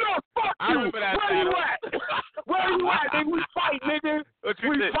 You know, fuck I you. remember that Where battle. you at? Where you at, nigga? We fight, nigga. We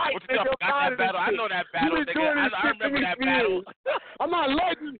fight, nigga. That battle. I know that battle, you been nigga. doing this I shit remember for that me battle. I'm not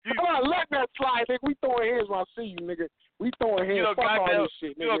letting that slide, nigga. We throwing hands when I see you, nigga. We throwing hands. You know, Fuck all goddamn, this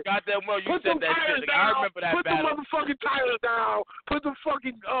shit, nigga. you know, goddamn well, you Put said them that tires shit. Nigga. down. I remember that Put battle. the motherfucking tires down. Put the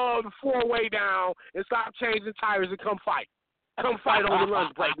fucking the 4-way down and stop changing tires and come fight. Come fight on the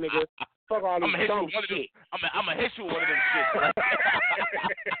lunch break, nigga. Fuck all this dumb shit. I'm gonna hit you with one of them shit.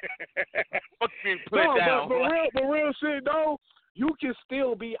 Fuck me, put it down. But real shit though, you can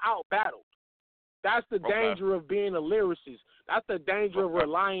still be out battled. That's the danger of being a lyricist. That's the danger of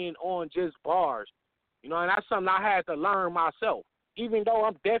relying on just bars. You know, and that's something I had to learn myself. Even though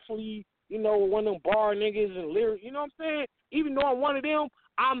I'm definitely, you know, one of them bar niggas and lyrics, you know what I'm saying? Even though I'm one of them,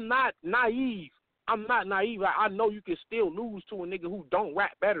 I'm not naive. Like, I know you can still lose to a nigga who don't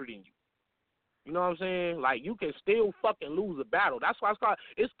rap better than you. You know what I'm saying? Like, you can still fucking lose a battle. That's why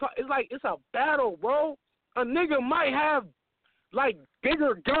it's like it's a battle, bro. A nigga might have like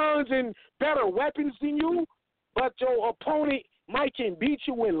bigger guns and better weapons than you, but your opponent might can beat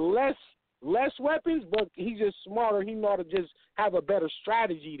you with less weapons, but he's just smarter. He know how to just have a better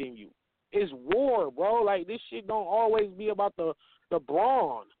strategy than you. It's war, bro. Like, this shit don't always be about the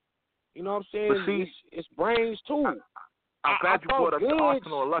brawn. You know what I'm saying? But see, it's brains too. I'm glad you brought up the good.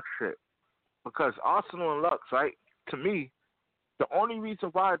 Arsenal and Lux shit. Because Arsenal and Lux, right, to me, the only reason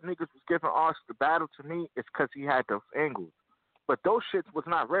why niggas was giving Arsenal the battle to me is because he had those angles. But those shits was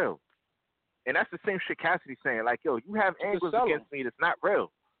not real. And that's the same shit Cassidy's saying. Like, yo, you have angles against me that's not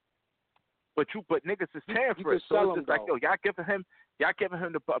real. But niggas is paying for it. So it's just like, yo, y'all giving him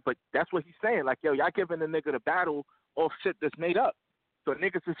the, but that's what he's saying. Like, yo, y'all giving the nigga the battle off shit that's made up. So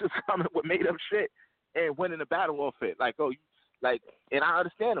niggas is just coming with made up shit and winning the battle off it. Like, oh, like, and I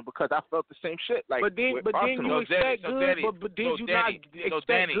understand him because I felt the same shit. Like, but then you expect goods, but did you not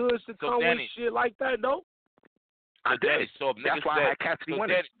expect goods to come with shit like that though? I did. So that's why I had Cassidy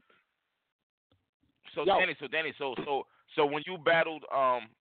winning. So Danny, so when you battled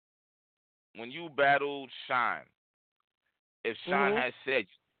Shine, if Shine had said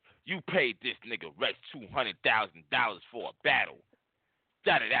you paid this nigga Rex $200,000 for a battle,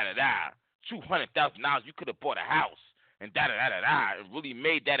 $200,000, you could have bought a house and and really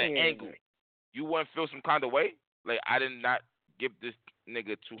made that an angle. You wouldn't feel some kind of way? Like, I did not give this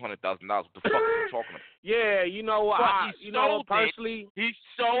nigga $200,000. What the fuck are you talking about? Yeah, you know, personally, he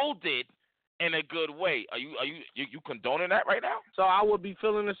sold it in a good way. Are you condoning that right now? So I would be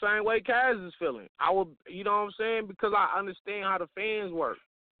feeling the same way Kaz is feeling. I would, you know what I'm saying? Because I understand how the fans work.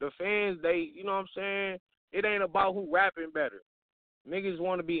 The fans, they, you know what I'm saying? It ain't about who rapping better. Niggas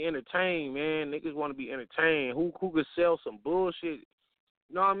want to be entertained, man. Niggas want to be entertained. Who could sell some bullshit?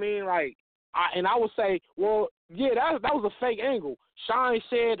 You know what I mean? Like, I would say, well, yeah, that was a fake angle. Shine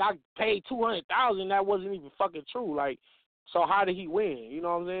said I paid $200,000. That wasn't even fucking true. Like, so how did he win? You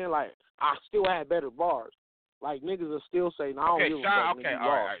know what I'm saying? Like, I still had better bars. Like, niggas will still say, no, I don't give a fuck. Okay, all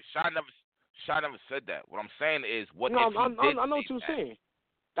right. Shine never said that. What I'm saying is, what if he did I know what you're saying.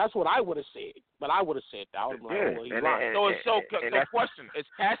 That's what I would have said. But I would have said that. I would have been like, oh, he's lying. So question, is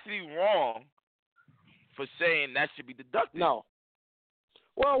Cassidy wrong for saying that should be deducted? No.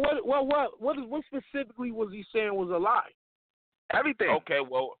 Well, what specifically was he saying was a lie? Everything. Okay,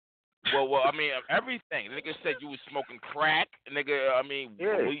 well, I mean, everything. Nigga said you was smoking crack. Nigga, I mean, what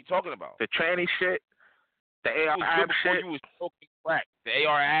are you talking about? The tranny shit, the AR shit. You was smoking crack. The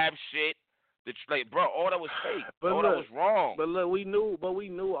AR shit. Bro, all that was fake. That was wrong. But look, we knew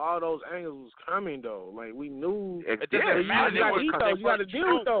all those angles was coming though. Like, we knew. It doesn't matter. You got to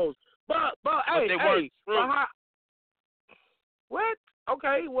deal with those. But hey, what?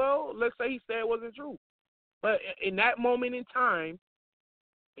 Okay, well, let's say he said it wasn't true. But in that moment in time,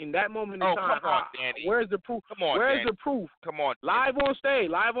 come on, Danny. Where's the proof? Come on, where's Danny. the proof? Come on. Live on stage,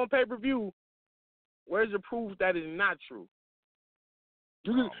 live on pay-per-view. Where's the proof that is not true?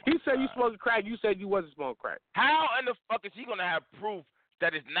 He said you smoked crack. You said you wasn't smoking crack. How in the fuck is he gonna have proof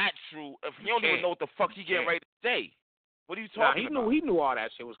that is not true if he don't even know what the fuck he getting ready to say? What are you talking about? He knew all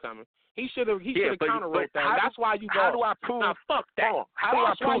that shit was coming. He should have counterwrote that. That's why you lost. How do I prove? Now, fuck that. How do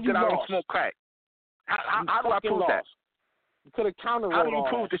I prove that I don't smoke crack? How do I prove that? You could have counterwrote. How do you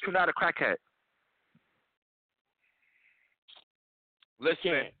prove that you're not a crackhead?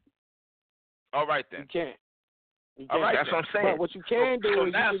 Listen. All right then. You can't. All right, that's what I'm saying. But what you can do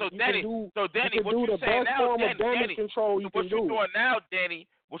is Danny, you can do what the saying best now, form Danny, of damage control you can do. What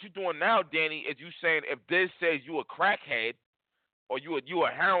you're doing now, Danny, is you saying if this says you a crackhead or you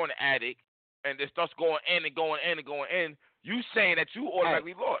a heroin addict and it starts going in and going in and going in, you saying that you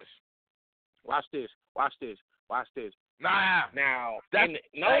automatically lost. Watch this. Nah. Now, I'm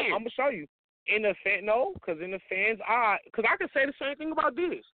gonna show you. In the because in the fans' eye, because I can say the same thing about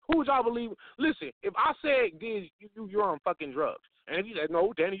Diz. Who would y'all believe? Listen, if I said Diz, you're on fucking drugs, and if you said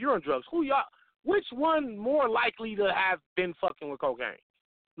no, Danny, you're on drugs. Which one more likely to have been fucking with cocaine?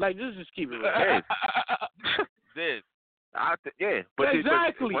 Like, just keep it real. Diz. But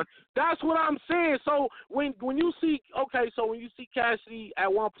exactly. That's what I'm saying. So when you see Cassidy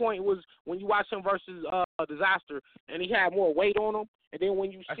at one point was when you watch him versus Disaster, and he had more weight on him, and then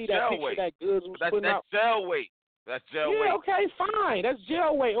when you see that picture weight. that Goods was putting out, that's jail weight. That's jail weight. Yeah, okay, fine. That's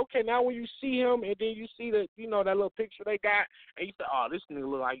jail weight. Okay, now when you see him, and then you see that that little picture they got, and you say, oh, this nigga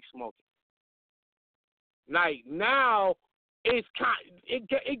look like he's smoking. Like now. It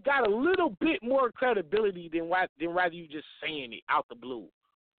got a little bit more credibility than rather you just saying it out the blue,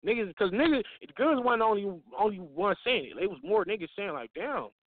 niggas. Because niggas, the Goods wasn't only one saying it. There was more niggas saying like, damn,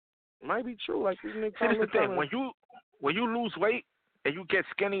 it might be true. Like these niggas. Here's the thing: when you lose weight and you get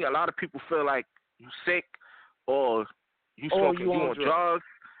skinny, a lot of people feel like you sick or you smoking, you on drugs.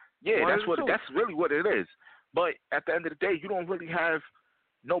 Yeah, that's really what it is. But at the end of the day, you don't really have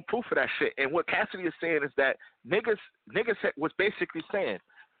no proof of that shit. And what Cassidy is saying is that niggas was basically saying,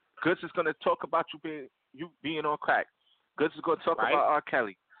 Goods is gonna talk about you being on crack. Goods is gonna talk about R.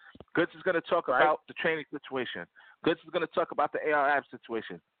 Kelly. Goods is gonna talk about the training situation. Goods is gonna talk about the ARAB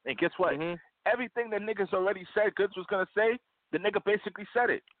situation. And guess what? Mm-hmm. Everything that niggas already said Goods was gonna say, the nigga basically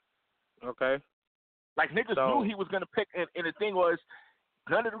said it. Okay. Like niggas knew he was gonna pick, and the thing was,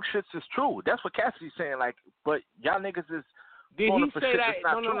 none of them shits is true. That's what Cassidy's saying. Like, but y'all niggas is. Did he say that?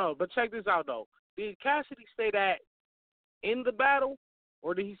 No. But check this out though. Did Cassidy say that in the battle,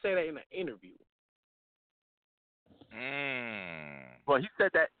 or did he say that in an interview? Well, he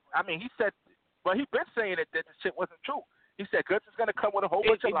said that. I mean, he said. Well, he been saying that the shit wasn't true. He said Goods is gonna come with a whole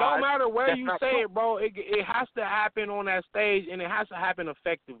bunch of lies. It don't matter where you say true. it, bro. It has to happen on that stage, and it has to happen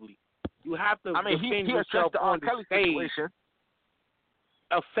effectively. You have to defend yourself on the stage situation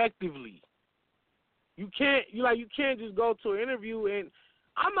effectively. You can't just go to an interview and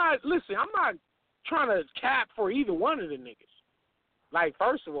I'm not trying to cap for either one of the niggas. Like,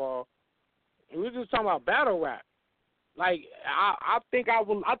 first of all, we're just talking about battle rap. Like, I think I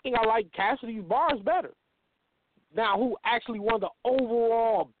like Cassidy's bars better. Now, who actually won the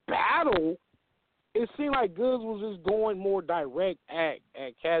overall battle? It seemed like Goods was just going more direct at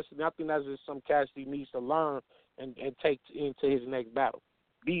Cassidy. I think that's just something Cassidy needs to learn and take into his next battle.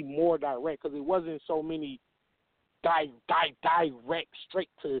 Be more direct, because it wasn't so many direct straight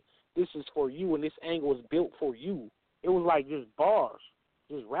to this is for you and this angle is built for you. It was like just bars,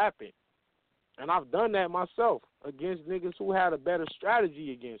 just rapping. And I've done that myself against niggas who had a better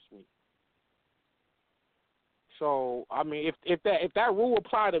strategy against me. So, I mean, if that rule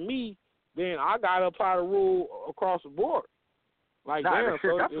applied to me, then I gotta apply the rule across the board. Like, damn,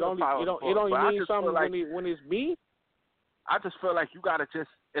 so it only means something when it's me. I just feel like you gotta just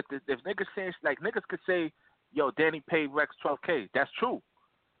if niggas saying like niggas could say, yo, Danny paid Rex $12K. That's true.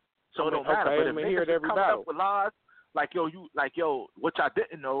 So it don't matter. But if niggas coming up with lies, like yo, which I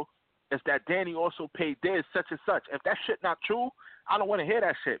didn't know is that Danny also paid Diz such and such. If that shit not true, I don't want to hear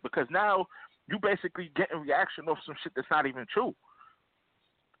that shit, because now you basically getting reaction off some shit that's not even true.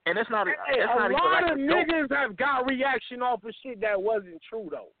 And it's not. A lot of niggas have got reaction off of shit that wasn't true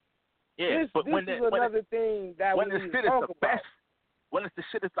though. Yeah, but when the shit is the best, when the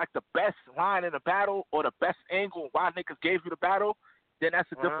shit is like the best line in the battle or the best angle, why niggas gave you the battle, then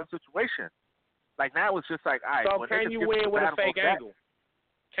that's a different situation. Like now it's just like, all right. So can you win with a fake angle?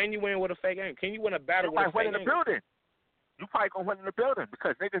 Can you win with a fake angle? Can you win a battle with a fake angle? You probably gonna win in the building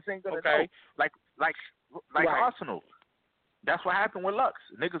because niggas ain't gonna know. Like Arsenal. That's what happened with Lux.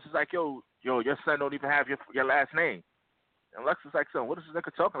 Niggas is like, yo, your son don't even have your last name. And Lux is like, son, what is this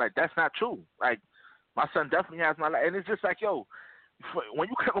nigga talking like? That's not true. Like, my son definitely has my last. And it's just like, yo, when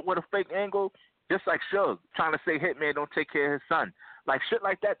you come up with a fake angle, just like Suge trying to say Hitman don't take care of his son. Like, shit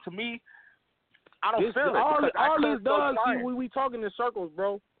like that, to me, I don't feel it. All this does, we talking in circles,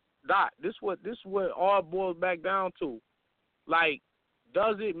 bro. Dot, this what all boils back down to. Like,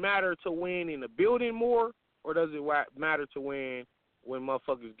 does it matter to win in the building more, or does it matter to win when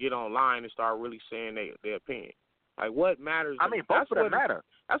motherfuckers get online and start really saying their opinion? Like, what matters? I mean, both of them matter.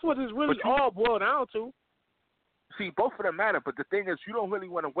 That's what this really all boiled down to. See, both of them matter, but the thing is, you don't really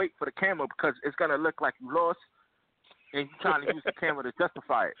want to wait for the camera because it's going to look like you lost, and you're trying to use the camera to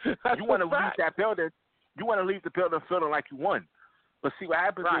justify it. You want to leave that building. You want to leave the building feeling like you won. But see, what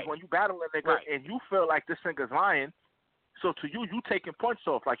happens is when you battle a nigga and you feel like this nigga's lying, so to you taking points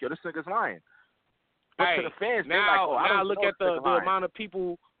off like, yo, this nigga's lying. But to the fans, now like, look at the amount of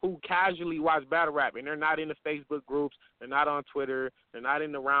people who casually watch battle rap, and they're not in the Facebook groups, they're not on Twitter, they're not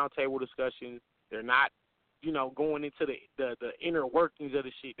in the round table discussions, they're not, going into the inner workings of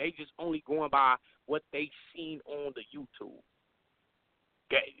the shit. They just only going by what they seen on the YouTube.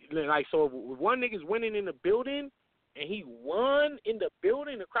 Okay? Like, so if one nigga's winning in the building, and he won in the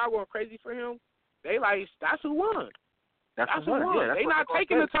building, the crowd going crazy for him, they like, that's who won. That's who won. Yeah, They're not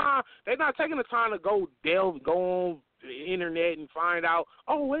taking the time. They're not taking the time to go on the internet and find out.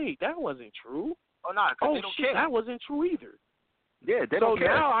 Oh wait, that wasn't true. Oh no, oh they don't shit, care. that wasn't true either. Yeah, they so don't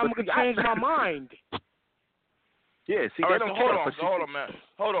care. So now I'm gonna change my mind. Yeah, see, all they right, don't so care.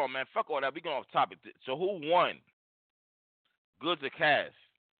 Hold on, man. Fuck all that. We going off topic. So who won? Goods or Cass?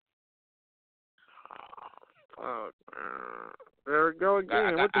 There we go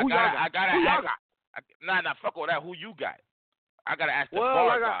again. Who y'all got? Nah, fuck all that. Who you got? I gotta ask the Well, bar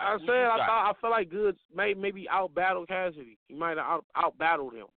like guy. I said, I feel like Goods maybe out battled Cassidy. He might have out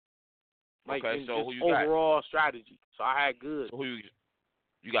battled him. Like okay, in so who you overall got? strategy. So I had Goods. So who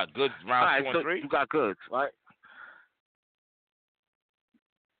you got? Goods round 2 and 3. You got Goods, right?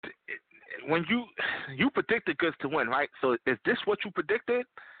 When you predicted Goods to win, right? So is this what you predicted,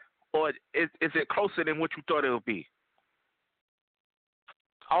 or is it closer than what you thought it would be?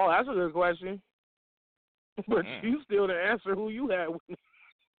 Oh, that's a good question. But you still didn't answer who you had with it.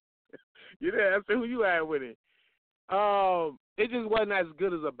 You didn't answer who you had with it. It just wasn't as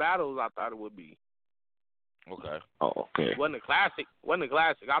good as a battle as I thought it would be. Okay. Oh, okay. It wasn't a classic.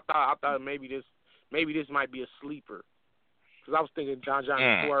 I thought maybe this might be a sleeper. Because I was thinking John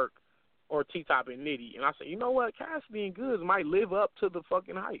Twerk or T-Top and Nitty. And I said, you know what? Cassidy and Goods might live up to the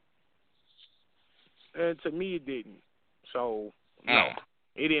fucking hype. And to me, it didn't. So, no.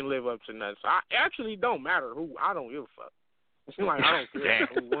 It didn't live up to nothing. So I actually don't matter who. I don't give a fuck. Like, I don't care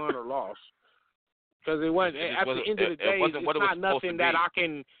who won or lost. Because it wasn't, at the end of the day, it's not nothing that I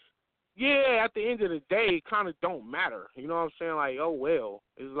can, at the end of the day, it kind of don't matter. You know what I'm saying? Like, oh, well.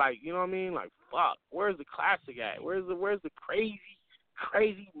 It's like, you know what I mean? Like, fuck, where's the classic at? Where's the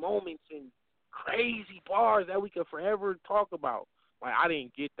crazy moments and crazy bars that we could forever talk about? Like, I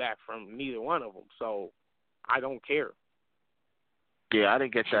didn't get that from neither one of them, so I don't care. Yeah, I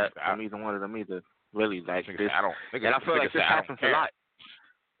didn't get that from either one of them either. Really, like this, and I feel like this happens a lot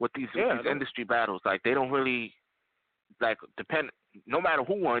with these industry battles. Like they don't really depend. No matter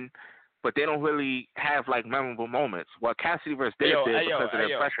who won, but they don't really have like memorable moments. Well, Cassidy versus Dave did because of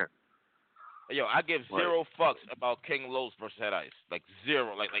their pressure. Yo, I give zero fucks about King Los versus Head Ice. Like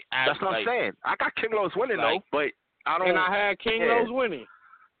zero. Like that's what I'm saying. I got King Los winning though, but I don't. And I had King Los winning.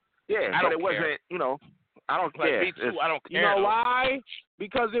 Yeah, but it wasn't. I don't care. I don't care. You know why?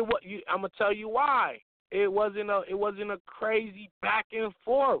 Because I'm gonna tell you why. It wasn't a crazy back and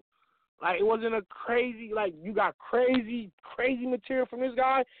forth. Like it wasn't a crazy you got crazy material from this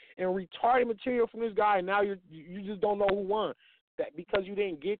guy and retarded material from this guy, and now you just don't know who won. That because you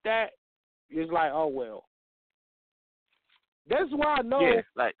didn't get that, it's like, oh well. That's why I know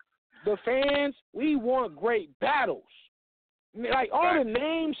the fans, we want great battles. Like all the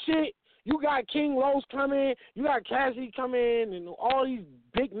name shit. You got King Los coming, you got Cassidy coming, and all these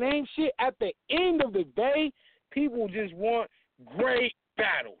big name shit. At the end of the day, people just want great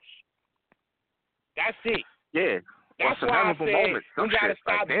battles. That's it. Yeah. That's why I said we gotta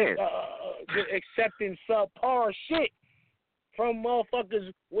stop accepting subpar shit from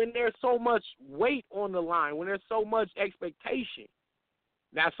motherfuckers when there's so much weight on the line, when there's so much expectation.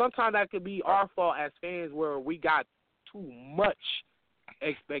 Now, sometimes that could be our fault as fans where we got too much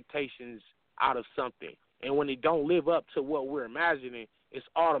expectations out of something, and when they don't live up to what we're imagining, it's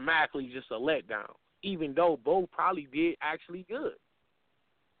automatically just a letdown, even though both probably did actually good,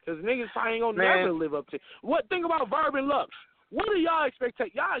 because niggas probably ain't gonna never live up to what. Think about Verb and Lux. What do y'all expect?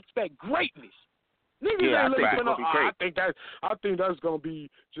 Y'all expect greatness. Niggas ain't looking for I think that's gonna be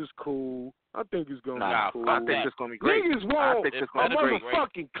just cool. I think it's gonna be cool. I think it's gonna be great. Niggas want a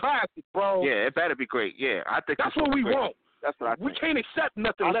motherfucking classic, bro. Yeah, it better be great. Yeah, I think that's what we want. That's what I think. We can't accept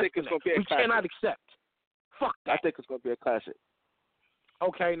nothing less than that. We cannot accept. Fuck that. I think it's going to be a classic.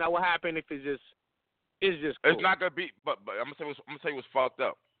 Okay, now what happened if it's just cool? It's not going to be, but I'm going to tell you what's fucked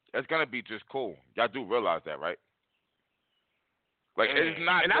up. It's going to be just cool. Y'all do realize that, right? Like, it's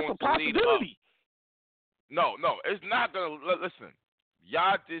not and that's a possibility. No, it's not going to, listen,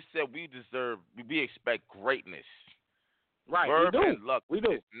 y'all just said we expect greatness. Right, Verb we do. And Luck we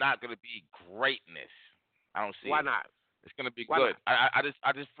do. It's not going to be greatness. I don't see Why it. not? It's gonna be good. I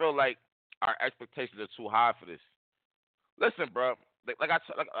just feel like our expectations are too high for this. Listen, bro.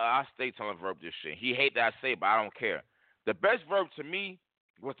 I stay telling Verb this shit. He hate that I say, but I don't care. The best Verb to me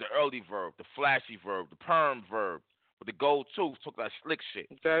was the early Verb, the flashy Verb, the perm Verb, with the gold tooth, took that slick shit.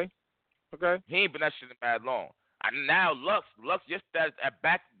 Okay. He ain't been that shit in mad long. And now Lux, just that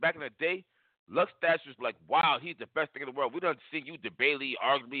back in the day, Lux stats was like, wow, he's the best thing in the world. We done see you debatably,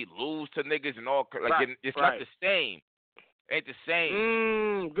 arguably lose to niggas and all. Like it's not the same. Ain't the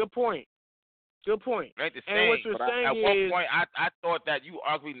same. Good point. Ain't the same. And what you're saying at one point, I thought that you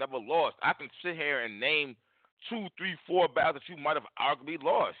arguably never lost. I can sit here and name 2, 3, 4 battles that you might have arguably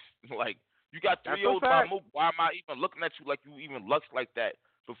lost. Like, you got 3 old by Mook. Why am I even looking at you like you even Lux like that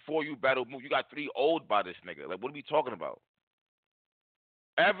before you battle Mook? You got 3 old by this nigga. Like, what are we talking about?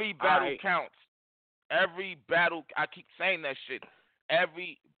 Every battle counts. Every battle, I keep saying that shit.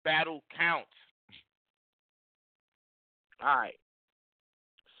 Every battle counts. All right.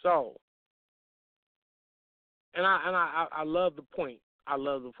 So, and I love the point. I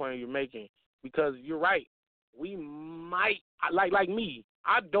love the point you're making because you're right. We might like me.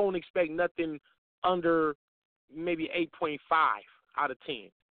 I don't expect nothing under maybe 8.5 out of 10.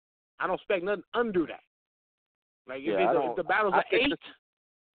 I don't expect nothing under that. Like if the battle's an 8,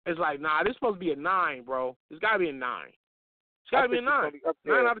 it's like this supposed to be a 9, bro. It's gotta be a 9. It's gotta be a 9.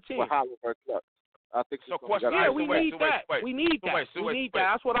 9 out of 10. I think so. Question. Yeah, we need that. We need that.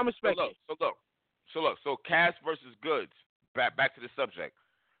 That's what I'm expecting. So Cass versus Goods. Back to the subject.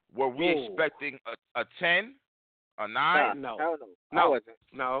 Were we expecting a 10, a 9? No. Hell no. I wasn't.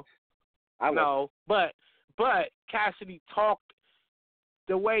 No. But Cassidy talked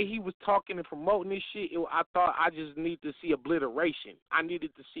the way he was talking and promoting this shit. I thought I just need to see obliteration. I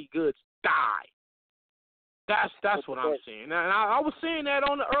needed to see Goods die. That's what I'm saying. And I was saying that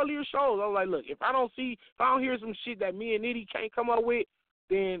on the earlier shows. I was like, look, if I don't hear some shit that me and Nitty can't come up with,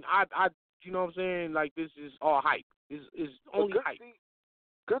 then I you know what I'm saying? Like, this is all hype. It's only hype.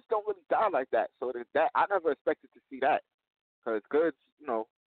 Goods don't really die like that. So that I never expected to see that. Because Goods,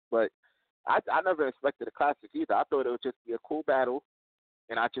 but I never expected a classic either. I thought it would just be a cool battle,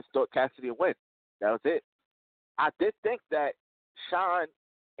 and I just thought Cassidy would win. That was it. I did think that Sean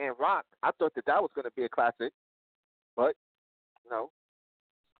and Rock, I thought that was going to be a classic, but,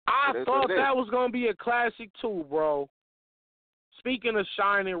 I thought that was going to be a classic too, bro. Speaking of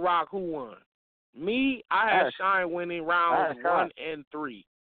Shine and Rock, who won? Me, I had Shine winning rounds 1 and 3.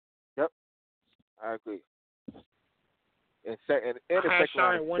 Yep, I agree. I had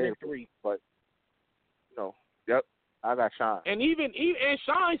Shine 1 and 3. But, yep, I got Shine. And even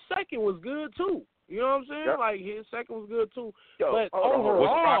Shine's second was good too. You know what I'm saying? Yep. Like, his second was good too. Yo, but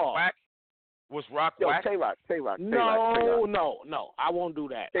overall, was Rock whack? Tay-Rock. No. I won't do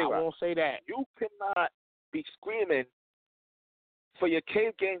that. Tay-Rock. I won't say that. You cannot be screaming for your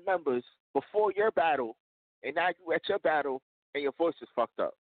Cave Gang members before your battle, and now you at your battle, and your voice is fucked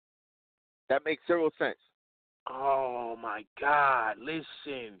up. That makes 0 sense. Oh, my God.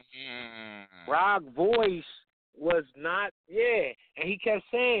 Listen. Rock voice was not, and he kept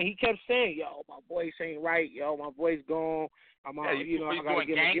saying, yo, my voice ain't right, yo, my voice gone, I'm out, I gotta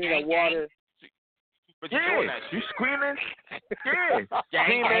give me that water. But you're doing that. You screaming?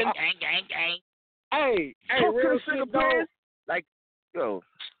 Gang. Hey, real shit though. Like, yo.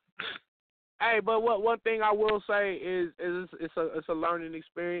 Hey, but one thing I will say is it's a learning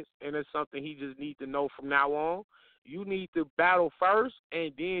experience, and it's something he just needs to know from now on. You need to battle first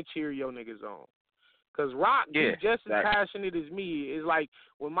and then cheer your niggas on. Because Rock is just as passionate as me. It's like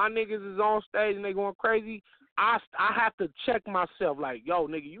when my niggas is on stage and they going crazy, I have to check myself like, yo,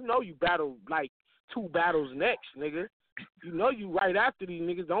 nigga, you battle like 2 battles next, nigga. You right after these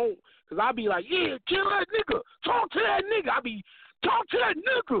niggas. Don't, because I be like, yeah, kill that nigga. Talk to that nigga. I be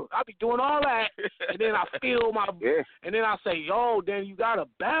doing all that. And then I feel my, and then I say, yo, then you got to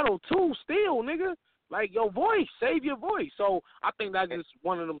battle too still, nigga. Like, your voice, save your voice. So I think that's just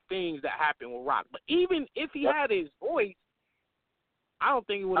one of them things that happened with Rock. But even if he had his voice, I don't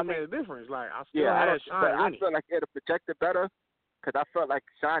think it would have made a difference. Like, I still had Shine winning. I feel like it would have projected better because I felt like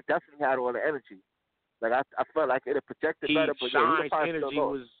Shine definitely had all the energy. Like, I felt like it would have projected better. But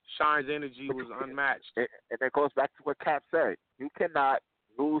Shine's energy was unmatched. And it goes back to what Cap said. You cannot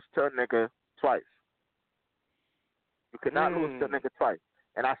lose to a nigga twice. You cannot lose to a nigga twice.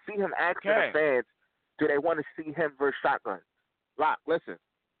 And I see him asking the fans, do they want to see him versus Shotgun? Rock, listen.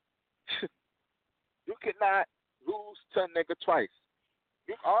 You cannot lose to a nigga twice.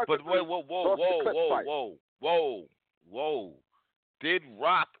 But wait, whoa. Did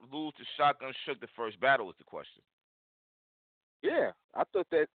Rock lose to Shotgun Shook the first battle was the question. Yeah, I thought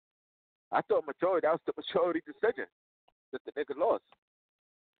that majority, that was the majority decision that the nigga lost.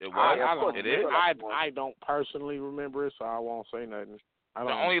 It was. It is. I don't personally remember it, so I won't say nothing. The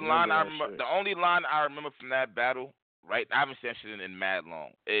only line I remember from that battle, right? I haven't seen shit in mad long.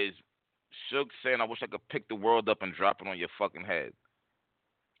 Is Suge saying, "I wish I could pick the world up and drop it on your fucking head."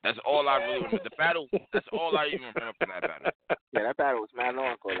 That's all I really remember. The battle. That's all I even remember from that battle. Yeah, that battle was mad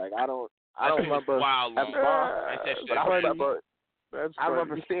long ago. Like I don't remember. Wild long. But I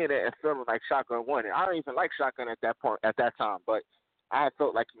remember seeing it and feeling like Shotgun won it. I don't even like Shotgun at that point, at that time, but I had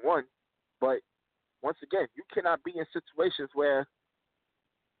felt like he won. But once again, you cannot be in situations where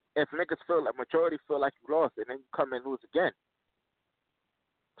if niggas feel like majority feel like you lost and then you come and lose again.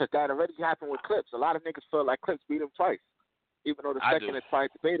 Because that already happened with Clips. A lot of niggas feel like Clips beat him twice, even though the second is probably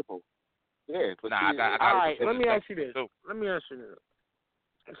debatable. Yeah, but all right, let me ask you this. So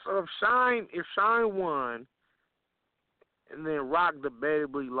if Shine won, and then Rock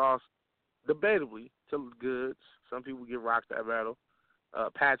debatably lost, to Goods. Some people give Rock that battle.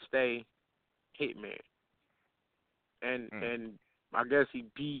 Pat Stay, Hitman, and I guess he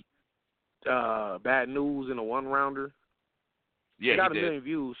beat Bad News in a 1-rounder. Yeah, he got he a million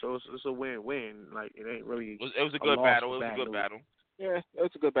views, so it's a win-win. Like it ain't really. It was a good battle. It was a good battle. Yeah, it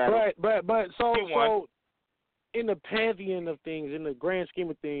was a good battle. But so in the pantheon of things, in the grand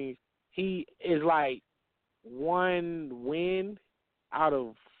scheme of things, he is like one win out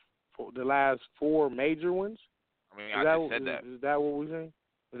of the last 4 major ones. I mean, I just said that. Is that what we're saying?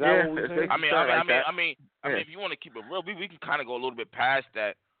 Is that what we're saying? I mean, if you want to keep it real, we can kind of go a little bit past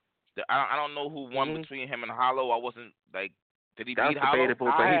that. I don't know who won between him and Hollow. I wasn't like. Did he beat Hollow? Debatable,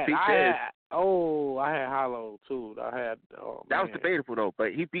 but he beat Diz. I had Hollow too. That was debatable though,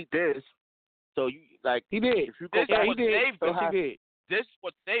 but he beat Diz. So you like he did. If you go back, he did. he did. This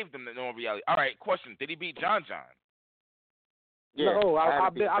what saved him in all reality. All right, question: did he beat John? Yeah, no,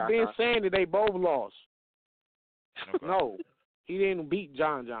 I've been saying that they both lost. Okay. No, he didn't beat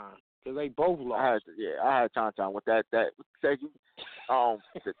John because they both lost. I had John with that said you I've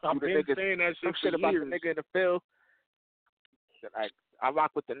been saying that shit about years. the nigga in the field. I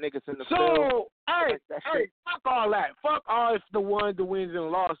rock with the niggas in the field. So, hey, fuck all that. Fuck all the wins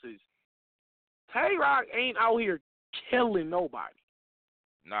and losses. Tay-Rock ain't out here killing nobody.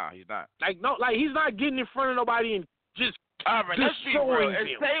 Nah, he's not. He's not getting in front of nobody and just all right, let's be real. them.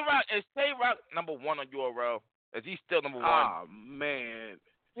 Is Tay-Rock number 1 on URL? Is he still number 1? Oh, man.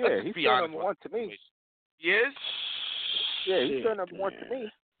 Yeah, he's still number 1 to me. He is? Yeah, he's still number 1 to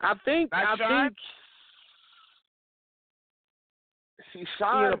me. I think He's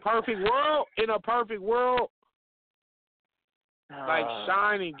Shine. In a perfect world, like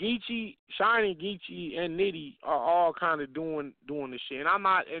Shine and Geechee and Nitty are all kind of doing the shit. And I'm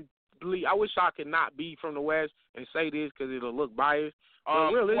not. I wish I could not be from the West and say this because it'll look biased.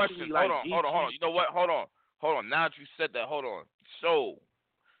 But realistically, question. Hold on. You know what? Hold on. Now that you said that, hold on. So,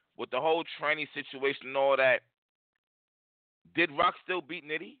 with the whole tranny situation and all that, did Rock still beat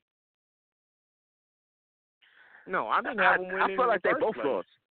Nitty? No, I didn't have them win. I feel like they both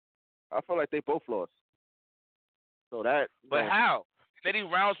lost. So that. But how? Nitty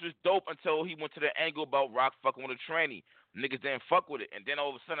rounds was dope until he went to the angle about Rock fucking with a tranny. Niggas didn't fuck with it, and then all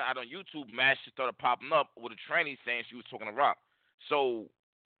of a sudden, out on YouTube, Mash started popping up with a tranny saying she was talking to Rock. So,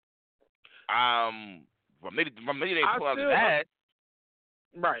 maybe they pull out that.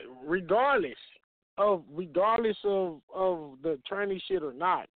 Right. Regardless of the tranny shit or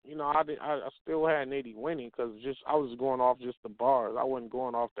not, I still had Nitty winning because I was going off just the bars. I wasn't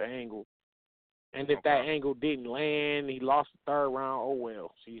going off the angle. And if that angle didn't land, he lost the 3rd round. Oh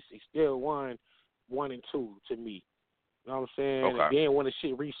well, he still won 1 and 2 to me. You know what I'm saying? Okay. And then when the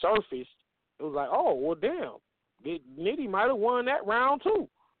shit resurfaced, it was like, oh well, damn, Nitty might have won that round too.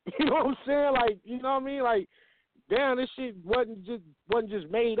 You know what I'm saying? Like, you know what I mean? Like, damn, this shit wasn't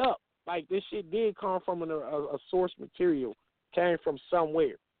just made up. Like, this shit did come from a source material, came from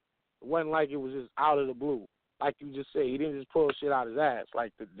somewhere. It wasn't like it was just out of the blue. Like you just said, he didn't just pull shit out his ass.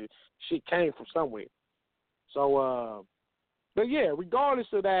 Like, the shit came from somewhere. So, but yeah, regardless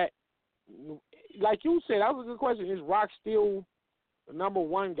of that, like you said, that was a good question. Is Rock still the number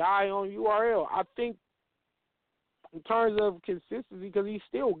 1 guy on URL? I think in terms of consistency, because he's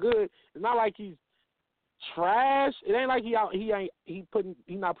still good. It's not like he's trash. It ain't like he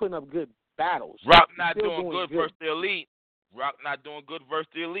not putting up good battles. Rock not doing good versus the elite. Rock not doing good versus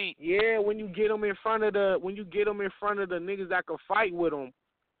the elite. Yeah, when you get him in front of the niggas that can fight with him,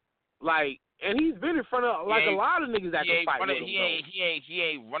 like, and he's been in front of a lot of niggas that can fight with him. He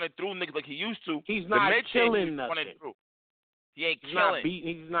ain't running through niggas like he used to. He's not killing nothing. He ain't killing.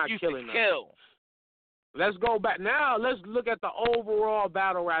 He's not killing nothing. Kill. Let's go back now. Let's look at the overall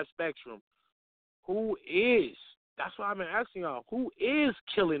battle rap spectrum. Who is? That's what I've been asking y'all. Who is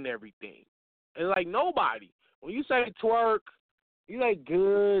killing everything? And like nobody. When you say Twerk, you like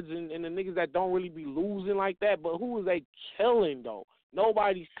Goods and the niggas that don't really be losing like that, but who is they killing though?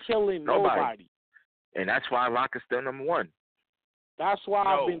 Nobody's killing nobody. And that's why Rock is still number one. That's why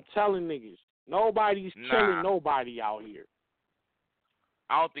I've been telling niggas. Nobody's killing nobody out here.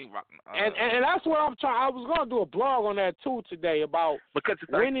 I don't think Rock. And that's what I'm trying. I was gonna do a blog on that too today about because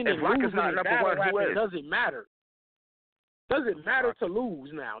winning and losing in battle rap. It doesn't matter. Doesn't matter to lose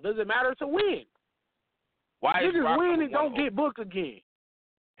now. Doesn't matter to win. Why is niggas Rock win and don't get booked again?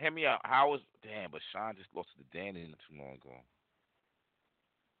 Hear me out. How was but Sean just lost to Danny not too long ago.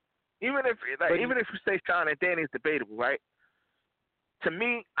 Even if you say Sean and Danny is debatable, right? To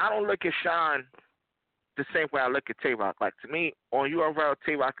me, I don't look at Sean the same way I look at Tay-Rock. Like, to me, on URL,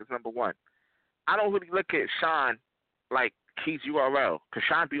 Tay-Rock is number one. I don't really look at Sean like he's URL, because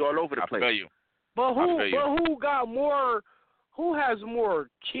Sean be all over the place. I feel you. But who got more? Who has more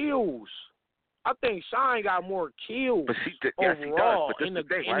kills? I think Sean got more kills overall in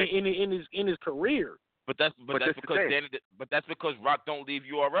his career. But that's because Rock don't leave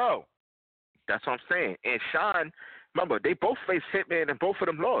URL. That's what I'm saying. And Sean, remember, they both faced Hitman and both of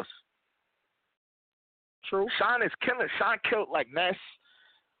them lost. True. Sean is killing. Sean killed like Ness.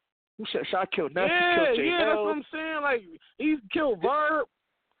 Who said Sean killed Ness? Yeah, that's what I'm saying. Like, he's killed Verb.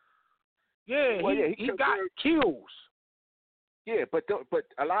 Yeah, he got kills. Yeah, but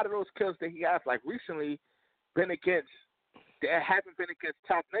a lot of those kills that he has, like recently, haven't been against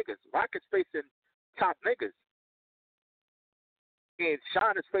top niggas. Rock is facing top niggas, and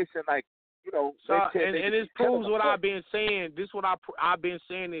Sean is facing and this proves what I've been saying. This what I've been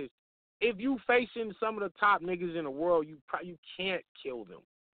saying is, if you facing some of the top niggas in the world, you can't kill them.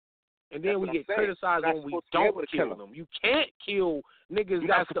 And then we get criticized when we don't kill them. You can't kill niggas. You're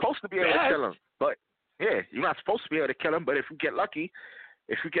not supposed to be able to kill them, but yeah, you're not supposed to be able to kill them. But if you get lucky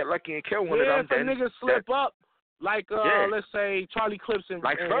and kill one of them, then niggas slip up, like let's say Charlie Clips and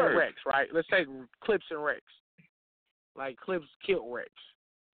Rex, right? Let's say Clips and Rex, like Clips killed Rex.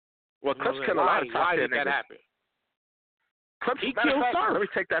 Well, Clips killed a lot of top tier niggas. Why did that happen? Clips, he killed Surf. Let me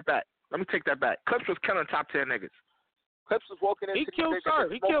take that back. Clips was killing top tier niggas. Clips was walking into He killed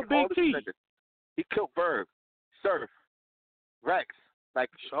Surf. He killed Big T. He killed Berg, Surf, Rex. Like,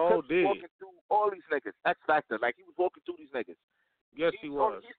 Clips was walking through all these niggas. X Factor. Like, he was walking through these niggas. Yes, he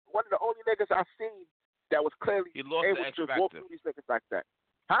was. He's one of the only niggas I've seen that was clearly able to walk through these niggas like that.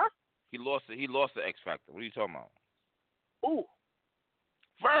 Huh? He lost the X Factor. What are you talking about? Ooh.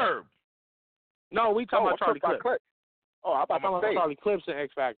 Verb. No, we talking about Charlie Clips. Oh, I'm about to say Charlie Clips and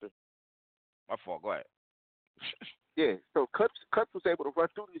X Factor. My fault. Go ahead. Yeah, so Clips was able to run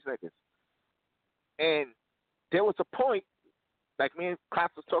through these niggas. And there was a point, like me and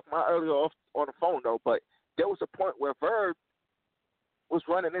Claps was talking about earlier on the phone, though, but there was a point where Verb was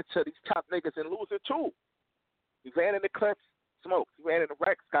running into these top niggas and losing, too. He ran into Clips, smoked. He ran into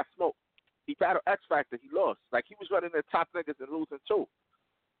Rex, got smoked. He battled X Factor, he lost. Like, he was running into top niggas and losing, too.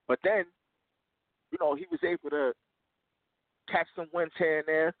 But then, he was able to catch some wins here and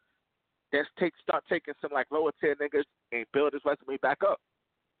there. Then start taking some like lower tier niggas and build his resume back up.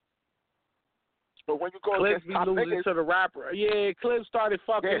 But when you go Clips against top losing niggas, to the rapper. Yeah, Clips started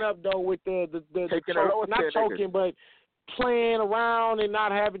fucking up though with the not choking, but playing around and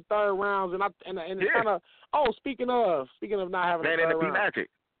not having third rounds and it's kind of. Oh, speaking of not having a third round. Magic.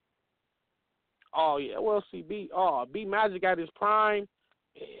 Oh yeah, well see B Magic at his prime,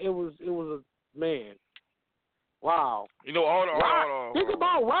 it was a man. Wow. Hold on. Think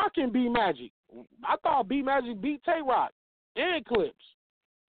about Rock and B Magic. I thought B Magic beat Tay-Rock and Clips.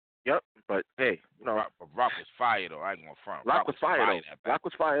 Yep, but hey, Rock was fire though. I ain't gonna front. Rock was fire though. Rock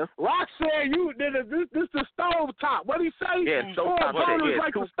was fire. Rock said this the stove top. What did he say? Yeah, stove top. Burners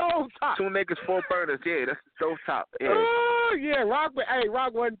like the stove top. 2 niggas, 4 burners. Yeah, that's the stove top. Yeah. Oh yeah, Rock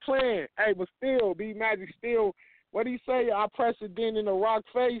wasn't playing. Hey, but still, B Magic still. What did he say? I press it then in the Rock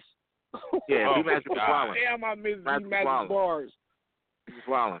face. Yeah, B Magic was wildin'. Damn, I miss B Magic bars. He was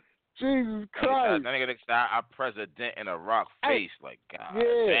wildin'. Jesus Christ. That nigga I president in a Rock face. Like, God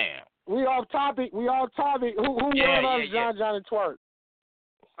damn. We off topic. Who won on John and Twerk?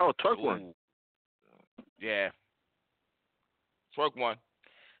 Oh, Twerk won. Yeah. Twerk won.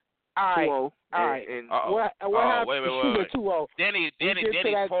 All right. What happened? Wait. 2-0. Danny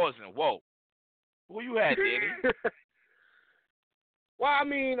pausing. Whoa. Who you had, Danny? Well, I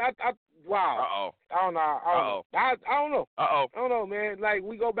mean, wow. I don't know. I don't know. I don't know, man. Like,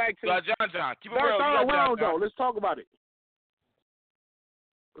 we go back to John. Keep it real. Third round, though. Let's talk about it.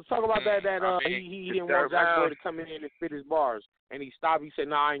 Let's talk about that. He didn't want Jack Boy to come in and fit his bars, and he stopped. He said,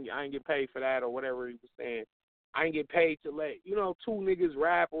 "No, I ain't get paid for that," or whatever he was saying. I ain't get paid to let 2 niggas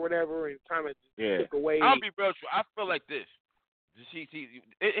rap or whatever, and kind of took away. I'll be real true. I feel like this.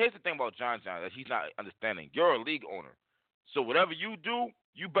 Here's the thing about John that he's not understanding. You're a league owner. So whatever you do,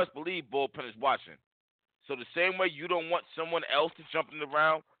 you best believe bullpen is watching. So the same way you don't want someone else to jump in the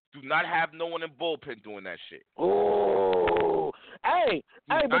round, do not have no one in bullpen doing that shit. Oh, hey,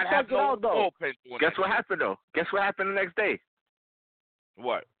 but check it out though. Guess what happened though? Guess what happened the next day?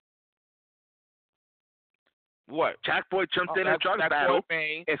 What? Jack Boy jumped in a drugs battle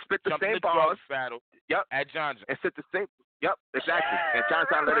and spit the same bars. Battle. Yep. At John. And spit the same. Yep, exactly. And John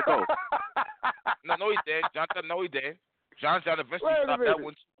let it go. No, he did. John did. John eventually stopped that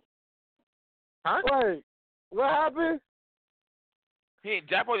one. Huh? Wait, what happened?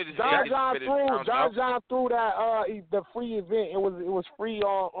 Jack Boy did. John threw that the free event. It was free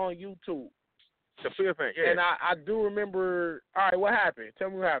on YouTube. The free event, yeah. And I do remember. All right, what happened? Tell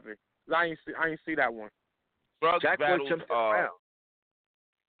me what happened. I ain't see that one. Drugs Jack battle. Boy jumped around.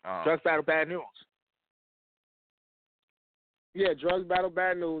 Drugs battle, bad news. Yeah, drugs battle,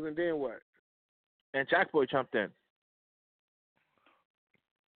 bad news, and then what? And Jack Boy jumped in.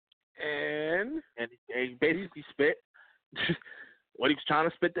 And he basically spit what he was trying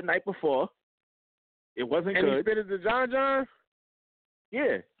to spit the night before. It wasn't good. And he spit it to John?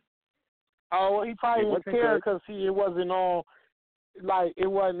 Yeah. Oh, well, he probably didn't care because it wasn't on. Like, it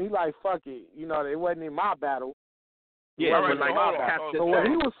wasn't, he like, fuck it. You know, it wasn't in my battle. Yeah, it was like my battle. So what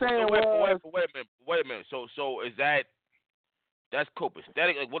he was saying was... Wait a minute. So is that's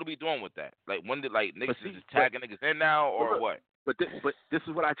copacetic? Like, what are we doing with that? Like, when did, like, niggas just tagging niggas in now, or what? But this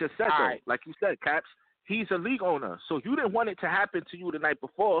is what I just said, though. Right. Like you said, Caps, he's a league owner. So you didn't want it to happen to you the night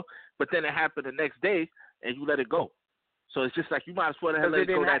before, but then it happened the next day, and you let it go. So it's just like you might as well let it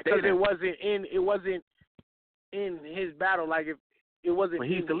go that day. Because it wasn't in his battle. Like, if it wasn't, but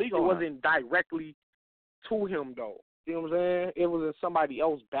he's the league owner. It wasn't directly to him, though. You know what I'm saying? It was in somebody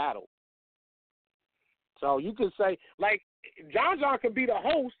else's battle. So you could say, like, John could be the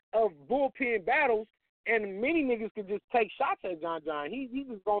host of bullpen battles, and many niggas could just take shots at John. He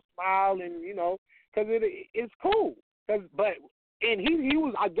just gonna smile and, you know, because it's cool. But he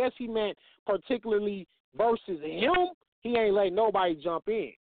was, I guess he meant particularly versus him. He ain't letting nobody jump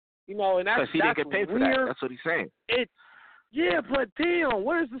in, you know, and that's he didn't get paid weird. For that. That's what he's saying. Yeah, but damn,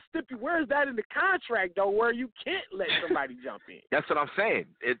 where's that in the contract though, where you can't let somebody jump in? That's what I'm saying.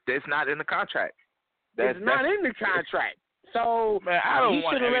 It's not in the contract. It's not in the contract. So man, I don't he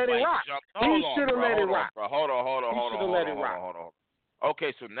should have let it rock. He should have let it rock. Hold on.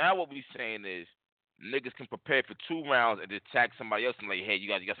 Okay, so now what we saying is niggas can prepare for 2 rounds and attack somebody else and like, hey, you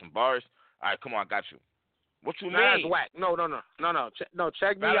got some bars? All right, come on, I got you. What you mean? That's whack. No. Check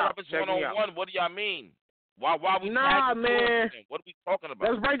me out. Check me out. What do y'all mean? Why we man. What are we talking about?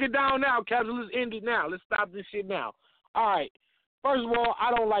 Let's break it down now, Captain. Let's end it now. Let's stop this shit now. All right. First of all,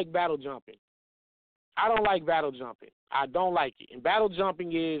 I don't like battle jumping. I don't like it. And battle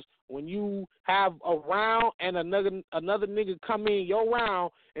jumping is when you have a round and another nigga come in your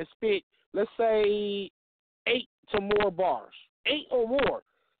round and spit, let's say, 8 to more bars. 8 or more.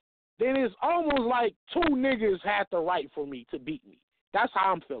 Then it's almost like 2 niggas had the right for me to beat me. That's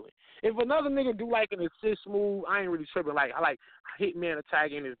how I'm feeling. If another nigga do like an assist move, I ain't really tripping. Like, I like Hitman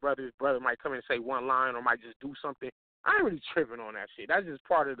attacking his brother. His brother might come in and say one line or might just do something. I ain't really tripping on that shit. That's just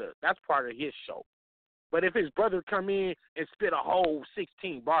part of his show. But if his brother come in and spit a whole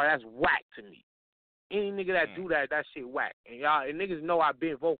 16 bar, that's whack to me. Any nigga that do that shit whack. And niggas know I've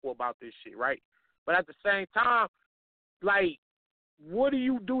been vocal about this shit, right? But at the same time, like, what do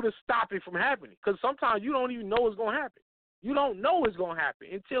you do to stop it from happening? Because sometimes you don't even know it's going to happen. You don't know it's going to happen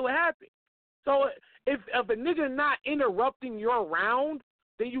until it happens. So if a nigga not interrupting your round,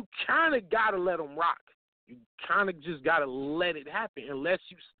 then you kind of got to let him rock. You kind of just got to let it happen unless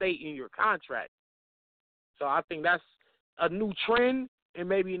you stay in your contract. So I think that's a new trend, and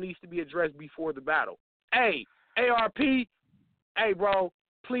maybe it needs to be addressed before the battle. Hey, ARP, hey, bro,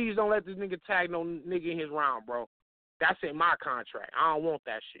 please don't let this nigga tag no nigga in his round, bro. That's in my contract. I don't want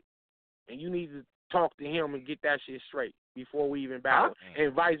that shit. And you need to talk to him and get that shit straight before we even battle.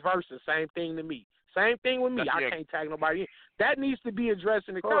 And vice versa, same thing to me. Same thing with me. I can't tag nobody in. That needs to be addressed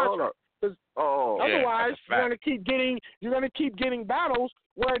in the contract. Otherwise, you're gonna keep getting battles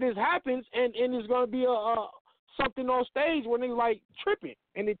where this happens, and it's gonna be a something on stage where niggas like tripping,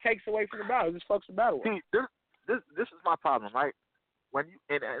 and it takes away from the battle. It just fucks the battle. See, this is my problem, right? When you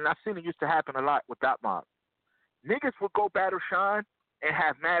and I've seen it used to happen a lot with Dot Mob. Niggas would go battle Sean and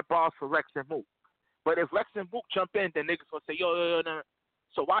have mad balls for Rex and Mook. But if Rex and Mook jump in, then niggas gonna say, yo.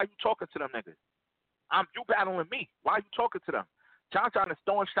 So why are you talking to them niggas? You battling me. Why are you talking to them? John is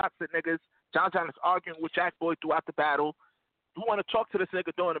throwing shots at niggas. John is arguing with Jack Boy throughout the battle. You want to talk to this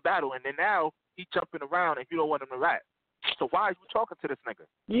nigga during the battle, and then now he jumping around and you don't want him to rap. So why are you talking to this nigga?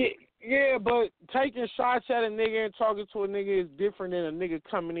 Yeah, but taking shots at a nigga and talking to a nigga is different than a nigga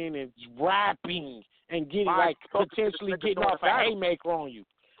coming in and rapping and getting potentially getting off a haymaker on you.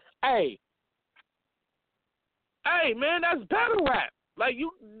 Hey, man, that's battle rap. Fuck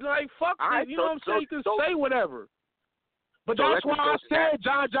this. You know what I'm saying? You can say whatever. But that's why I said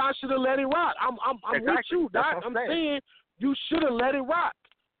John should have let it rock. I'm with you, Doc. I'm saying you should have let it rock.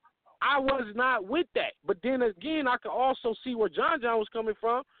 I was not with that. But then again, I could also see where John was coming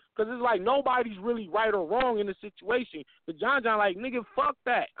from, because it's like nobody's really right or wrong in the situation. But John like, nigga, fuck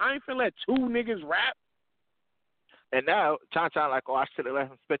that. I ain't finna let two niggas rap. And now John like, I should have let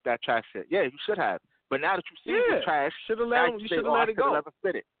him spit that trash shit. Yeah, you should have. But now that you see the trash, you should have let it go. Let him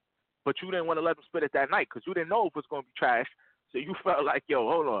spit it. But you didn't want to let him spit it that night because you didn't know if it was going to be trash. So you felt like, yo,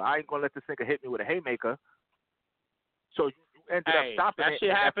 hold on, I ain't going to let this nigga hit me with a haymaker. So you ended up stopping that it.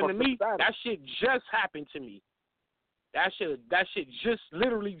 Shit happened to me. That shit just happened to me. That shit just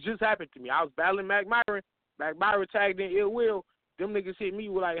literally just happened to me. I was battling Mac Myron. Mac Myron tagged in Ill Will. Them niggas hit me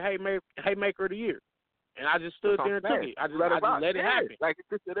with haymaker of the year. And I just stood there and took it. I just let it happen.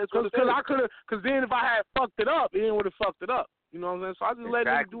 Because then if I had fucked it up, it would have fucked it up. You know what I'm saying? So I just let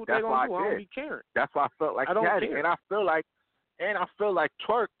niggas do what they gonna do. I don't be caring. That's why I felt like he had it. And I feel like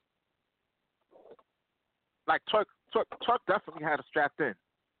Twerk, Twerk definitely had a strapped in.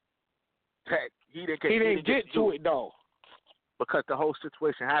 He didn't get to it though, because the whole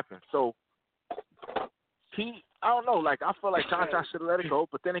situation happened. So I don't know. I feel like John should have let it go,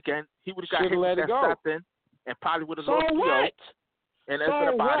 but then again, he would have got hit with that strapped in, and probably would have lost the PO. And then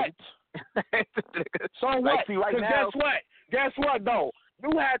for the body. So what? Guess what, though?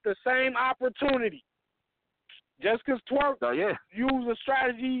 You had the same opportunity. Just because Twerk used a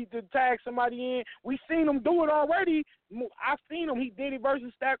strategy to tag somebody in, we seen him do it already. I seen him. He did it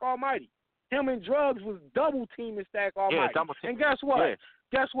versus Stack Almighty. Him and Drugs was double teaming Stack Almighty. And guess what? Yeah.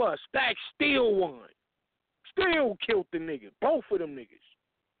 Guess what? Stack still won. Still killed the nigga. Both of them niggas.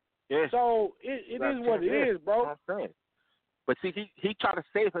 Yeah. So it is what it is, bro. I'm saying. But see, he tried to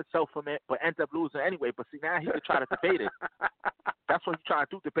save himself from it, but ended up losing anyway. But see, now he could try to debate it. That's what he's trying to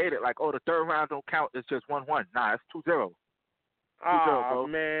do, debate it. Like, the third round don't count. It's just 1-1. Nah, it's 2-0. 2-0, bro.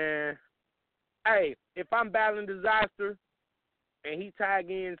 Man. Hey, if I'm battling Disaster and he tag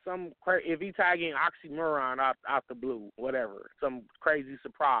in if he tag in Oxymoron out the blue, whatever, some crazy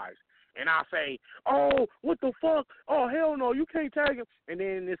surprise, and I say, oh, what the fuck? Oh, hell no, you can't tag him. And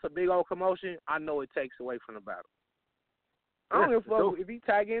then it's a big old commotion. I know it takes away from the battle. I don't give a fuck if he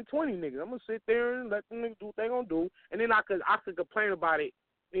tag in 20 niggas. I'm going to sit there and let them niggas do what they going to do. And then I could complain about it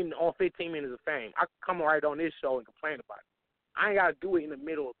on 15 Minutes of Fame. I could come right on this show and complain about it. I ain't got to do it in the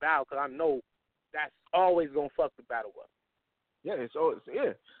middle of battle because I know that's always going to fuck the battle up. Yeah, it's always,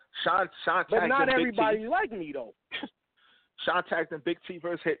 Sean but not everybody's like me, though. Sean tagged in Big T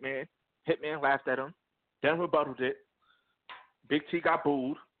versus Hitman. Hitman laughed at him. Then rebutted it. Big T got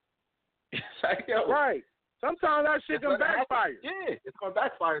booed. It's like, yo. Right. Sometimes that shit can backfire. Yeah, it's going to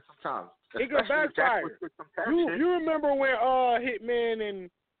backfire sometimes. It can backfire. You remember when Hitman and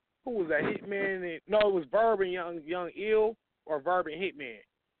who was that? Hitman and no, it was Verb and Young Ill or Verb and Hitman.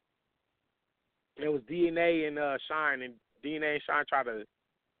 And it was DNA and Shine, and DNA and Shine tried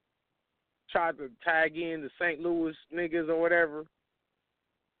to tag in the St. Louis niggas or whatever.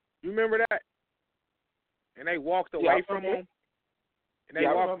 You remember that? And they walked away from them. And they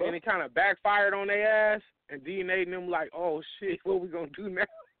walked, and it kind of backfired on their ass. And DNA and them like, oh shit, what we gonna do now?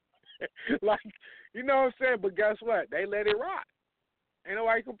 Like, you know what I'm saying? But guess what? They let it rock. Ain't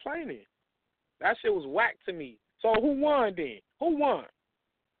nobody complaining. That shit was whack to me. So who won then? Who won?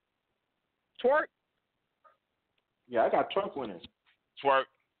 Twerk? Yeah, I got Twerk winning. Twerk.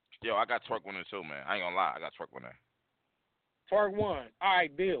 Yo, I got Twerk winning too, man. I ain't gonna lie, I got Twerk winning. Twerk won. All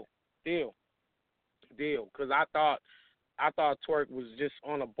right, deal. Because I thought Twerk was just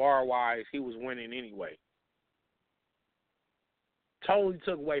on a bar wise. He was winning anyway. Totally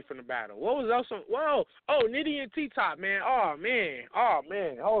took away from the battle. What was else? Whoa! Oh, Nitty and T-Top, man. Oh man.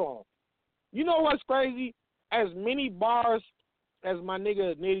 Hold on. You know what's crazy? As many bars as my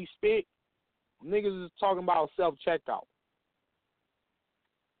nigga Nitty spit, niggas is talking about self-checkout.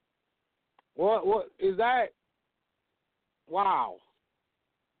 What is that? Wow.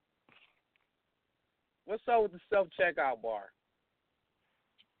 What's up with the self-checkout bar?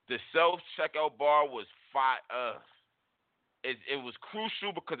 The self-checkout bar was fire. It was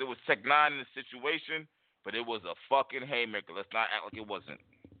crucial because it was Tech 9 in the situation, but it was a fucking haymaker. Let's not act like it wasn't.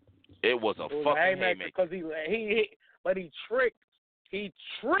 It was a fucking haymaker. Because he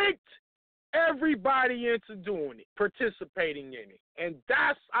tricked everybody into doing it, participating in it. And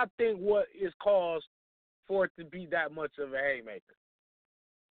that's, I think, what is caused for it to be that much of a haymaker.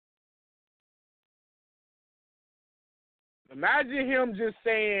 Imagine him just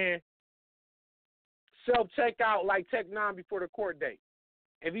saying self-checkout like Tech 9 before the court date.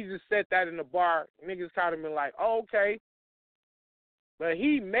 If he just said that in the bar, niggas kind of been like, oh, okay. But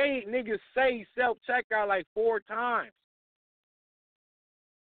he made niggas say self-checkout like 4 times.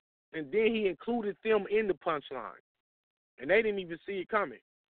 And then he included them in the punchline. And they didn't even see it coming.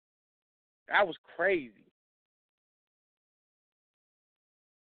 That was crazy.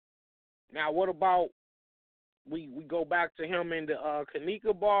 Now, what about we go back to him in the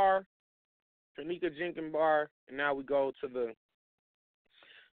Kanika Jenkins bar, and now we go to the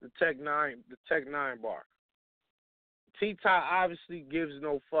Tech 9 bar. T-Top obviously gives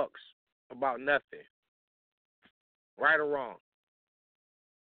no fucks about nothing. Right or wrong?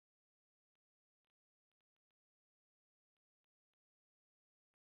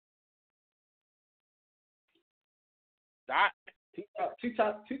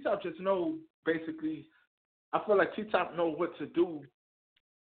 T-Top just know, basically, I feel like T-Top know what to do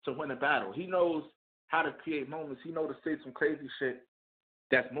to win a battle. He knows how to create moments. He knows to say some crazy shit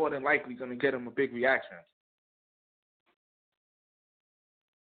that's more than likely going to get him a big reaction.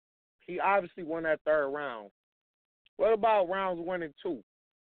 He obviously won that 3rd round. What about rounds 1 and 2?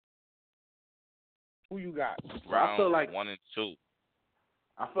 Who you got? Round I feel like 1 and 2.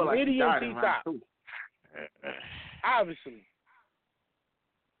 I feel like he died in round 2. Obviously.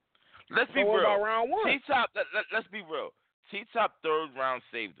 Let's be real. About round 1? T-Top, let's be real. T-Top 3rd round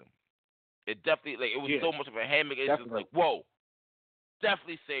saved him. It definitely, like, it was so much of a haymaker. It's just like, whoa.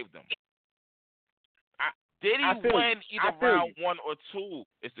 Definitely saved him. Did he win either round 1 or 2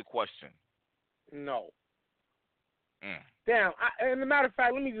 is the question. No. Damn. And as a matter of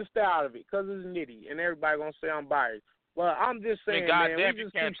fact, let me just stay out of it because it's nitty and everybody going to say I'm biased. Well, I'm just saying, man, we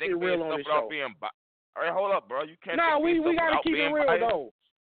just keep shit real on this show. All right, hold up, bro. You can't. No, we got to keep it real, biased. though.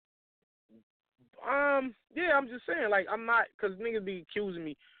 Yeah, I'm just saying, like, I'm not, because niggas be accusing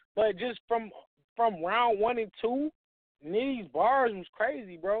me, but just from round 1 and 2, Nitty's bars was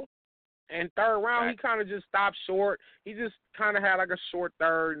crazy, bro. And 3rd round, he kind of just stopped short. He just kind of had like a short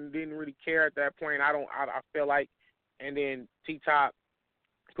 3rd and didn't really care at that point. I feel like, and then T-Top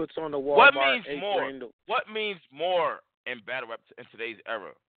puts on the wall. What means more? What means more in battle rap in today's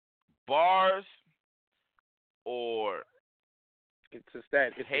era? Bars or it's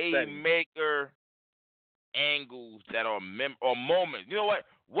haymaker angles that are or moments? You know what?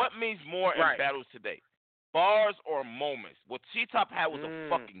 What means more in battles today? Bars or moments? What T-Top had was a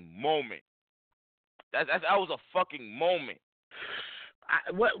fucking moment. That was a fucking moment.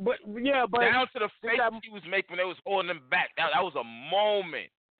 But down to the face he was making when they was holding him back. That was a moment.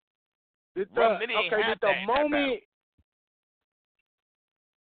 Did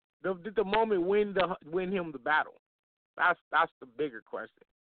the moment win him the battle? That's the bigger question.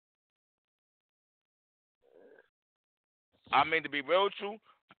 I mean, to be real true,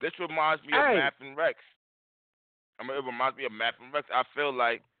 this reminds me of Math and Rex. I mean, it reminds me of Math and Rex. I feel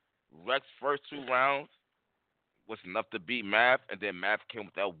like Rex's first 2 rounds was enough to beat Math, and then Math came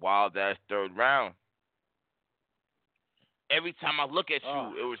with that wild-ass 3rd round. Every time I look at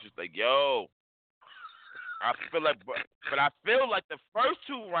you, it was just like, yo. I feel like, but I feel like the first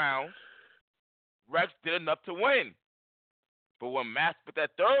 2 rounds, Rex did enough to win. But when Math put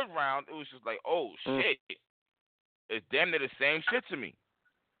that 3rd round, it was just like, oh, shit. It's damn near the same shit to me.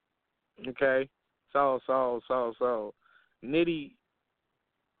 Okay. So, Nitty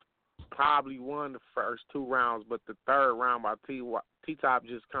probably won the first 2 rounds, but the 3rd round by T-Top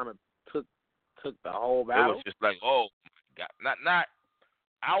just kind of took the whole battle. It was just like, oh, my God. Not.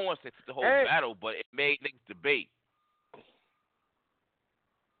 I don't want to say took the whole battle, but it made niggas debate.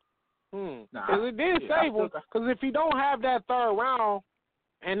 Because it did save him. Because if he don't have that 3rd round,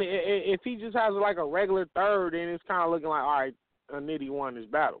 and if he just has like a regular 3rd, then it's kind of looking like, all right, Nitty won this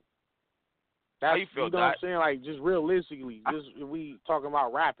battle. That's, you know what I'm saying? Like, just realistically, we talking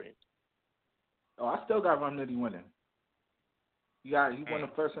about rapping. Oh, I still got Rum Nitty winning. He won the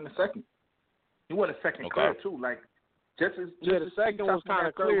 1st and the 2nd. He won the 2nd clear, too. Like, just as the 2nd was kind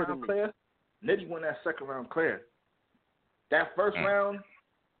of clear to me. Nitty won that 2nd round clear. That 1st round,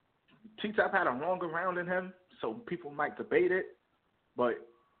 T-Top had a longer round than him, so people might debate it. But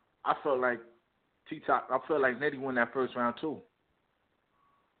I feel like Nitty won that 1st round, too.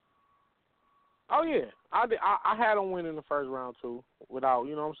 Oh yeah, I had him winning the 1st round too, without,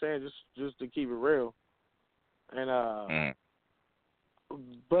 you know what I'm saying, just to keep it real, and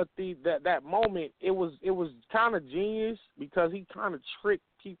but that moment it was kind of genius because he kind of tricked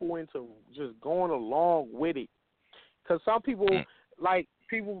people into just going along with it, because some people like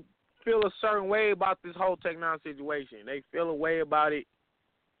people feel a certain way about this whole Tech 9 situation. They feel a way about it,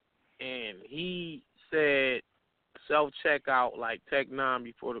 and he said self-checkout like Tech 9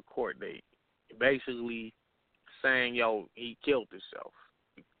 before the court date. Basically saying, yo, he killed himself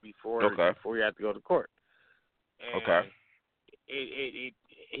before he had to go to court. And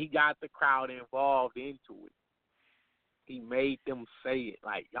he got the crowd involved into it. He made them say it.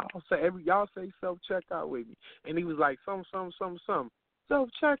 Like, y'all say self-checkout with me. And he was like, some. Self-checkout.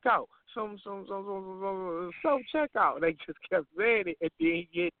 Some, self-checkout. They just kept saying it. And then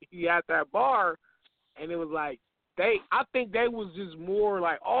he had that bar, and it was like, I think they was just more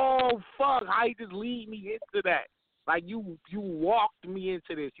like, oh, fuck, how you just lead me into that? Like, you walked me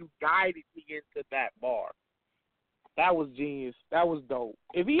into this. You guided me into that bar. That was genius. That was dope.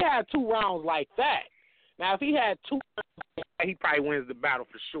 If he had 2 rounds like that, now if he had 2 rounds, he probably wins the battle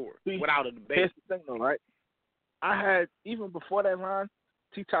for sure, without a debate. Here's the thing, though, right? I had, even before that round,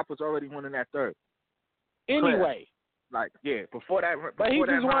 T-Top was already winning that third. Anyway. Like, yeah, before that. But he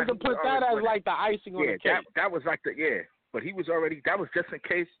just wanted to put that as like the icing on the cake. That was like but he was already, that was just in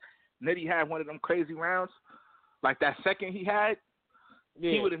case Nitty had one of them crazy rounds. Like that second he had,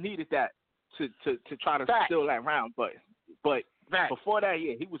 he would have needed that to try to steal that round. But before that,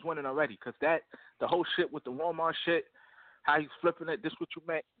 he was winning already. Because the whole shit with the Walmart shit, how he's flipping it, this what you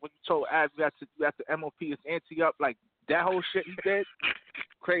meant when you told Ab you have to MOP his ante up. Like that whole shit he did,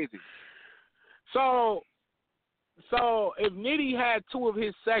 crazy. So if Nitty had 2 of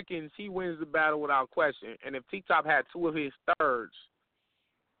his seconds, he wins the battle without question. And if T-Top had 2 of his thirds,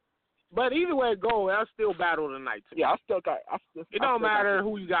 but either way it goes, that's still battle of the night to me. It don't matter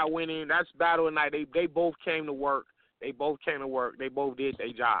who you got winning. That's battle of the night. They both came to work. They both did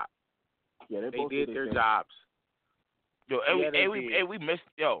their job. Yeah, they did their jobs. Yo, we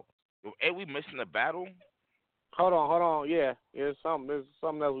missing the battle. Hold on. Yeah, there's something else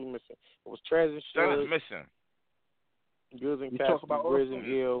we missing. It was Trez and Shug missing. Goods and Cassidy, Grizz and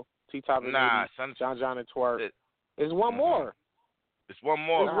Ill, T-Top and Nitty, John and Twerk. There's one more. There's one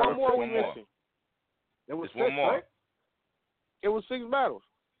more. There's one more we missing. It was 6, one more. Right? It was 6 battles.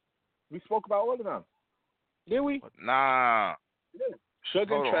 We spoke about all of them. Did we? Nah. Yeah.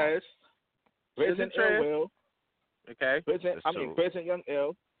 Sugar and Trez, Grizz and Ill Will. Okay. Grizz and Young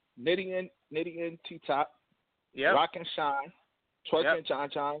Ill, Nitty and T-Top. Yep. Rock and Shine, Twerk and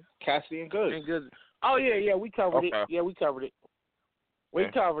John, Cassidy and Goods. Oh yeah, we covered it. Yeah, we covered it. We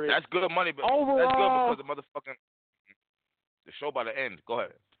covered it. That's good money, but overall, that's good because the motherfucking the show by the end. Go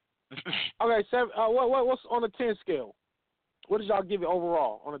ahead. Okay, 7. What's on the 10 scale? What did y'all give it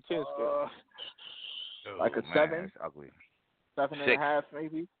overall on a 10 scale? Like a 7. That's ugly. 7.5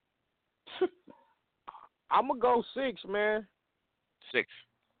 maybe. I'm gonna go 6, man. 6.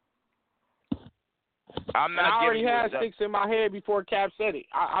 I already had 6 in my head before Cap said it.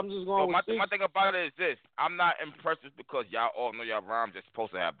 I'm just going with 6. My thing about it is this. I'm not impressed just because y'all all know y'all rhymes are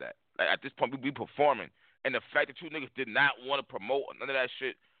supposed to have that. Like, at this point, we be performing. And the fact that you niggas did not want to promote none of that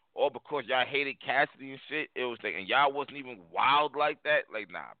shit, all because y'all hated Cassidy and shit, it was like, and y'all wasn't even wild like that. Like,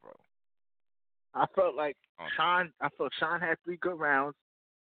 nah, bro. I felt like Sean had 3 good rounds.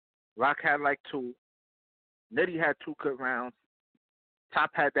 Rock had like 2. Nitty had 2 good rounds.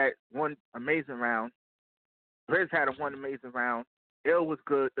 Top had that 1 amazing round. Grizz had a 1 amazing round. Ill was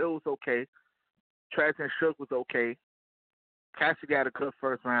good. Ill was okay. Trez and Shook was okay. Cassidy had a good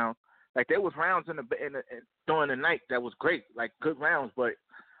first round. Like, there was rounds during the night that was great, like good rounds, but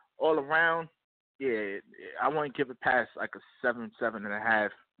all around, I wouldn't give it past like a 7.5.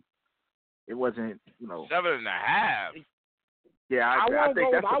 It wasn't, 7.5. Yeah, I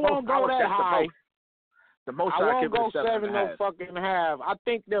think that's the most. I won't go that high. The most I won't go 7 no fucking half. I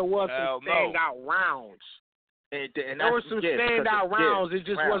think there was some standout rounds. And there were some standout rounds. It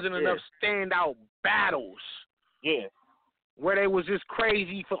just wasn't enough standout battles. Yeah. Where they was just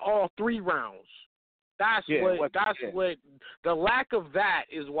crazy for all 3 rounds. That's what the lack of that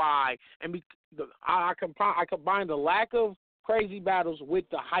is why, and I combine the lack of crazy battles with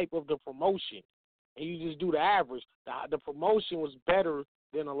the hype of the promotion, and you just do the average. The promotion was better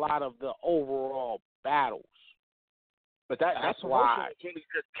than a lot of the overall battles. But that's why it's really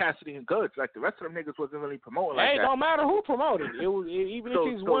just Cassidy and Goods. Like, the rest of them niggas wasn't really promoting like that. Hey, don't matter who promoted it. Even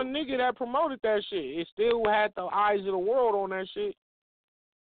if it's one nigga that promoted that shit, it still had the eyes of the world on that shit.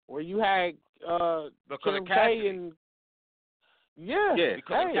 Where you had Kim K and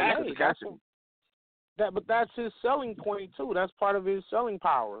but that's his selling point too. That's part of his selling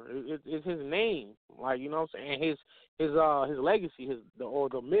power. It's his name, like, you know what I'm saying, his legacy,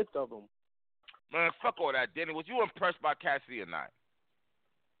 the myth of him. Man, fuck all that, Danny. Was you impressed by Cassidy or not?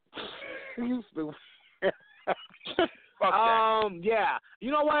 You stupid. Fuck that. Yeah.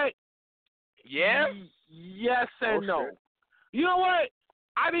 You know what? Yeah? Yes and no. Shit. You know what?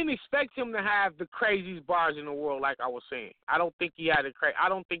 I didn't expect him to have the craziest bars in the world, like I was saying. I don't think he had I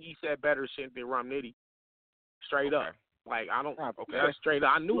don't think he said better shit than Rum Nitty. Straight up. Like, I don't. Okay. That's straight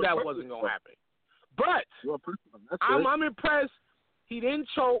up. I knew that wasn't going to happen. But I'm impressed. He didn't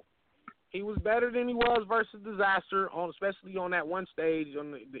choke. He was better than he was versus Disaster, especially on that one stage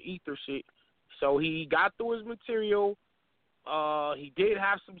on the ether shit. So he got through his material. He did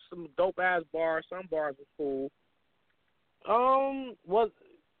have some dope ass bars. Some bars were cool.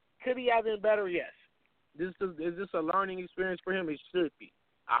 Could he have been better? Yes. Is this a learning experience for him? It should be.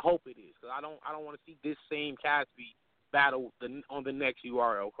 I hope it is, because I don't want to see this same Cassidy battle on the next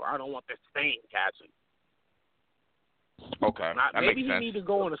URL card. I don't want the same Cassidy. Okay. Maybe he need to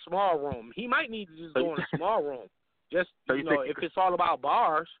go in a small room. He might need to just go in a small room. Just if it's all about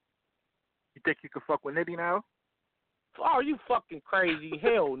bars. You think you can fuck with Nitty now? Oh, you fucking crazy.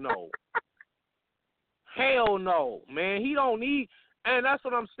 Hell no. Hell no, man. He don't need, and that's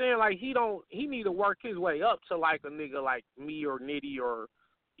what I'm saying. Like, he need to work his way up to like a nigga like me or Nitty or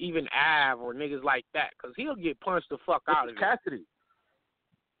even Av or niggas like that, because he'll get punched the fuck out of Cassidy.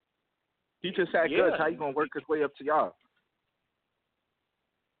 He just had goods. How you gonna work his way up to y'all?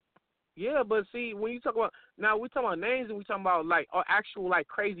 Yeah, but see, when you talk about, now we talking about names and we talking about like actual like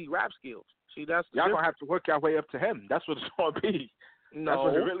crazy rap skills. See, that's y'all gonna have to work your way up to him. That's what it's gonna be. No, that's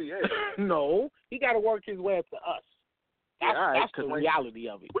what it really is. No, he got to work his way up to us. That's the reality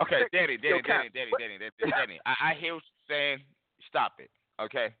of it. Okay, Danny. I hear what you're saying. Stop it.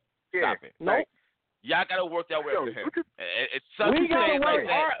 Okay, stop it. No, y'all gotta work that way up to him. It's we gotta work. Like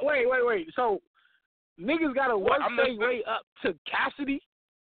that. Wait. So niggas gotta work their way up to Cassidy,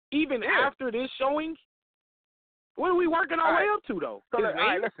 even after this showing. What are we working our way up to though? So, all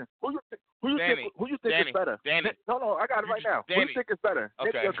right, listen. Who you think is better? Danny. No, I got it right now. Danny. Who you think is better?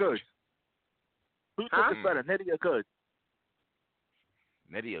 Okay. Nitty or Goods? Who you think is better? Nitty or Goods?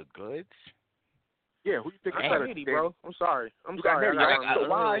 Nitty or Goods? Yeah, who you think is I better? Nitty, bro. I'm sorry. So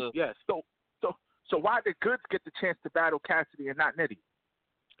why? Yes. So why did Goods get the chance to battle Cassidy and not Nitty?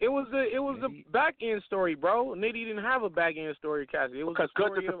 It was the back end story, bro. Nitty didn't have a back end story, Cassidy. It was because the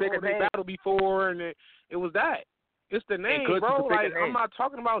story Goods is a bigger name. They battled before, and it was that. It's the name, bro. Like, I'm not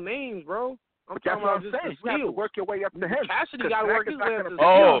talking about names, bro. I'm talking about just the skills. You have to work your way up to him. Cassidy got to work his way up to the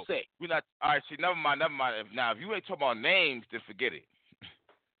skill set. We're not. All right, see, never mind. Now, if you ain't talking about names, then forget it.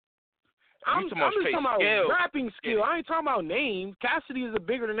 I'm just talking about rapping skill. I ain't talking about names. Cassidy is a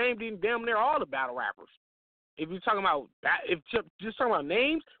bigger name than damn near all the battle rappers. If you're talking about just talking about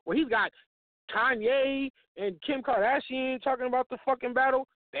names, where he's got Kanye and Kim Kardashian talking about the fucking battle,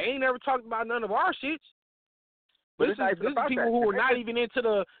 they ain't never talked about none of our shits. But this is people who are not even into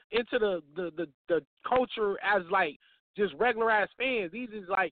the culture as like just regular ass fans. These is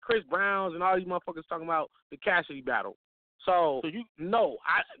like Chris Browns and all these motherfuckers talking about the Cassidy battle. So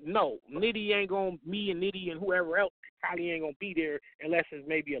Nitty ain't gonna, me and Nitty and whoever else probably ain't gonna be there unless it's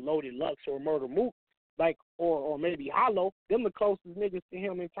maybe a Loaded Lux or Murder Mook, like or maybe Hollow. Them the closest niggas to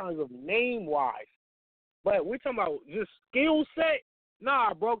him in terms of name wise. But we're talking about just skill set.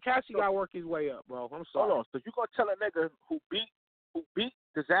 Nah, bro, Cassidy got to work his way up, bro. I'm sorry. Hold on. So you gonna tell a nigga who beat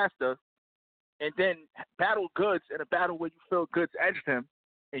Disaster and then battle Goods in a battle where you feel Goods edged him,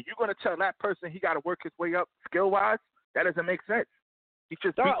 and you're gonna tell that person he got to work his way up skill wise? That doesn't make sense. He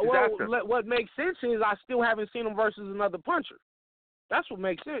just beat Disaster. What makes sense is I still haven't seen him versus another puncher. That's what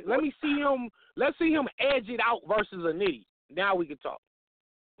makes sense. Let me see him. Let's see him edge it out versus a Nitty. Now we can talk.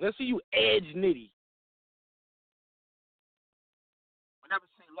 Let's see you edge Nitty.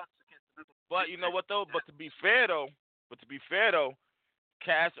 But you know what though? But to be fair though,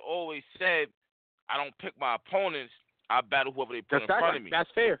 Cass always said, "I don't pick my opponents. I battle whoever they put in front of me." That's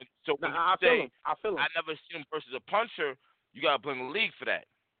fair. So when I feel him. I never seen him versus a puncher. You gotta blame the league for that.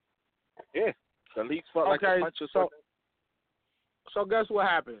 Yeah, the league felt like a puncher. So guess what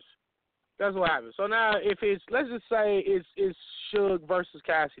happens? So now if it's, let's just say it's Suge versus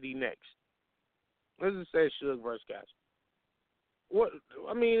Cassidy next. Let's just say it's Suge versus Cassidy. What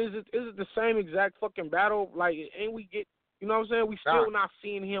I mean is it the same exact fucking battle? Like, ain't we get, you know what I'm saying? We still not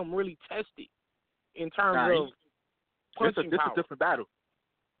seeing him really tested in terms of punching power. This is a different battle.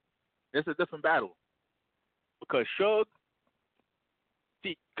 This is a different battle because Suge,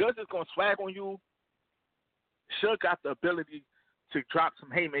 see, Goods is gonna swag on you. Suge got the ability to drop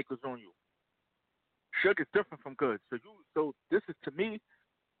some haymakers on you. Suge is different from Goods, so this is to me.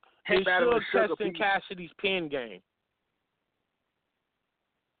 Him battling Suge testing Cassidy's pen game.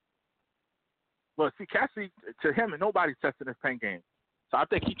 Well, see, Cassidy, to him, and nobody's testing his pen game. So I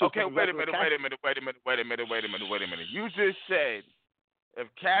think he took. Okay, wait a minute. You just said if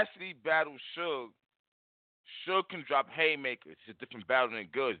Cassidy battles Suge, Suge can drop haymakers. It's a different battle than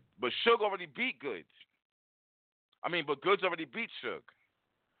Goods. But Suge already beat Goods. But Goods already beat Suge.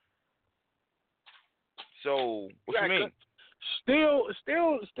 So, what you mean?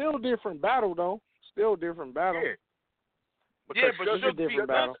 Still different battle, though. Still different battle. Yeah, but Suge beat Goods,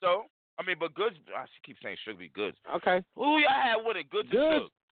 battle. though. But Goods, I keep saying Suge beat Goods. Okay. Who y'all had with it? Goods and Suge?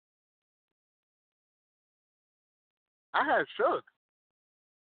 I had Suge.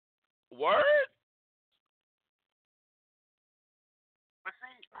 Word?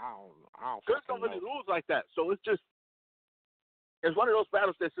 I don't Goods don't really lose like that. So it's one of those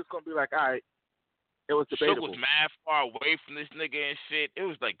battles that's just gonna be like, all right, it was debatable. Suge was mad far away from this nigga and shit. It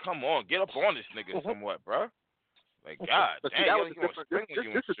was like, come on, get up on this nigga somewhat, bro. Like, God, but damn, see, that was this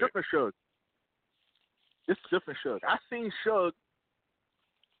is a different Suge. This is different Suge. I seen Suge.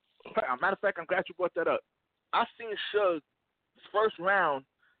 Matter of fact, I'm glad you brought that up. I seen Suge's first round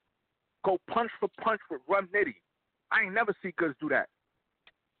go punch for punch with Rum Nitty. I ain't never seen Goods do that.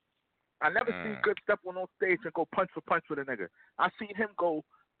 I never seen Goods step on stage and go punch for punch with a nigga. I seen him go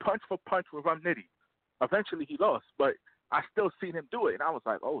punch for punch with Rum Nitty. Eventually he lost, but I still seen him do it, and I was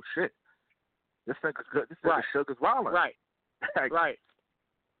like, oh shit, this nigga's good. This nigga Sugar's wildin'. Right. Right.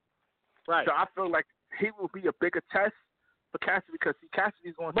 So I feel like he will be a bigger test for Cassidy because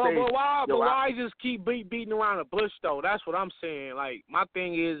Cassidy's going to say. But why just keep beating around the bush though? That's what I'm saying. Like my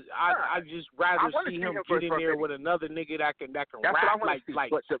thing is, I just rather see him get in there with another nigga that can That's rap what I like.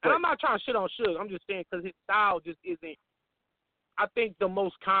 But and I'm not trying to shit on Suge. I'm just saying because his style just isn't. I think the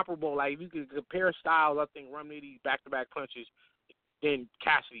most comparable, like if you could compare styles, I think Rum Nitty back-to-back punches, then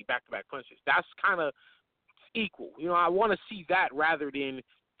Cassidy back-to-back punches. That's kind of equal. I want to see that rather than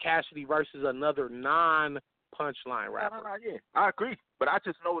Cassidy versus another non-punchline rapper. Yeah, I agree. But I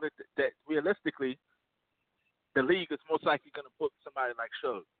just know that realistically, the league is most likely going to book somebody like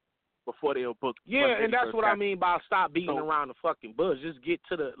Suge before they'll book. Yeah, and that's what I mean by stop beating around the fucking bush. Let's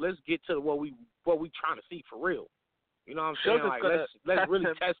get to what we trying to see for real. You know what I'm saying? Like, let's really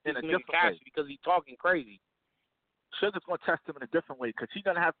test this nigga Cassidy because he's talking crazy. Sugar's going to test him in a different way because he's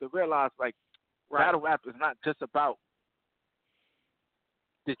going to have to realize, like, battle rap is not just about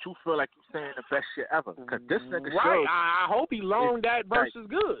that you feel like you're saying the best shit ever. Because this nigga Suge, I hope he learned that versus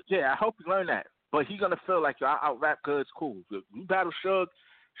Goods. Yeah, I hope he learned that. But he's going to feel like, yo, I out-rap Goods, cool. If you battle Suge,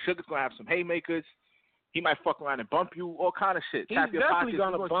 Sugar's going to have some haymakers. He might fuck around and bump you, all kind of shit. He's definitely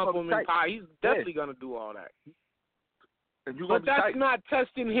going to bump him and tie. He's definitely going to do all that. But that's not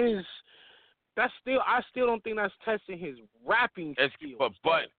testing his. I still don't think that's testing his rapping skills.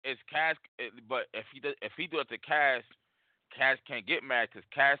 But it's Cass. But if he do it to Cass can't get mad because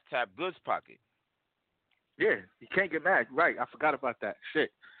Cass tapped Goods' pocket. Yeah, he can't get mad. Right, I forgot about that.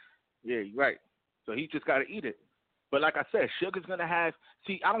 Shit. Yeah, you're right. So he just got to eat it. But like I said, Sugar's gonna have.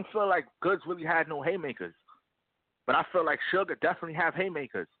 See, I don't feel like Goods really had no haymakers, but I feel like Sugar definitely have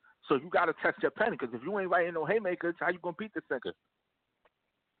haymakers. So you got to test your pen because if you ain't writing no haymakers, how you going to beat this nigga?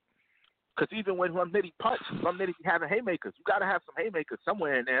 Because even when Rum Nitty punch, Rum Nitty be having haymakers. You got to have some haymakers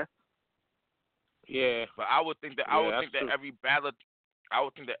somewhere in there. Yeah. But I would think that every battler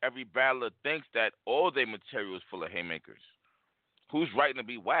thinks that all their material is full of haymakers. Who's writing to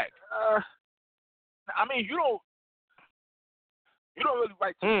be whack? You don't really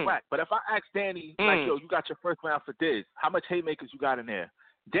write to be whack. But if I ask Danny, like, yo, you got your first round for Diz, how much haymakers you got in there?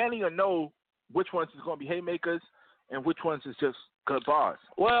 Danny will know which ones is going to be haymakers and which ones is just good bars.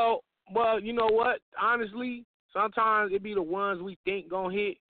 Well, you know what? Honestly, sometimes it be the ones we think going to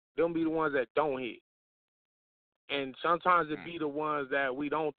hit, them be the ones that don't hit. And sometimes it be the ones that we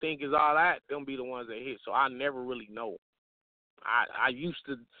don't think is all that, them be the ones that hit. So I never really know. I used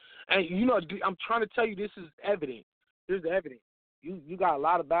to, and I'm trying to tell you this is evident. Here's the evidence. You got a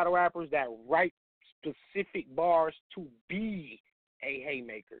lot of battle rappers that write specific bars to be a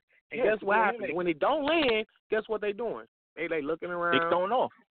haymaker. And guess what happens? When they don't land, guess what they doing? They looking around. They throwing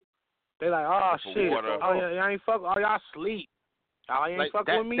off. They like, oh shit. Oh yeah, y'all ain't fuck. Oh y'all sleep. Y'all ain't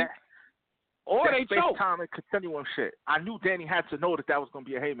fucking with me. Or they choke. Time and continuum shit. I knew Danny had to know that was gonna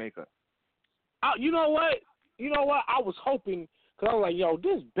be a haymaker. You know what? I was hoping because I was like, yo,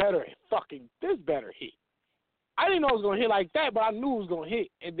 this better hit. I didn't know it was going to hit like that, but I knew it was going to hit.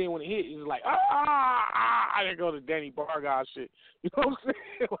 And then when it hit, it was like, I didn't go to Danny Bargard shit. You know what I'm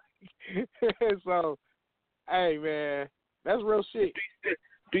saying? So, hey, man, that's real shit.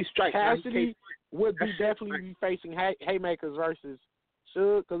 Cassidy would be definitely be facing haymakers versus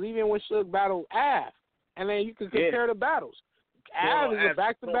Suge, because even when Suge battled Av, and then you can compare the battles. Av is a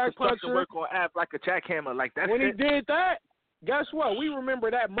back-to-back puncher. Work on Av like a jackhammer, like that. When he did that, guess what? We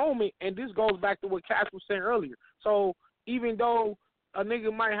remember that moment, and this goes back to what Cass was saying earlier. So even though a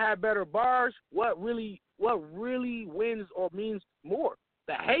nigga might have better bars. What really wins or means more?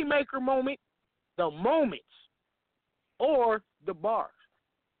 The haymaker moment, the moments, or the bars?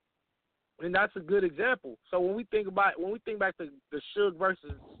 And that's a good example. So when we think back to the Suge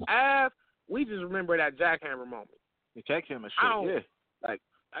versus Av, we just remember that jackhammer moment. The jackhammer shit, yeah.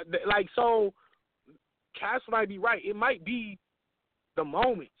 Like so, Cass might be right. It might be the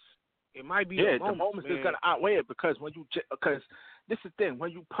moments. It might be the moments is gonna outweigh it because this is the thing.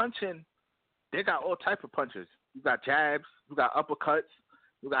 When you punching, they got all type of punches. You got jabs, you got uppercuts,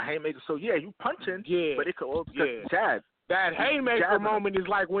 you got haymakers. So yeah, you punching, but it could also be jabs. That haymaker moment is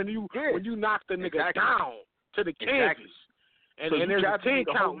like when you knock the nigga down to the canvas, and there's a 10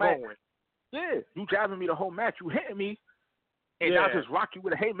 count going. Yeah, you jabbing me the whole match. You hitting me, and I just rock you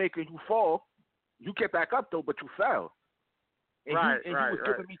with a haymaker. You fall. You get back up though, but you fell. And you was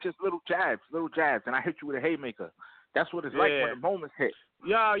giving me just little jabs, and I hit you with a haymaker. That's what it's like when the moments hit.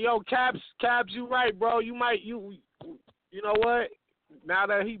 Yo, Caps, you right, bro. You know what? Now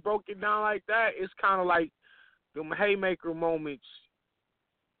that he broke it down like that, it's kind of like them haymaker moments.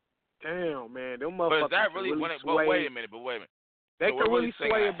 Damn, man, them motherfuckers. But is that really sway. Wait a minute. They can really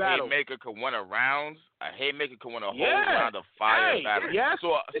sway a battle. A haymaker could win a round. A haymaker could win a whole round of fire battle. Yes. So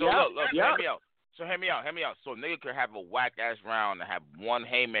look, hear me out. So hear me out. So a nigga could have a whack ass round and have one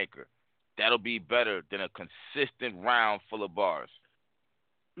haymaker. That'll be better than a consistent round full of bars.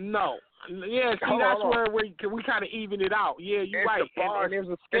 No. Yeah, see, that's where we kind of even it out. Yeah, you're right. And there's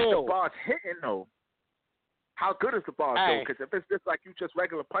a scale. If the bars hitting, though, how good is the bars, though? Because if it's just like you just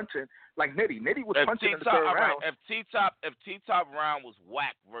regular punching, like Nitty was punching in the third round. If T-Top round was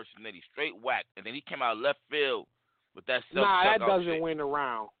whack versus Nitty, straight whack, and then he came out left field with that that doesn't win the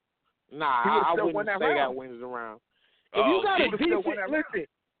round. I wouldn't say that wins the round. If you got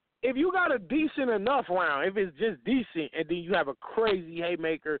if you got a decent enough round, if it's just decent, and then you have a crazy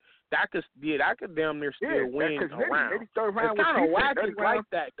haymaker, that could damn near still win a round. Nitty third round it's kind of wacky like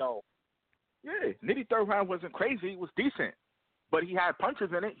that, though. Yeah, Nitty third round wasn't crazy. It was decent. But he had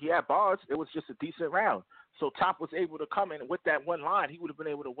punches in it. He had bars. It was just a decent round. So Top was able to come in, and with that one line, he would have been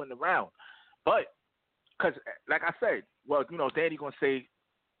able to win the round. But, because, like I said, Danny going to say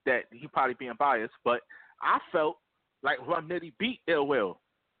that he probably being biased, but I felt like Rum Nitty beat Ill Will.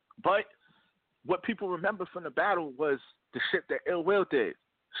 But what people remember from the battle was the shit that Ill Will did.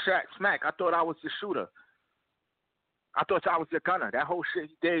 Smack, I thought I was the shooter. I thought I was the gunner. That whole shit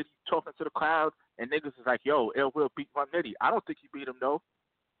he did, talking to the crowd, and niggas is like, yo, Ill Will beat Rum Nitty. I don't think he beat him, though.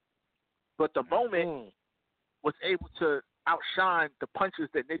 But the moment was able to outshine the punches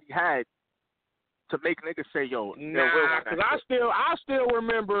that Nitty had to make niggas say, yo, because I still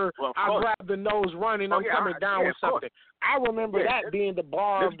remember I grabbed the nose running, I'm coming down with something. I remember that being the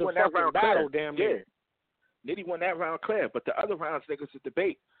bar of the fucking battle, damn near. Nitty won that round clear, but the other rounds niggas is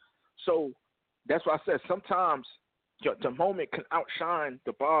debate. So that's why I said sometimes the moment can outshine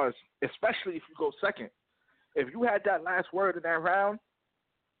the bars, especially if you go second. If you had that last word in that round,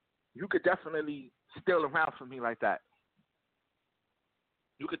 you could definitely steal a round from me like that.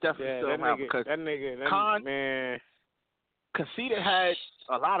 You could definitely steal him out because Khan, man, Conceited had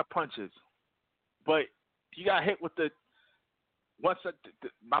a lot of punches, but he got hit with my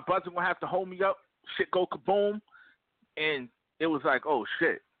buzzer gonna have to hold me up. Shit go kaboom, and it was like, oh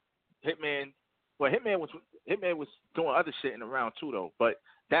shit, Hitman. Well, Hitman was doing other shit in the round too though, but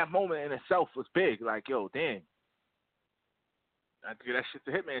that moment in itself was big. Like, yo, damn, I give that shit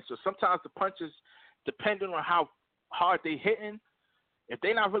to Hitman. So sometimes the punches, depending on how hard they hitting. If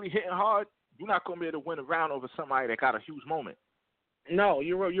they're not really hitting hard, you're not going to be able to win a round over somebody that got a huge moment. No,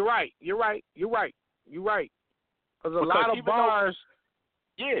 you're right. Because a lot of bars,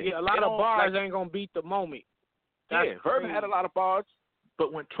 a lot of bars ain't going to beat the moment. Verb had a lot of bars,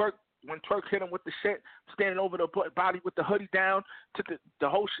 but when Twerk hit him with the shit, standing over the body with the hoodie down, to the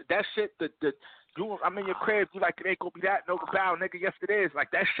whole shit, that shit, I'm in your crib, you like, it ain't going to be that, no bow, nigga, yes it is.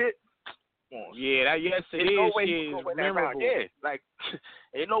 Like, that shit. Yeah, yes it is. No way you win that round. Yeah, like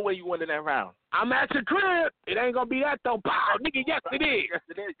ain't no way you win in that round. I'm at your crib. It ain't gonna be that though. Pow, nigga, yes it is. Yes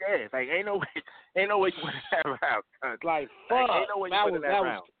it is. Yeah, like ain't no way you win that round. Like fuck, ain't no way you win that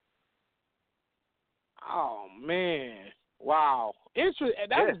round. Oh man, wow. This is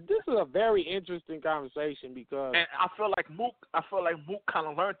a very interesting conversation because. And I feel like Mook kind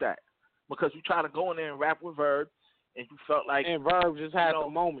of learned that because you try to go in there and rap with Verb, and you felt like Verb just had the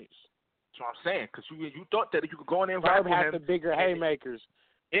moments. That's what I'm saying, because you thought that you could go in there and rap with him. Verb had the bigger haymakers.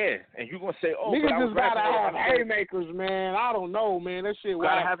 Yeah, and you're going to say, oh, niggas just got to have haymakers, man. I don't know, man. That shit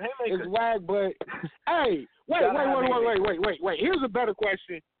whack. Have haymakers. It's whack, but, hey, wait. Here's a better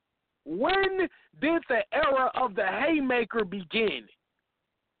question. When did the era of the haymaker begin?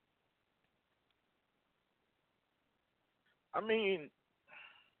 I mean,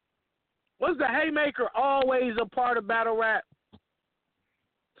 was the haymaker always a part of battle rap?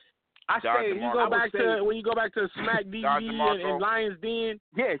 I say when you go back to Smack DB and Lions Den.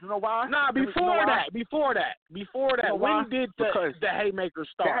 Yeah, you know why? Nah, before that. You know when did the haymaker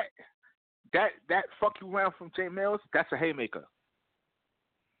start? That fuck you round from J Mills, that's a haymaker.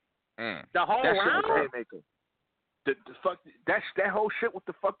 The whole that round? Shit was a haymaker. The fuck that whole shit with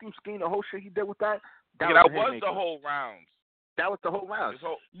the fuck you scheme, the whole shit he did with that. That was the whole round. That was the whole round.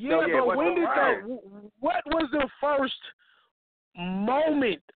 But when did what was the first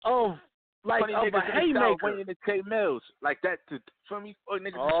moment of like funny of niggas a haymaker? Wayne and J Mills like that. For me, niggas in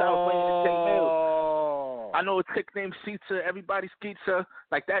the South Wayne and J Mills. I know a chick named Sita. Everybody Skeetsa.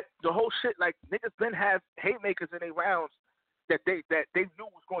 Like that. The whole shit. Like niggas been have haymakers in their rounds that they knew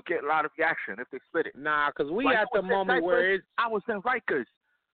was gonna get a lot of reaction if they split it. Nah, because we like, at the moment where it's. I was in Rikers.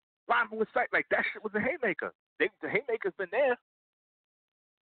 Rhyming with sight like that shit was a haymaker. The haymaker's been there.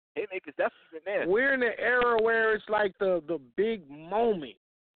 Haymaker's definitely been there. We're in an era where it's like the big moment.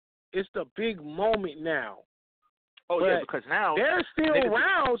 It's the big moment now. Oh, but yeah, because now there's still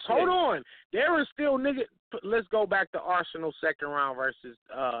rounds. Hold on. There are still niggas. Let's go back to Arsenal second round versus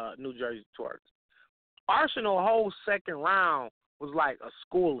New Jersey Twerks. Arsenal whole second round was like a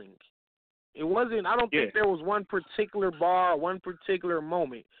schooling. It wasn't. I don't think there was one particular bar, one particular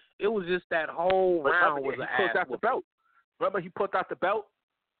moment. It was just that whole round was an ass. He pulled out the belt. Remember, he pulled out the belt.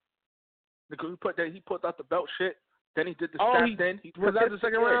 He pulled out the belt shit. Then he did the strap in. Was that the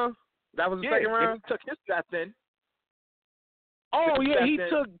second round? That was the second round? He took his strap in. Oh, yeah, he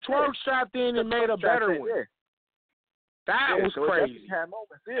took Twerk strapped in and made a better one. Yeah. That was crazy. Had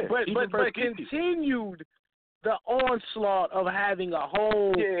moments, yeah. But continued the onslaught of having a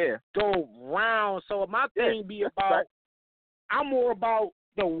whole dope round. So my thing be about, I'm more about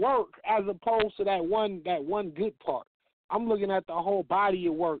the work as opposed to that one good part. I'm looking at the whole body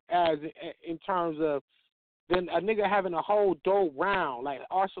of work as in terms of then a nigga having a whole dope round. Like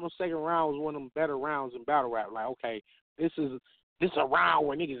Arsenal second round was one of them better rounds in battle rap. Like, okay, this is a round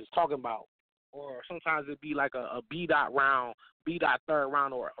where niggas is talking about. Or sometimes it'd be like a B-Dot round, B-Dot third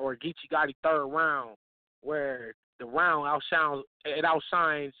round, or Geechee Gotti third round, where the round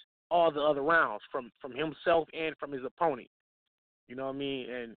outshines all the other rounds from himself and from his opponent. You know what I mean?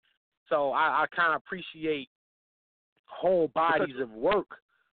 And so I kind of appreciate whole bodies of work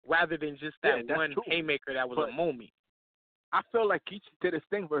rather than just that one haymaker that was a moment. I feel like Geechee did his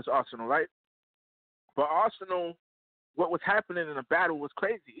thing versus Arsenal, right? But Arsenal, what was happening in the battle was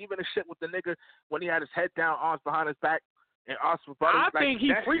crazy. Even the shit with the nigga when he had his head down, arms behind his back, and Arsenal. I think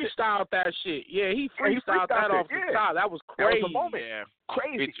he freestyled that shit. Yeah, he freestyled that off the top. That was crazy. That was a moment. Yeah.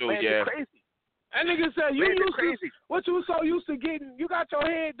 Crazy. Too, man, crazy. That nigga said you were so used to getting, you got your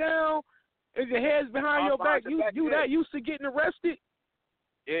head down and your head's behind your back. You that used to getting arrested.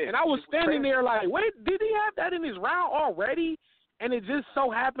 Yeah. And I was standing there like, wait, did he have that in his round already? And it just so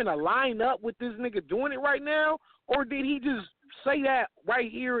happened to line up with this nigga doing it right now? Or did he just say that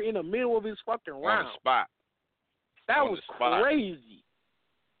right here in the middle of his fucking round? On the spot. That was crazy.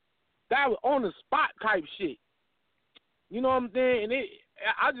 That was on the spot type shit. You know what I'm saying? And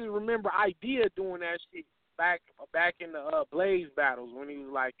I just remember Idea doing that shit back in the Blaze battles when he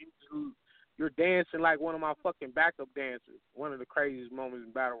was like, you're dancing like one of my fucking backup dancers. One of the craziest moments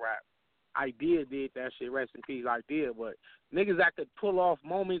in battle rap. Idea did that shit. Rest in peace, Idea. But niggas that could pull off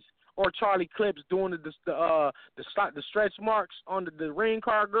moments, or Charlie Clips doing the stretch marks on the ring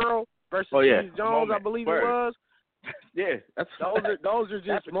car girl versus Steve Jones, I believe it was. Yeah, those are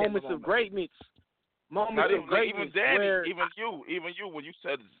just moments of greatness. Moments of greatness. Even Danny, even you, when you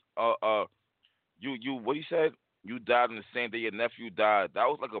said you what you said, you died on the same day your nephew died. That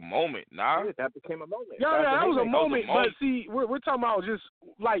was like a moment, nah? Yeah, that became a moment. Yeah, that was a moment. But see, we're talking about just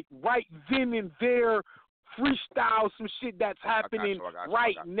like right then and there, freestyle some shit that's happening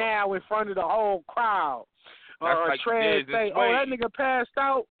right now in front of the whole crowd. Or like Trez say, that nigga passed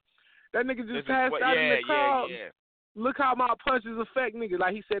out. That nigga just passed out in the crowd. Yeah. Look how my punches affect niggas.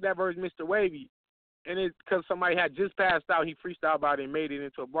 Like he said that verse, Mr. Wavy. And it's because somebody had just passed out, he freestyled about it and made it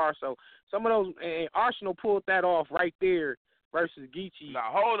into a bar. So some of those, and Arsenal pulled that off right there versus Geechee. Now,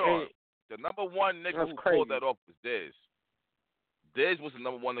 hold on. The number one nigga who pulled that off was Diz. Diz was the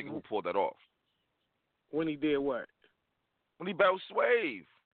number one nigga who pulled that off. When he did what? When he battled Swave.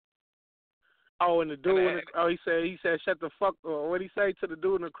 Oh, and the dude, he said, shut the fuck, or what'd he say to the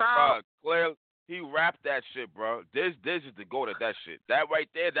dude in the crowd? Clearly, he rapped that shit, bro. Diz is the goat at that shit. That right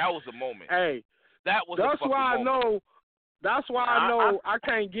there, that was a moment. Hey. That was That's why moment. That's why I know I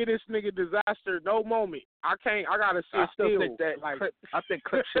can't get this nigga Disaster no moment. I gotta sit still. I think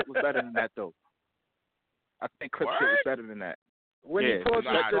Clip shit was better than that though. I think Clip shit was better than that. When he pulled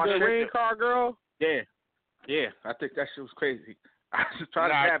the ring car girl? Yeah. I think that shit was crazy. I was just trying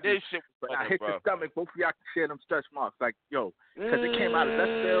to grab this shit, but I hit the stomach. Both of y'all can share them stretch marks. Like, yo, because it came out of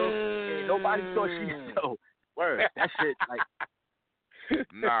left field, and nobody thought yo, word, that shit, like,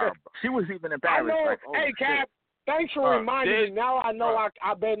 nah, bro. She was even embarrassed. I know, like, oh, hey, Cap, thanks for reminding me. Now I know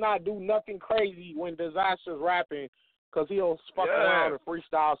I better not do nothing crazy when Disaster's rapping, because he'll fuck around and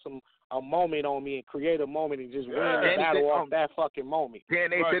freestyle a moment on me and create a moment and just win the battle off that fucking moment. Then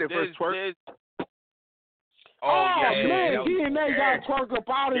they did it first twerk. Man, DNA got twerk up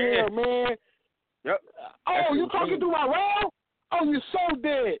out of here, man. Yep. Oh, you talking through my rail? Oh, you so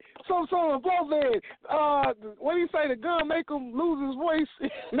dead. So dead. What do you say? The gun make him lose his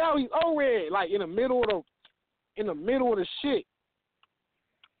voice. Now he's O-red, like in the middle of the shit.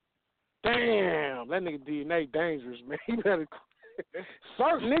 Damn, that nigga DNA dangerous, man. He better.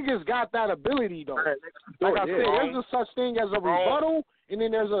 Certain niggas got that ability though. Like I said, there's a such thing as a rebuttal, and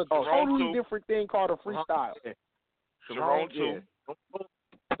then there's a totally different thing called a freestyle. Sharon too.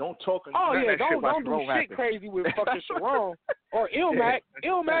 Don't talk. Don't do shit crazy with fucking Sharon or Ilmac.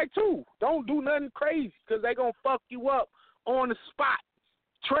 Ilmac too. Don't do nothing crazy because they gonna fuck you up on the spot.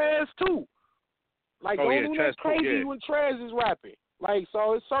 Trez too. Like don't do nothing crazy when Trez is rapping. Like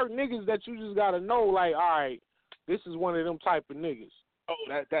so, it's certain niggas that you just gotta know. Like all right. This is one of them type of niggas. Oh,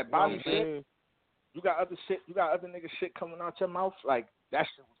 that body shit. You got other shit. You got other nigga shit coming out your mouth. Like that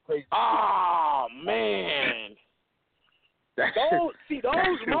shit was crazy. Oh man.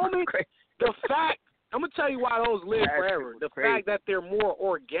 Those moments. The fact I'm gonna tell you why those live forever. The fact that they're more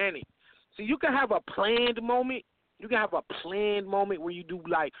organic. See, you can have a planned moment. You can have a planned moment where you do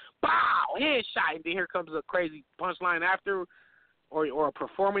like bow headshot, and then here comes a crazy punchline after, or a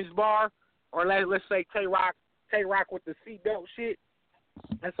performance bar, or let's say Tay-Rock with the seatbelt shit,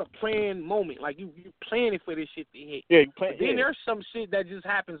 that's a planned moment. Like, you planning for this shit to hit. Yeah, you plan. Then there's some shit that just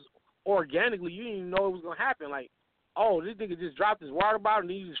happens organically. You didn't even know it was going to happen. Like, oh, this nigga just dropped his water bottle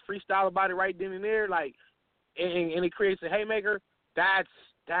and he just freestyle about it right then and there. Like, and it creates a haymaker. That's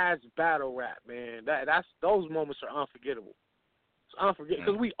battle rap, man. Those moments are unforgettable. It's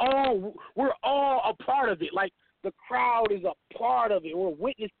unforgettable because we're all a part of it. Like, the crowd is a part of it. We're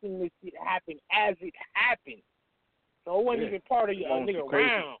witnessing this shit happen as it happened. So it wasn't even part of your nigga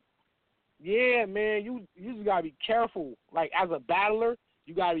round. Yeah, man, you just gotta be careful. Like as a battler,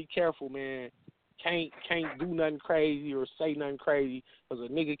 you gotta be careful, man. Can't do nothing crazy or say nothing crazy because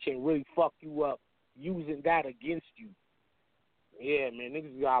a nigga can really fuck you up using that against you. Yeah, man,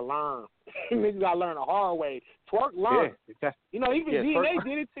 niggas gotta learn. Niggas gotta learn the hard way. Twerk learn. Yeah, even DNA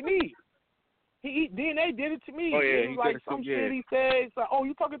did it to me. DNA did it to me. Oh, yeah, he was like some shit he said. It's like, oh,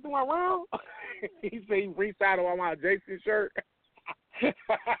 you talking through my round? He said he freestyled on my Jason shirt.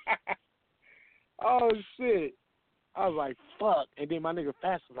 Oh, shit. I was like, fuck. And then my nigga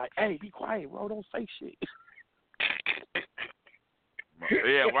Fast was like, hey, be quiet, bro. Don't say shit.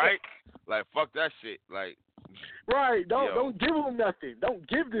 Yeah, right? Like, fuck that shit. Like, right. Don't give him nothing. Don't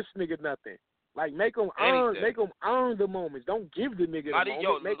give this nigga nothing. Like, make them earn the moments. Don't give the nigga the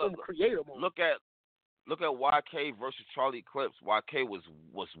moment. Make them create a moment. Look at YK versus Charlie Clips. YK was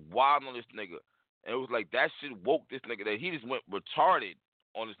wild on this nigga. And it was like that shit woke this nigga. That he just went retarded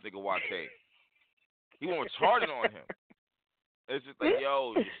on this nigga YK. He went retarded on him. It's just like,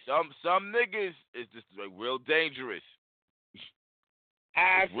 yo, some niggas is just like real dangerous.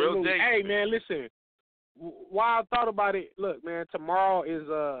 Absolutely. Real dangerous. Hey, man, listen. While I thought about it, look, man, tomorrow is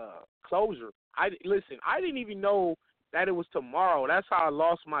closure. I didn't even know that it was tomorrow. That's how I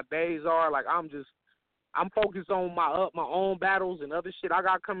lost my days are. Like I'm focused on my own battles and other shit I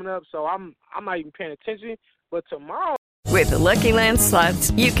got coming up, so I'm not even paying attention. But tomorrow, with the Lucky Land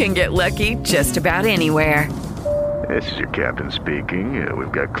Slots, you can get lucky just about anywhere. This is your captain speaking.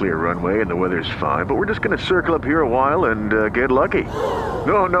 We've got clear runway and the weather's fine, but we're just going to circle up here a while and get lucky.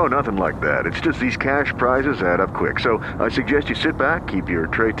 No, nothing like that. It's just these cash prizes add up quick. So I suggest you sit back, keep your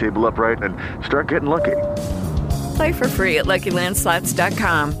tray table upright, and start getting lucky. Play for free at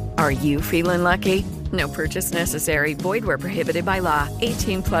LuckyLandSlots.com. Are you feeling lucky? No purchase necessary. Void where prohibited by law.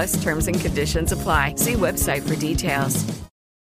 18+ terms and conditions apply. See website for details.